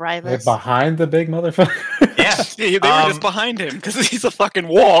trying to bribe They're us? behind the big motherfucker. Yeah. Yeah, they were just behind him because he's a fucking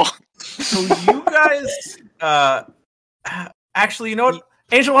wall. So you guys, actually, you know what?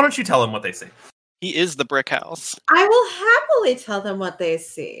 Angel, why don't you tell him what they see? He is the brick house. I will happily tell them what they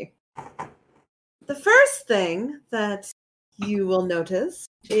see. The first thing that you will notice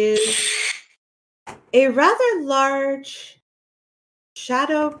is a rather large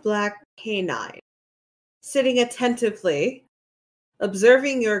shadow black canine sitting attentively,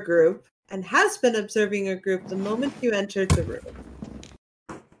 observing your group, and has been observing your group the moment you entered the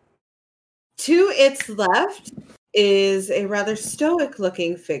room. To its left is a rather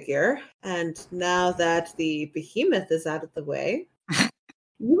stoic-looking figure, and now that the behemoth is out of the way,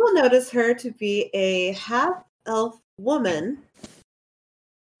 you will notice her to be a half-elf woman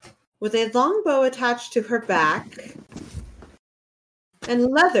with a long bow attached to her back and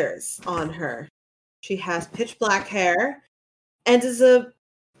leathers on her. She has pitch black hair and is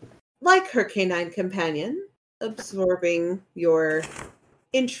like her canine companion, absorbing your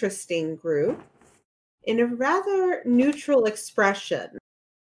interesting group in a rather neutral expression,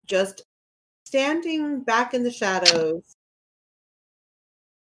 just standing back in the shadows,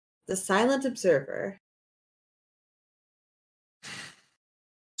 the silent observer.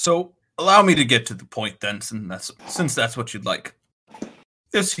 So, allow me to get to the point then, since that's what you'd like.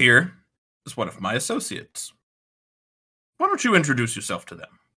 This here is one of my associates. Why don't you introduce yourself to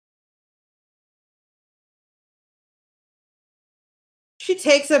them? She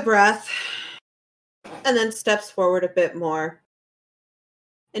takes a breath and then steps forward a bit more.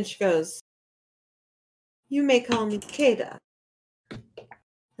 And she goes, "You may call me Keda.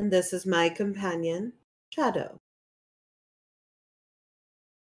 And this is my companion, Shadow."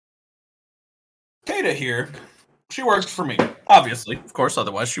 Keda here. She works for me. Obviously, of course,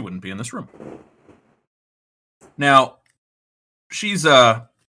 otherwise she wouldn't be in this room. Now, she's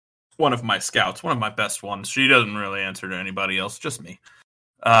one of my scouts, one of my best ones. She doesn't really answer to anybody else, just me.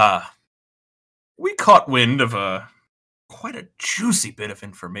 We caught wind of quite a juicy bit of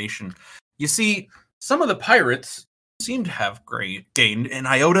information. You see, some of the pirates seem to have gained an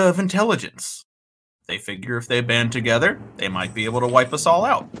iota of intelligence. They figure if they band together, they might be able to wipe us all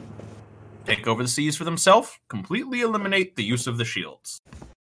out. Take over the seas for themselves, completely eliminate the use of the shields.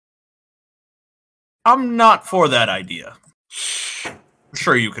 I'm not for that idea. I'm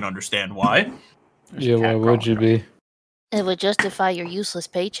sure you can understand why. Yeah, why would you be? It would justify your useless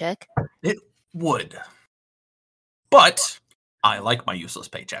paycheck. It would. But I like my useless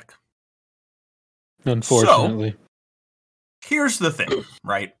paycheck. Unfortunately. So, here's the thing,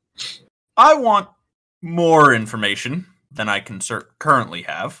 right? I want more information than I can currently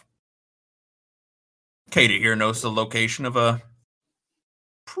have. Keda here knows the location of a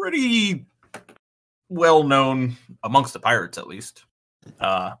pretty well-known, amongst the pirates at least,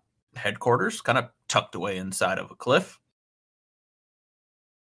 headquarters, kind of tucked away inside of a cliff.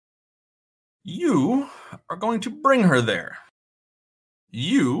 You are going to bring her there.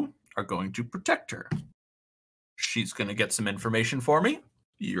 You are going to protect her. She's going to get some information for me.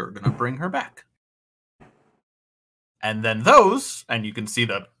 You're going to bring her back. And then and you can see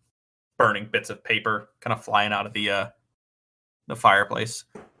the burning bits of paper kind of flying out of the fireplace,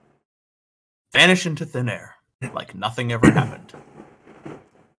 vanish into thin air like nothing ever happened.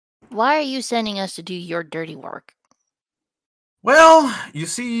 Why are you sending us to do your dirty work? Well, you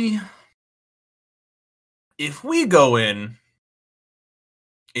see, if we go in,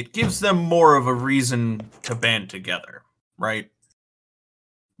 it gives them more of a reason to band together, right?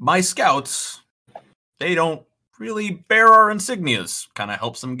 My scouts, they don't really bear our insignias. Kind of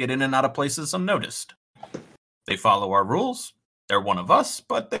helps them get in and out of places unnoticed. They follow our rules. They're one of us,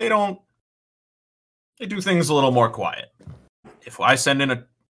 but they do things a little more quiet. If I send in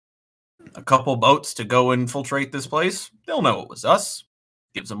a couple boats to go infiltrate this place, they'll know it was us.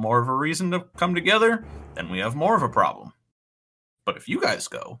 Gives them more of a reason to come together, then we have more of a problem. But if you guys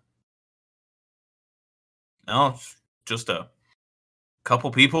go, no, it's just a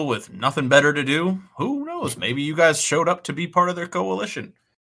couple people with nothing better to do. Who knows? Maybe you guys showed up to be part of their coalition.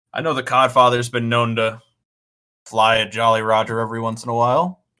 I know the Codfather's been known to fly a Jolly Roger every once in a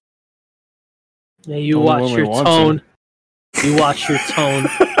while. Yeah, you watch your tone. You watch your tone.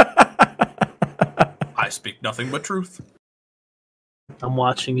 I speak nothing but truth. I'm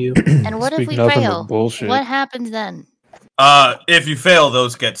watching you. And what if we fail? What happens then? If you fail,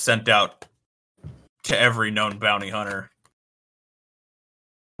 those get sent out to every known bounty hunter.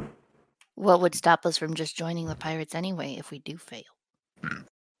 What would stop us from just joining the pirates anyway if we do fail?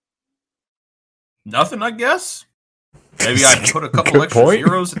 Nothing, I guess. Maybe I put a couple extra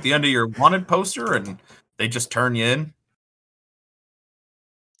zeros at the end of your wanted poster and they just turn you in.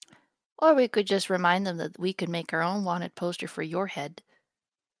 Or we could just remind them that we could make our own wanted poster for your head.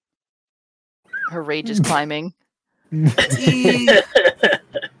 Her rage is climbing.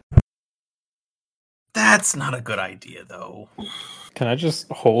 That That's not a good idea, though. Can I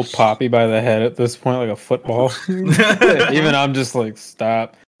just hold Poppy by the head at this point like a football? Even I'm just like,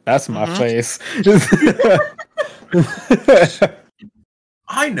 stop. That's my face.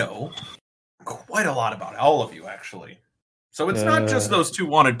 I know quite a lot about all of you, actually. So it's not just those 2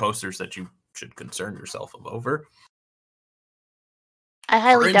 wanted posters that you should concern yourself over. I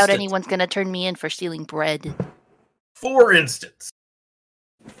highly doubt instance- anyone's gonna turn me in for stealing bread. For instance,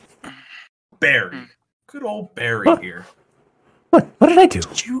 Barry. Good old Barry here. What did I do?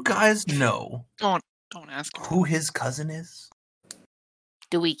 Did you guys know Don't ask him. who his cousin is?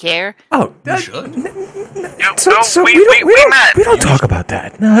 Do we care? Oh, You should. we don't talk about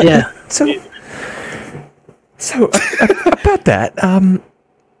that. Yeah. So about that,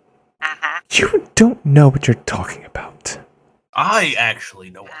 you don't know what you're talking about. I actually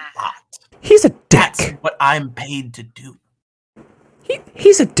know a lot. He's a That's dick. what I'm paid to do.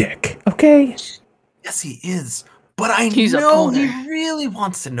 He's a dick, okay? Yes, he is. But I He's a know boner. he really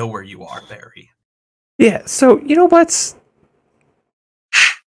wants to know where you are, Barry. Yeah, so you know what's...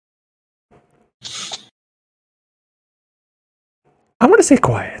 I want to say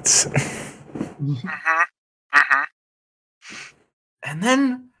quiet. And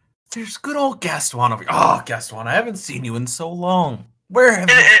then there's good old Gaston over here. Oh, Gaston, I haven't seen you in so long. Where have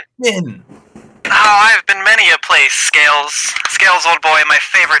you been? Oh, I've been many a place, Scales. Scales, old boy, my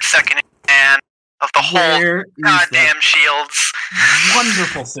favorite second in command of the whole Where is goddamn Shields. that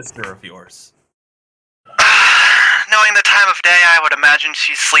wonderful sister of yours? Knowing the time of day, I would imagine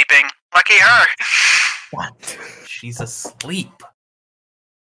she's sleeping. Lucky her. What? She's asleep.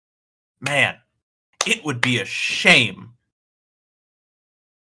 Man, it would be a shame.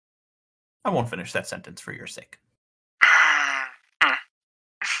 I won't finish that sentence for your sake.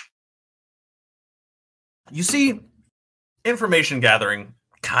 You see, information gathering,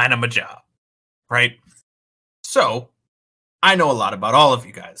 kind of my job, right? So, I know a lot about all of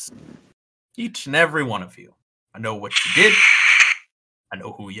you guys. Each and every one of you. I know what you did. I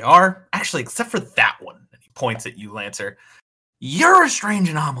know who you are. Actually, except for that one. And he points at you, Lancer. You're a strange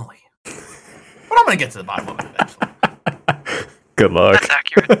anomaly. But I'm going to get to the bottom of it eventually. Good luck. That's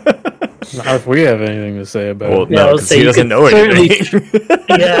accurate. Not if we have anything to say about Well, it. Yeah, I no, would because say he you doesn't could know certainly- anything.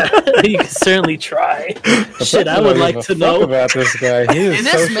 Yeah, you can certainly try. Shit, I would like to know. about this guy. He is And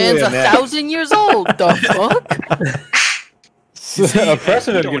this socially man's inept. 1,000 years old. The fuck? A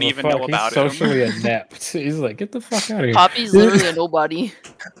person you would don't give a even know fuck. about He's him. socially inept. He's like, get the fuck out of here. Poppy's literally a nobody.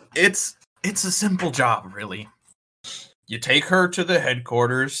 It's a simple job, really. You take her to the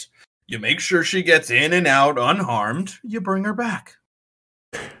headquarters. You make sure she gets in and out unharmed. You bring her back.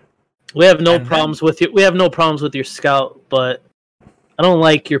 We have no And then- problems with you. We have no problems with your scout, but I don't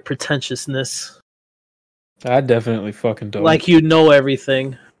like your pretentiousness. I definitely fucking don't. Like you know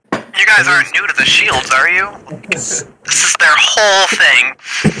everything. You guys aren't new to the Shields, are you? This is their whole thing.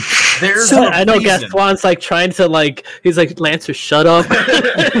 There's So, a I know reason. Gaston's like trying to like. He's like, Lancer, shut up.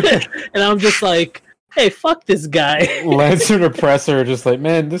 And I'm just like, hey, fuck this guy. Lancer and Oppressor are just like,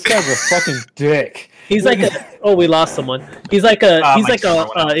 man, this guy's a fucking dick. He's like, oh, we lost someone. He's like a, he's my like camera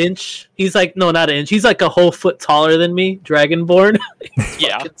went out. inch. He's like, no, not an inch. He's like a whole foot taller than me, Dragonborn.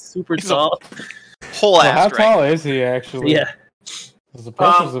 Yeah. Fucking super He's a- tall. Whole Well, ass how dragon. tall is he actually? Yeah. 'Cause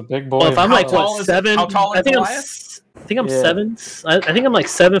Oppressor's a big boy. Well, if I'm How like tall what is- 7? how tall I is think Goliath? I think I'm Yeah. 7. I think I'm like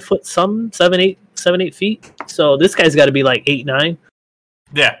 7 foot, 7, 8 feet. So this guy's got to be like 8, 9.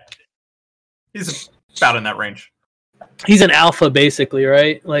 Yeah. He's about in that range. He's an alpha, basically,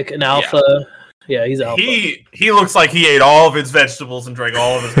 right? Like an alpha. Yeah, he's alpha. He looks like he ate all of his vegetables and drank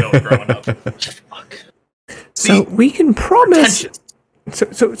all of his milk growing up. Fuck. So we can promise.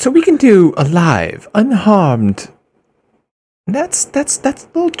 Pretentious. So we can do alive, unharmed. That's a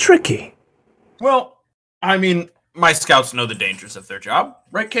little tricky. Well, I mean, my scouts know the dangers of their job.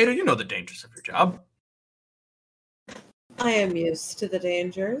 Right, Kato? You know the dangers of your job. I am used to the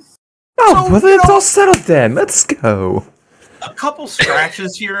dangers. Oh, So, well, you it's know- all settled then. Let's go. A couple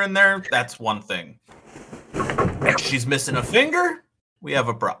scratches here and there, that's one thing. She's missing a finger, we have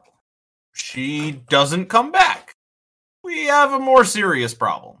a problem. She doesn't come back, we have a more serious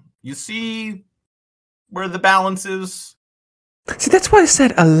problem. You see where the balance is? See, that's why I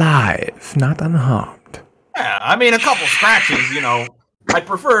said alive, not unharmed. Yeah, I mean, a couple scratches, you know. I'd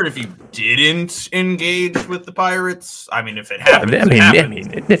prefer it if you didn't engage with the pirates. I mean, if it happens, I mean, it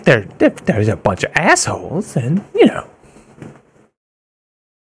happens. if there's a bunch of assholes, then you know.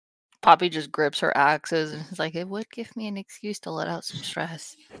 Poppy just grips her axes and is like, it would give me an excuse to let out some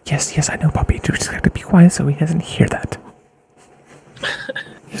stress. Yes, I know, Bobby. You just have to be quiet so he doesn't hear that.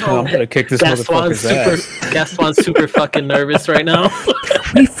 I'm gonna kick this motherfucker's ass. Gaston's super fucking nervous right now.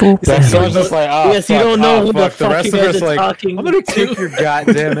 We fool That sounds just like, yes, you don't know who the fuck you guys are talking I'm gonna kick your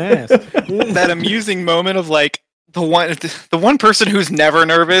goddamn ass. That amusing moment of like the one person who's never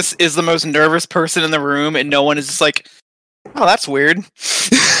nervous is the most nervous person in the room, and no one is just like, oh, that's weird.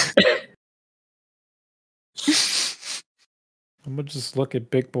 I'm gonna just look at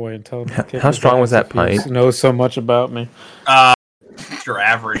Big Boy and tell him. How strong was that pint? He knows so much about me. Your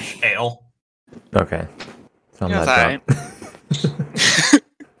average ale. Okay. So I'm Yeah, not it's drunk.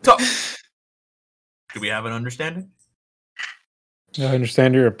 So, do we have an understanding? I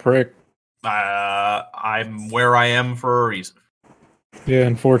understand you're a prick. I'm where I am for a reason. Yeah,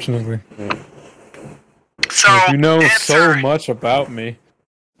 unfortunately. So, If you know so answer. much about me,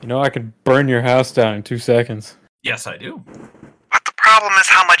 you know I could burn your house down in 2 seconds. Yes, I do. But the problem is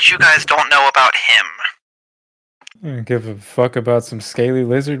how much you guys don't know about him. I don't give a fuck about some scaly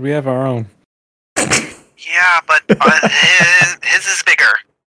lizard. We have our own. Yeah, but his is bigger.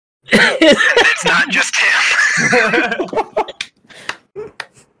 And it's not just him.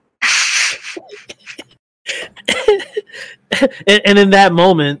 And in that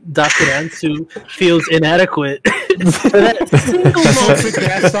moment, Dr. Ansu feels inadequate. For that single moment.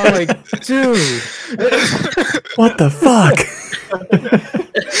 That sound like, dude. What the fuck?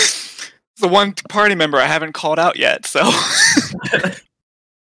 The one party member I haven't called out yet, so.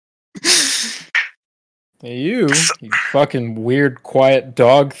 Hey, you fucking weird, quiet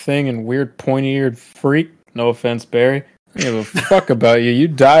dog thing and weird, pointy-eared freak. No offense, Barry. I don't give a fuck about you. You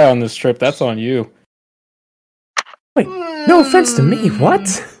die on this trip. That's on you. Wait, no offense to me. What?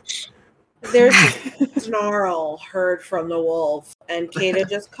 There's a snarl heard from the wolf, and Kata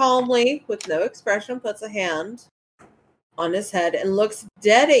just calmly, with no expression, puts a hand on his head and looks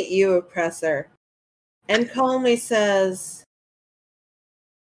dead at you, oppressor, and calmly says,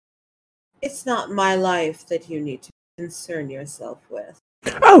 "It's not my life that you need to concern yourself with."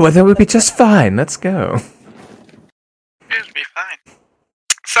 Oh, well, that would be just fine. Let's go. It would be fine.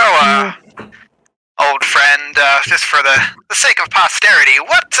 So, old friend, just for the sake of posterity,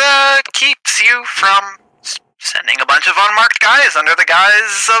 what keeps you from sending a bunch of unmarked guys under the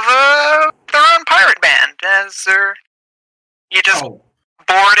guise of their own pirate band? You just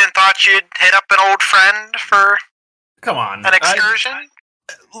bored and thought you'd hit up an old friend for Come on. an excursion?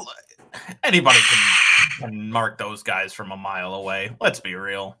 Anybody can mark those guys from a mile away. Let's be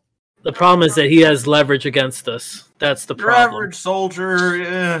real. The problem is that he has leverage against us. That's the Your problem. average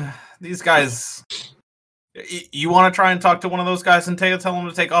soldier, these guys. You want to try and talk to one of those guys and tell them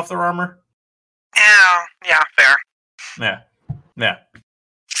to take off their armor? Yeah, fair. Yeah.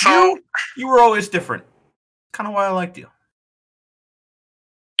 So, you were always different. Kind of why I liked you.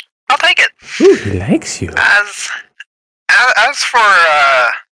 I'll take it. Ooh, he likes you. As for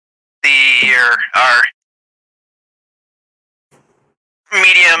our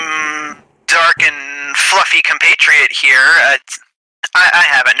medium dark and fluffy compatriot here, I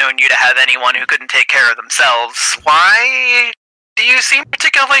haven't known you to have anyone who couldn't take care of themselves. Why do you seem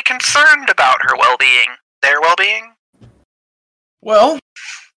particularly concerned about her well-being? Their well-being? Well,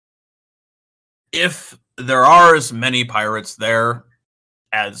 if there are as many pirates there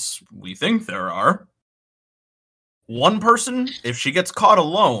as we think there are, one person, if she gets caught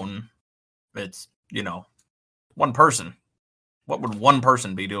alone, it's, one person. What would one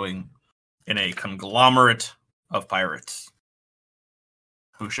person be doing in a conglomerate of pirates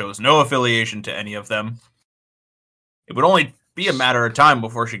who shows no affiliation to any of them? It would only be a matter of time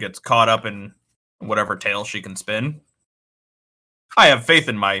before she gets caught up in whatever tale she can spin. I have faith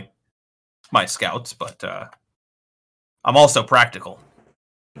in my scouts, but I'm also practical.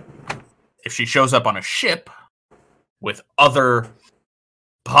 If she shows up on a ship with other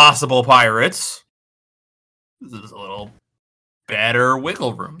possible pirates, there's a little better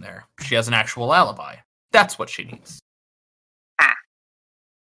wiggle room there. She has an actual alibi. That's what she needs.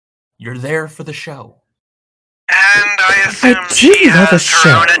 You're there for the show. And I assume I do she love a has show.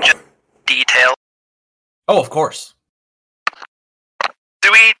 her own detail. Oh, of course.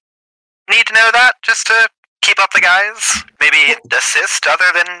 Do we need to know that just to keep up the guys? Maybe assist other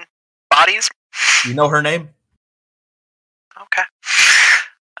than bodies? You know her name? Okay.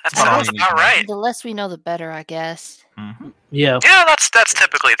 That Well, sounds you need about to know. right. The less we know, the better, I guess. Mm-hmm. Yeah. Yeah, that's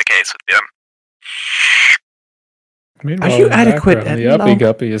typically the case with them. Meanwhile, Are you in the adequate background, at The Uppy low?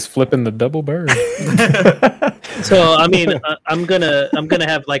 Guppy is flipping the double bird. So I mean, I'm gonna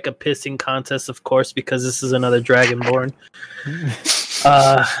have like a pissing contest, of course, because this is another Dragonborn.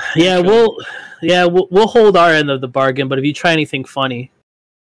 We'll hold our end of the bargain. But if you try anything funny,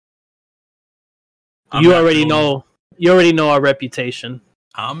 you already know our reputation.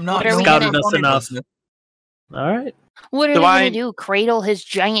 I'm not What are we scouted gonna- us enough. All right. What are Do they I- gonna do? Cradle his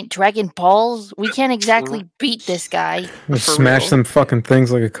giant dragon balls? We can't exactly beat this guy. Smash real. some fucking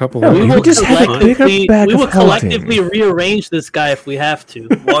things like a couple No, of We you will just have a collectively, bigger bag we of will collectively hunting. rearrange this guy if we have to.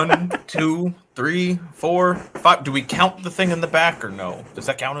 1, 2, 3, 4, 5. Do we count the thing in the back or no? Does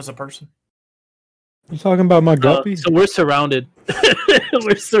that count as a person? You talking about my guppy? So we're surrounded.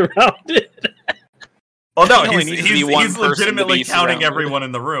 We're surrounded. Oh no, It only he's needs to be one person to legitimately be counting surrounded. everyone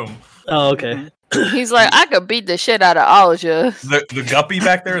in the room. Oh, okay. He's like, I could beat the shit out of all of you. The guppy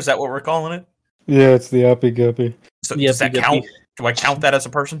back there, is that what we're calling it? Yeah, it's the uppy guppy. So The does that uppy count? guppy. Do I count that as a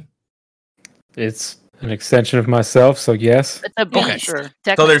person? It's an extension of myself, so yes. It's a beast. Okay, sure. So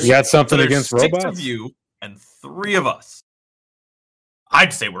technically. there's You got something there's against 6 robots? of you and 3 of us.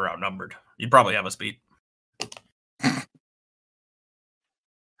 I'd say we're outnumbered. You'd probably have us beat.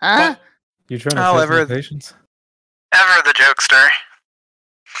 Huh? You trying to However- test my patience? Ever the jokester.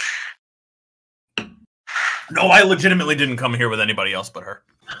 No, I legitimately didn't come here with anybody else but her.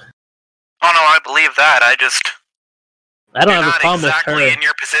 Oh no, I believe that. I just I don't you're have a not problem exactly with her. in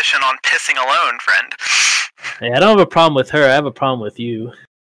your position on pissing alone, friend. Yeah, I don't have a problem with her. I have a problem with you.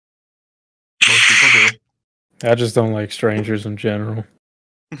 Most people do. I just don't like strangers in general.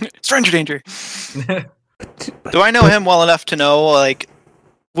 Stranger danger. Do I know him well enough to know, like,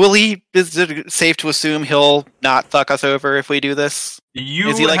 will he? Is it safe to assume he'll not fuck us over if we do this? You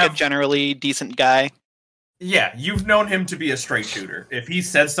Is he like have, a generally decent guy? yeah, you've known him to be a straight shooter. If he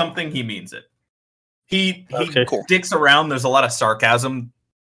says something, he means it. He Okay. Cool. dicks around. There's a lot of sarcasm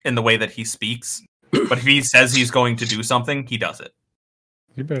in the way that he speaks. But if he says he's going to do something, he does it.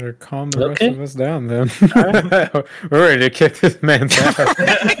 You better calm the Okay. rest of us down then. We're ready to kick this man's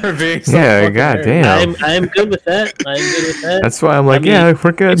ass for being so Yeah, fucking goddamn. arrogant. I'm good with that. I'm good with that. That's why I'm like, I mean, yeah,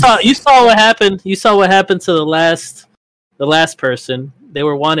 we're good. You saw what happened. You saw what happened to the last person. They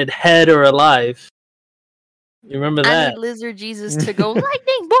were wanted dead or alive. You remember I that? need Lizard Jesus to go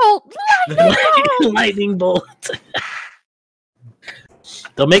lightning bolt, lightning bolt. Lightning bolt.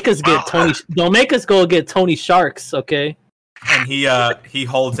 Don't make us get Tony. Don't make us go get Tony Sharks, okay? And he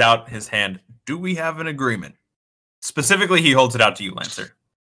holds out his hand. Do we have an agreement? Specifically, he holds it out to you, Lancer.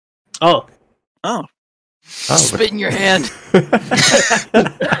 Oh, Oh, Oh, Spit in your hand. a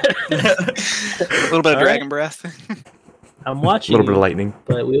little bit of All dragon breath. I'm a watching. little bit of you, lightning.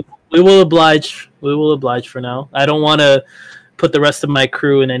 but we will oblige. We will oblige for now. I don't want to put the rest of my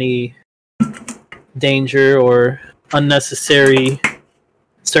crew in any danger or unnecessary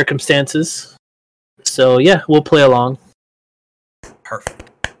circumstances. So yeah, we'll play along. Perfect.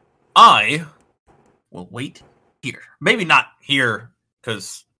 I will wait here. Maybe not here,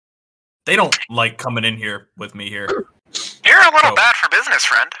 because they don't like coming in here with me here. You're a little Oh. bad for business,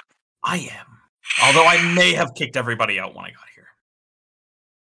 friend. I am. Although I may have kicked everybody out when I got here.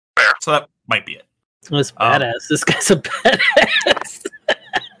 Fair. So that might be it. That's badass. This guy's a badass.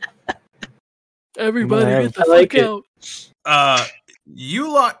 Everybody I get the like fuck it. out.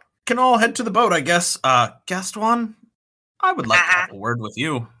 You lot can all head to the boat, I guess. Gaston, I would like to have a word with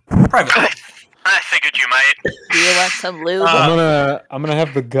you. Privately. I figured you might. Do you want some lube? I'm gonna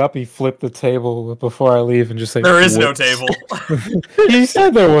have the guppy flip the table before I leave and just say There is no "Whoops." table. He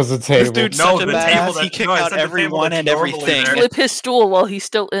said there was a table. This dude's No, such a the table badass. that- He kicked no, I out said the table everyone that's and normally everything. there. Flip his stool while he's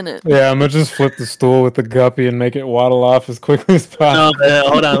still in it. Yeah, I'm gonna just flip the stool with the guppy and make it waddle off as quickly as No, possible.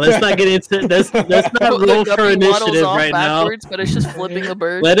 hold on. Let's not get into that's not The roll for guppy waddles initiative off right now. backwards, but it's just flipping a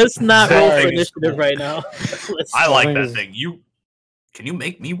bird. Let us not roll for Sorry. initiative right now. Let's, I like think that it's- thing. Can you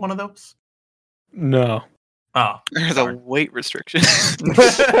make me one of those? No. Oh. There's a weight restriction.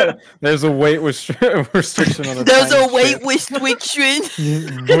 There's a weight restriction on the There's tiny a weight ship.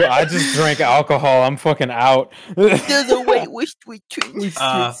 restriction. I just drank alcohol. I'm fucking out. There's a weight restriction.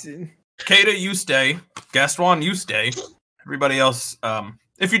 Kata, you stay. Gaston, you stay. Everybody else,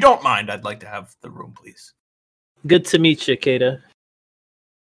 if you don't mind, I'd like to have the room, please. Good to meet you, Kata.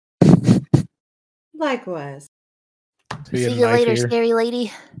 Likewise. See See you later, here. scary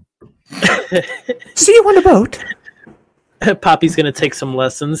lady. See you on the boat. Poppy's gonna take some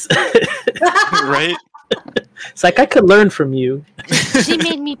lessons. Right? It's like I could learn from you. She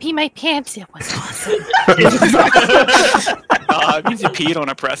made me pee my pants. It was awesome. It means you peed on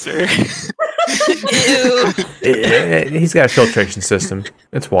a presser. Ew. He's got a filtration system.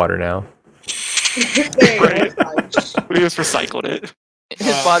 It's water now. There you go. We just recycled it.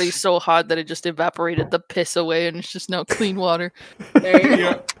 His body's so hot that it just evaporated the piss away, and it's just now clean water. There you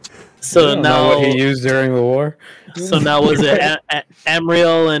go. So I don't know now, what he used during the war. was it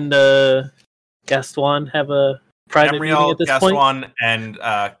Amriel and Gaston have a private meeting Amriel, at this point? Gaston, and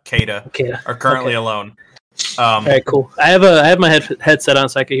Kata Okay. are currently Okay. alone. All right, cool. I have my headset on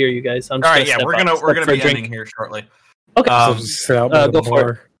so I can hear you guys. I'm just all right, yeah, step we're out- gonna step for a be drink. ending here shortly. Okay. Sit out by the go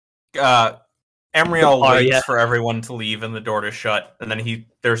for it. bar. Emriel bar, waits yeah. for everyone to leave and the door to shut, and then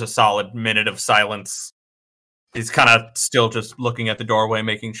there's a solid minute of silence. He's kind of still just looking at the doorway,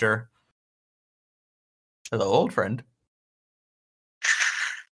 making sure. Hello, old friend.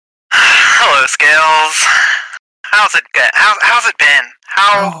 Hello, Scales. How's it how's it been?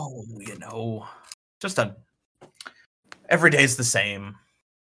 Oh, just every day's the same.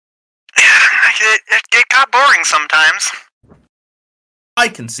 It got boring sometimes. I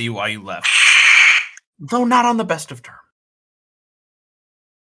can see why you left, though not on the best of terms.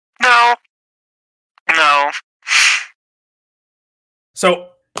 No. So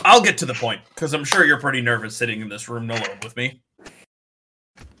I'll get to the point because I'm sure you're pretty nervous sitting in this room alone with me.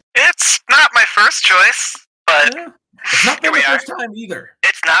 It's not my first choice, but It's not been here the we are. first time either.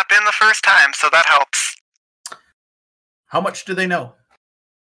 It's not been the first time, so that helps. How much do they know?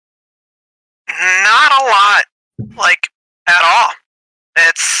 Not a lot, like, at all.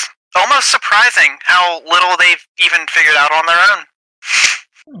 It's almost surprising how little they've even figured out on their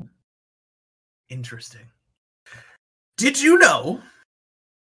own. Interesting. Did you know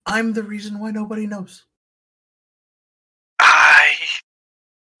I'm the reason why nobody knows?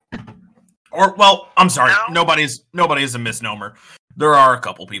 I'm sorry. No. Nobody's a misnomer. There are a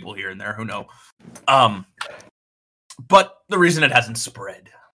couple people here and there who know. But the reason it hasn't spread.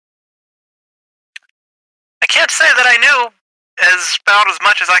 I can't say that I knew about as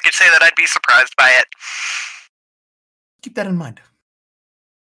much as I could say that I'd be surprised by it. Keep that in mind.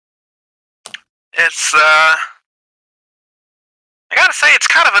 It's, I gotta say, it's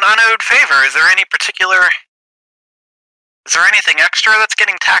kind of an unowed favor. Is there anything extra that's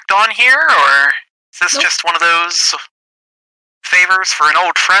getting tacked on here, or is this just one of those favors for an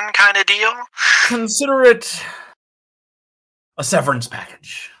old friend kind of deal? Consider it a severance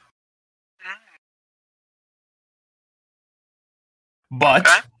package. But,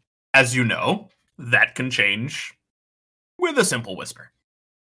 as you know, that can change with a simple whisper.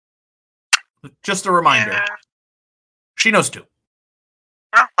 Just a reminder. Yeah. She knows too.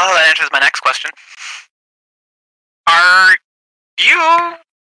 Well, that answers my next question. Are you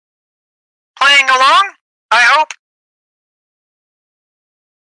playing along? I hope.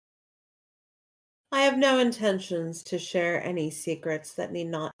 I have no intentions to share any secrets that need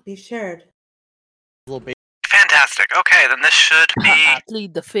not be shared. Fantastic. Okay, then this should be I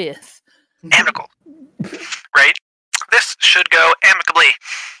plead the fifth. amicable. Right? This should go amicably.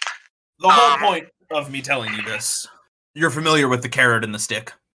 The whole point of me telling you this, you're familiar with the carrot and the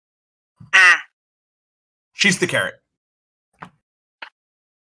stick. She's the carrot.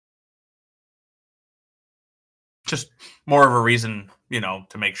 Just more of a reason,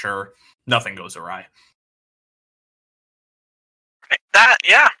 to make sure nothing goes awry.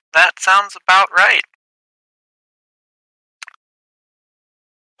 That sounds about right.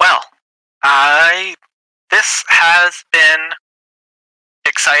 Well, this has been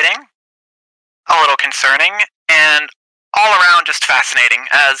exciting, a little concerning, and all around just fascinating,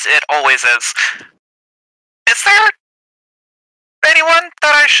 as it always is. Is there anyone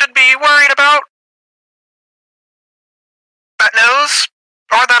that I should be worried about? That knows,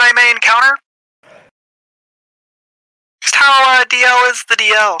 or that I may encounter? Just how DL is the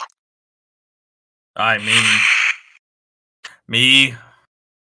DL? I mean, me,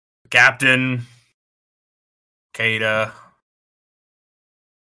 Captain, Kada.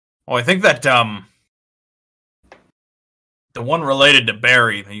 Oh, I think that, the one related to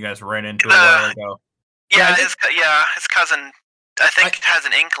Barry that you guys ran into a while ago. Yeah, his cousin, I think, has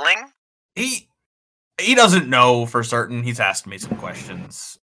an inkling. He doesn't know for certain. He's asked me some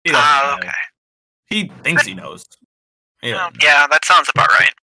questions. He doesn't know. Okay. He thinks he knows. Yeah, that sounds about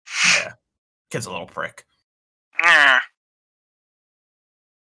right. Yeah. Kid's a little prick. Yeah.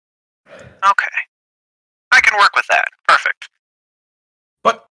 Okay. I can work with that. Perfect.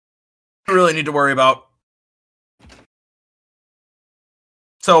 But you really need to worry about.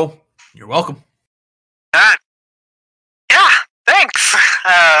 So, you're welcome. Yeah, thanks.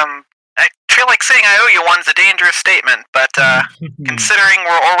 I feel like saying I owe you one's a dangerous statement, but considering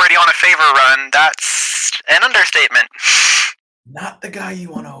we're already on a favor run, that's an understatement. Not the guy you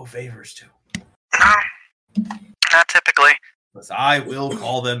want to owe favors to. No, not typically. Because I will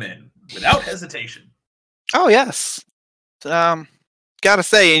call them in without hesitation. Oh yes. Gotta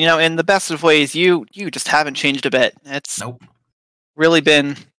say, in the best of ways, you just haven't changed a bit. It's really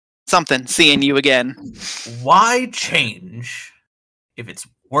been something seeing you again. Why change if it's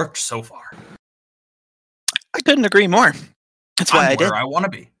worked so far? I couldn't agree more. That's why I did. Where I want to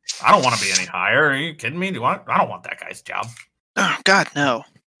be. I don't want to be any higher. Are you kidding me? I don't want that guy's job. Oh God, no.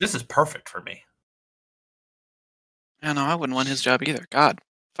 This is perfect for me. Yeah, no, I wouldn't want his job either. God,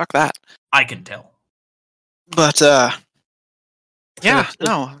 fuck that. I can tell. But yeah,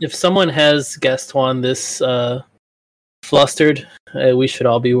 no. If someone has Gaston this flustered, we should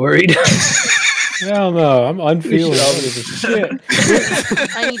all be worried. Hell no, I'm unfeeling all this shit.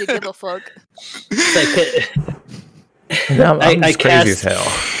 I need to give a fuck. I'm just crazy as hell.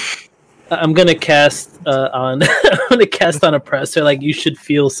 I'm gonna cast on. I'm gonna cast on Oppressor. Like you should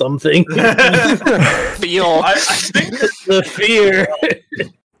feel something. Feel. I think The fear.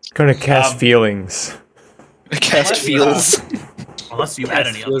 Gonna cast feelings. Cast feels. unless you had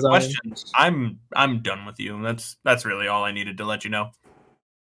Cast any other feels on him. questions, I'm done with you. That's really all I needed to let you know.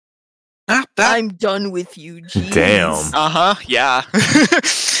 I'm done with you. Jeez. Damn. Yeah.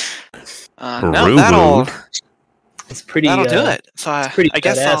 No, Rude. that'll It's do it. So It's pretty I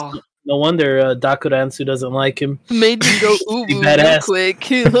guess badass. I'll. No wonder Dakuransu doesn't like him. Made me go ooh Pretty real badass. quick.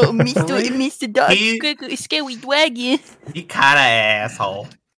 Mr. Dog, He- scary dragon. You kind of asshole.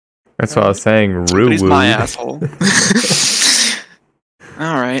 That's what I was saying. But Rude. he's my asshole.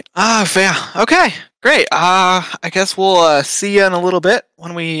 All right. Yeah. Okay. Great. I guess we'll see you in a little bit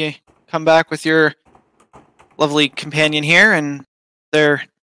when we come back with your lovely companion here and their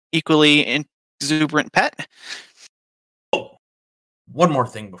equally exuberant pet. One more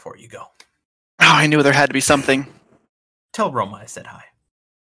thing before you go. Oh, I knew there had to be something. Tell Roma I said hi.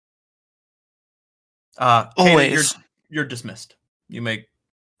 Kata, Always. you're dismissed. You may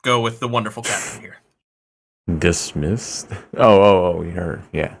go with the wonderful captain here. Dismissed? Oh, her.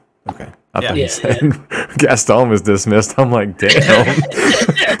 Yeah. Okay. I Yeah. thought you Yeah, said Gaston was dismissed. I'm like, damn.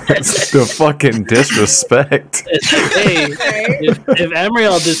 That's the fucking disrespect. It's like, hey, if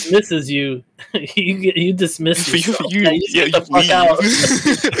Amriel dismisses you, you dismiss yourself. you just get the fuck out.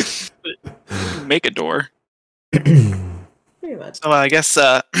 Make a door. Pretty much. So I guess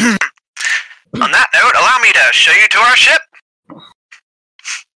On that note, allow me to show you to our ship.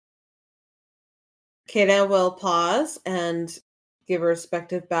 Kata will pause and give a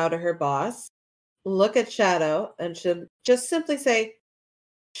respective bow to her boss, look at Shadow, and she'll just simply say,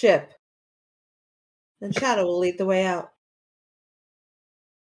 ship. And Shadow will lead the way out.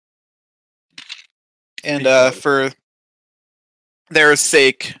 And for their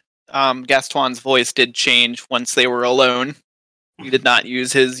sake, Gaston's voice did change once they were alone. He did not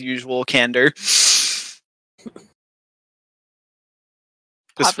use his usual candor.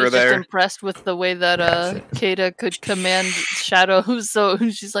 Just Poppy's for their. impressed with the way that Kata could command Shadow. So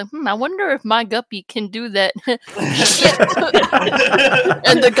she's like, I wonder if my guppy can do that.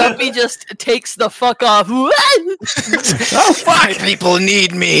 And the guppy just takes the fuck off. Oh, fuck! People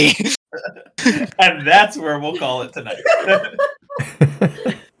need me. And that's where we'll call it tonight.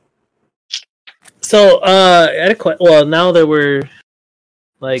 So, I had a well, now that we're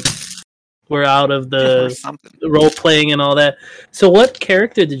out of the role playing and all that. So, what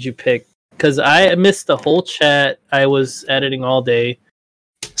character did you pick? Because I missed the whole chat. I was editing all day.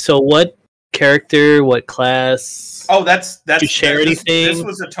 So, what character? What class? Oh, that's Did you share anything? This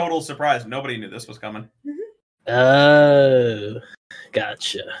was a total surprise. Nobody knew this was coming. Oh,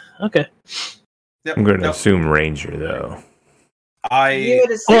 gotcha. Okay. Yep. I'm going to Nope. assume Ranger, though. You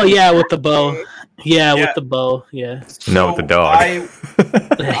would assume Oh yeah, with the bow. Yeah, Yeah. with the bow. Yeah. No, with the dog. I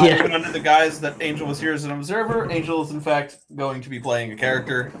Yeah. went under the guise that Angel was here as an observer. Angel is in fact going to be playing a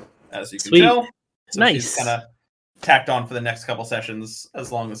character, as you can Sweet. tell. So Nice. she's kind of tacked on for the next couple sessions,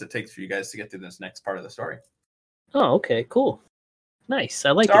 as long as it takes for you guys to get through this next part of the story. Oh, okay, cool. Nice.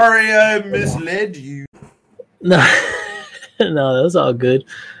 I like it. Sorry, I misled you. No, no, that was all good.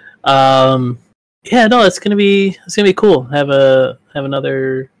 Yeah, no, it's gonna be cool. Have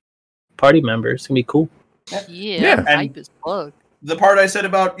another party member. It's gonna be cool. Yeah, And hype as fuck. the part I said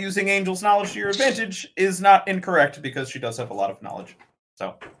about using Angel's knowledge to your advantage is not incorrect, because she does have a lot of knowledge.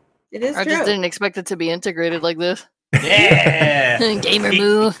 So, It is I true. just didn't expect it to be integrated like this. yeah. Gamer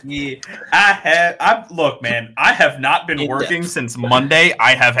move. Yeah, look, man, I have not been working since Monday.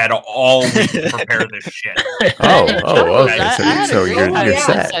 I have had all week to prepare this shit. Oh, okay. I had So a you're good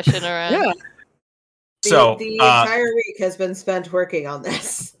set. session around. Yeah. So, the entire week has been spent working on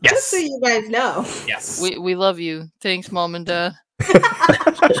this. Yes. Just so you guys know. Yes. We love you. Thanks, Mom and Dad.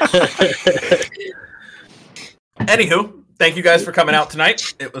 Anywho, thank you guys for coming out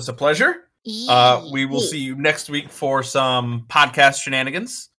tonight. It was a pleasure. We will see you next week for some podcast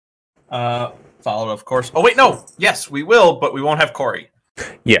shenanigans. Followed, of course. Oh, wait, no. Yes, we will, but we won't have Corey.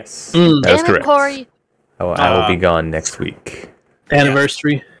 Yes, Mm. that is Damn it, correct. Corey. I will be gone next week.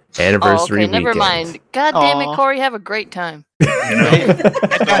 Anniversary. Anniversary okay, never weekend. mind. God damn it, Aw. Corey, have a great time.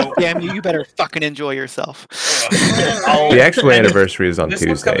 God damn you! You better fucking enjoy yourself. The actual anniversary is on this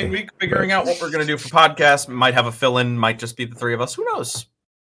Tuesday. upcoming week, figuring out what we're going to do for podcasts. Might have a fill-in. Might just be the three of us. Who knows?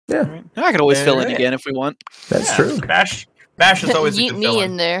 Yeah, I could always fill in Yeah. again if we want. that's true. Bash is always a Yeet good me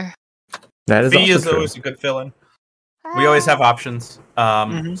fill-in. in there. That is Fee also is true. always a good fill-in. We always have options.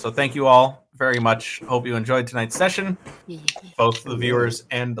 So thank you all very much. Hope you enjoyed tonight's session, both the viewers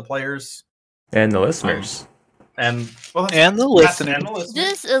and the players, And the listeners. and well, And the listeners. and the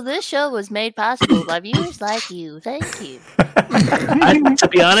listeners. This show was made possible by viewers like you. Thank you. To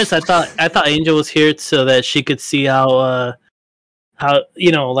be honest, I thought Angel was here so that she could see how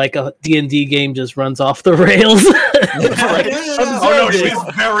like a D&D game just runs off the rails. Oh no, she's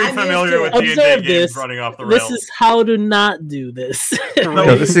very familiar with D&D Observe games this. running off the rails. This is how to not do this.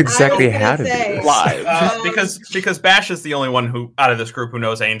 No, this is exactly how to do say, this. Live. Because Bash is the only one who out of this group who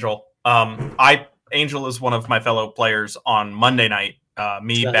knows Angel. Angel is one of my fellow players on Monday night.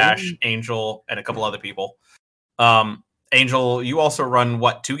 Me, Bash, Angel, and a couple other people. Angel, you also run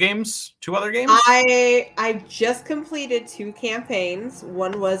what? 2 games? 2 other games? I just completed 2 campaigns.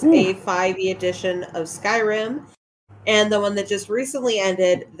 One was a 5e edition of Skyrim, and the one that just recently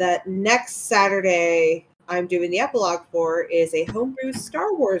ended that next Saturday I'm doing the epilogue for is a homebrew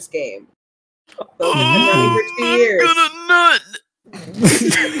Star Wars game. Both have been running for 2 years.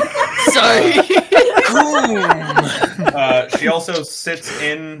 Sorry. She also sits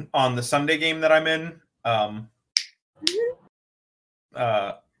in on the Sunday game that I'm in.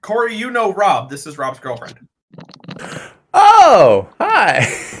 Corey, you know Rob. This is Rob's girlfriend. Oh, hi.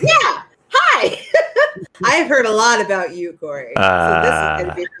 Yeah, hi. I've heard a lot about you, Corey. So this is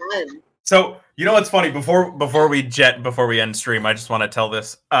gonna be fun. So you know what's funny? Before we end stream, I just want to tell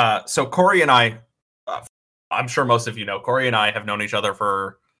this. So Corey and I, I'm sure most of you know, Corey and I have known each other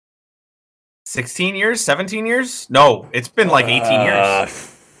for 16 years, 17 years. No, it's been like 18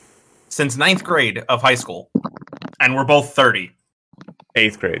 years since 9th grade of high school, and we're both 30.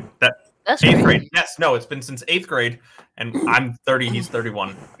 8th grade. That's 8th right. grade. Yes, no, it's been since 8th grade, and I'm 30. He's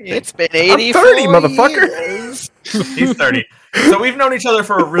 31. It's been 80. 30, motherfucker. He's 30. So we've known each other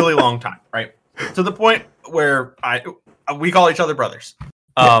for a really long time, right? To the point where we call each other brothers.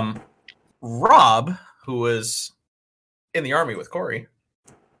 Rob, who was in the army with Corey,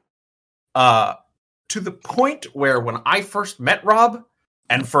 to the point where when I first met Rob,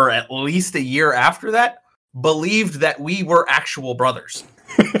 and for at least a year after that, believed that we were actual brothers.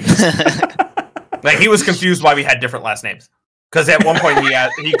 Like he was confused why we had different last names. Because at one point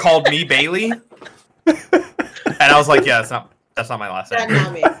he called me Bailey, and I was like, "Yeah, that's not my last name." That's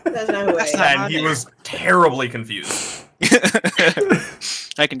not me. That's not who I am. And he was terribly confused.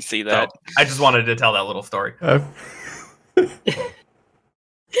 I can see that. So, I just wanted to tell that little story. I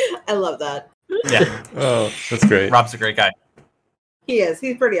love that. Yeah. Oh, that's great. Rob's a great guy. He is.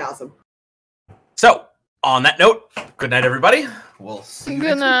 He's pretty awesome. So, on that note, good night, everybody. We'll see you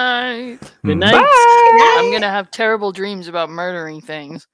Good next week. night. Good night. I'm gonna have terrible dreams about murdering things.